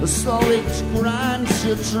slowly grinds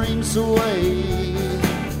your dreams away.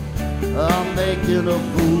 I'm making a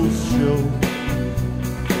fool's show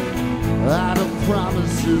out of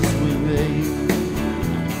promises we made.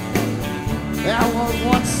 And what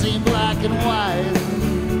once seemed black and white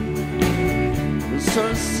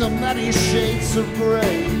turns so many shades of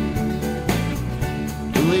gray.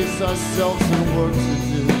 Leaves ourselves in work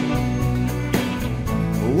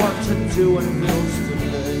to do and bills to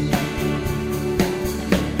pay.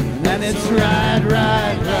 And it's right,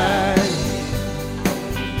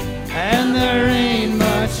 and there ain't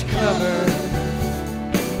much cover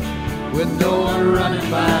with no one running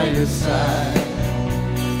by your side,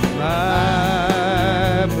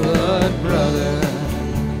 my blood brother.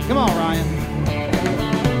 Come on, Ryan.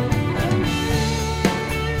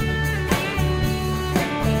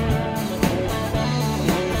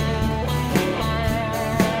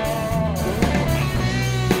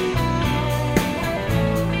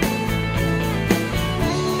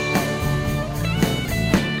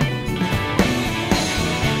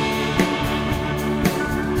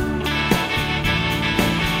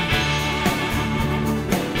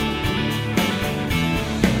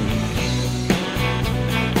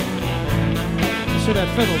 That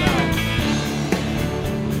fiddle down.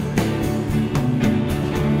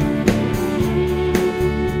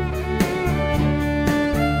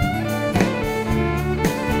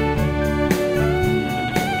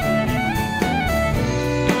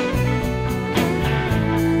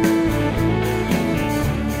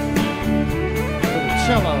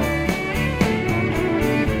 Cello.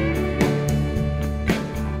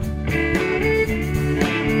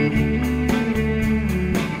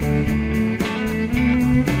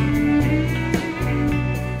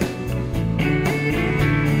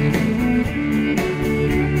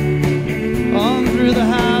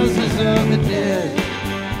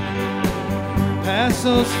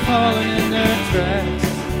 Those falling in their tracks,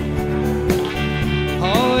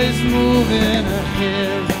 always moving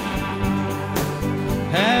ahead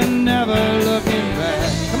and never looking back.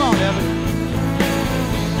 Come on, Evan.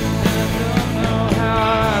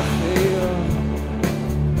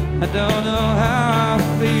 I don't know how I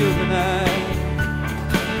feel tonight.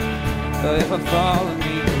 But if I fall and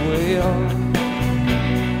meet the wheel,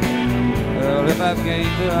 well, if I've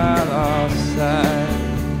gained or I lost sight,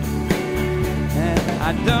 and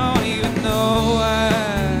I don't even know why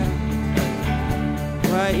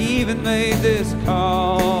I even made this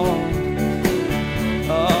call.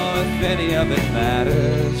 Oh, if any of it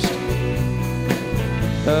matters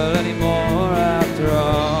anymore after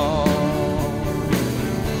all.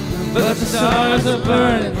 But the stars are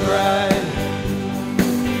burning bright,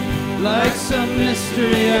 like some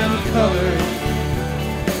mystery uncovered.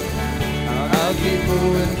 I'll keep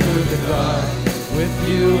moving through the dark with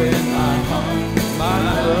you in my heart, my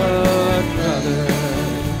blood brother.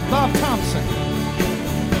 Bob Thompson.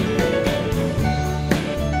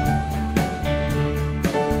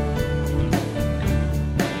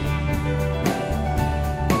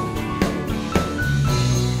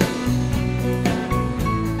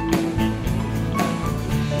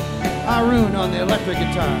 Arun on the electric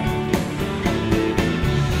guitar.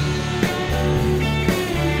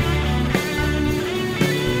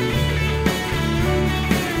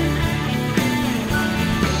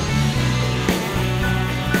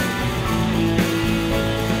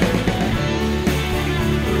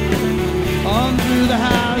 On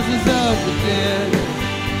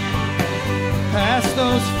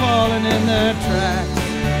in their tracks,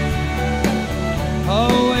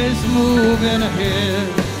 always moving ahead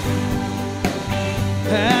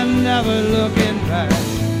and never looking back.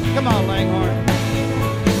 Come on, Langhorne.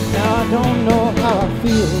 Now I don't know how I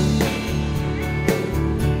feel.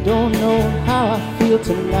 Don't know how I feel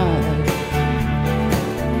tonight,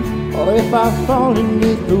 or if I've fallen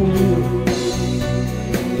beneath the wheel,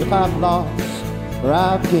 if I've lost or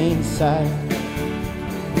I've gained sight.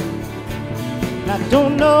 And I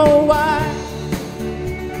don't know why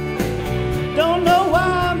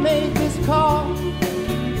I made this call,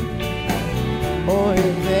 or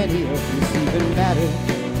if any of this even matters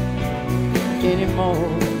anymore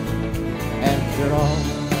after all.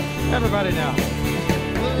 Everybody now.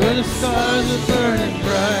 Where the stars are burning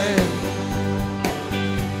bright,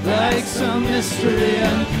 like some mystery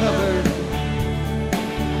uncovered,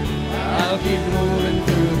 I'll keep moving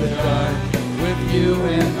through the dark with you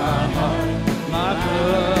in my heart, my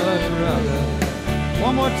blood brother.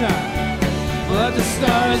 One more time. But the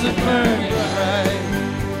stars are burning bright,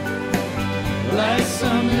 like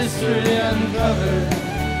some mystery uncovered,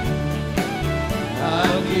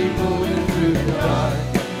 I'll keep moving through the dark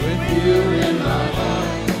with you in my heart,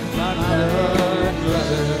 my blood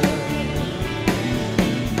brother.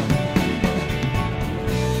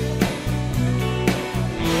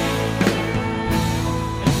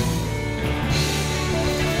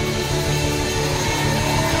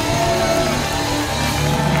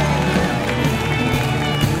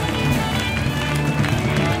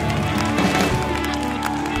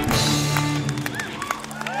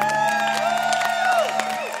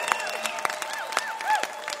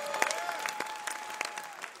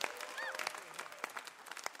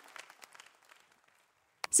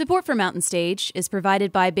 Support for Mountain Stage is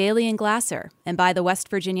provided by Bailey & Glasser and by the West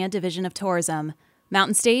Virginia Division of Tourism.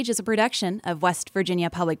 Mountain Stage is a production of West Virginia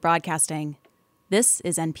Public Broadcasting. This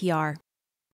is NPR.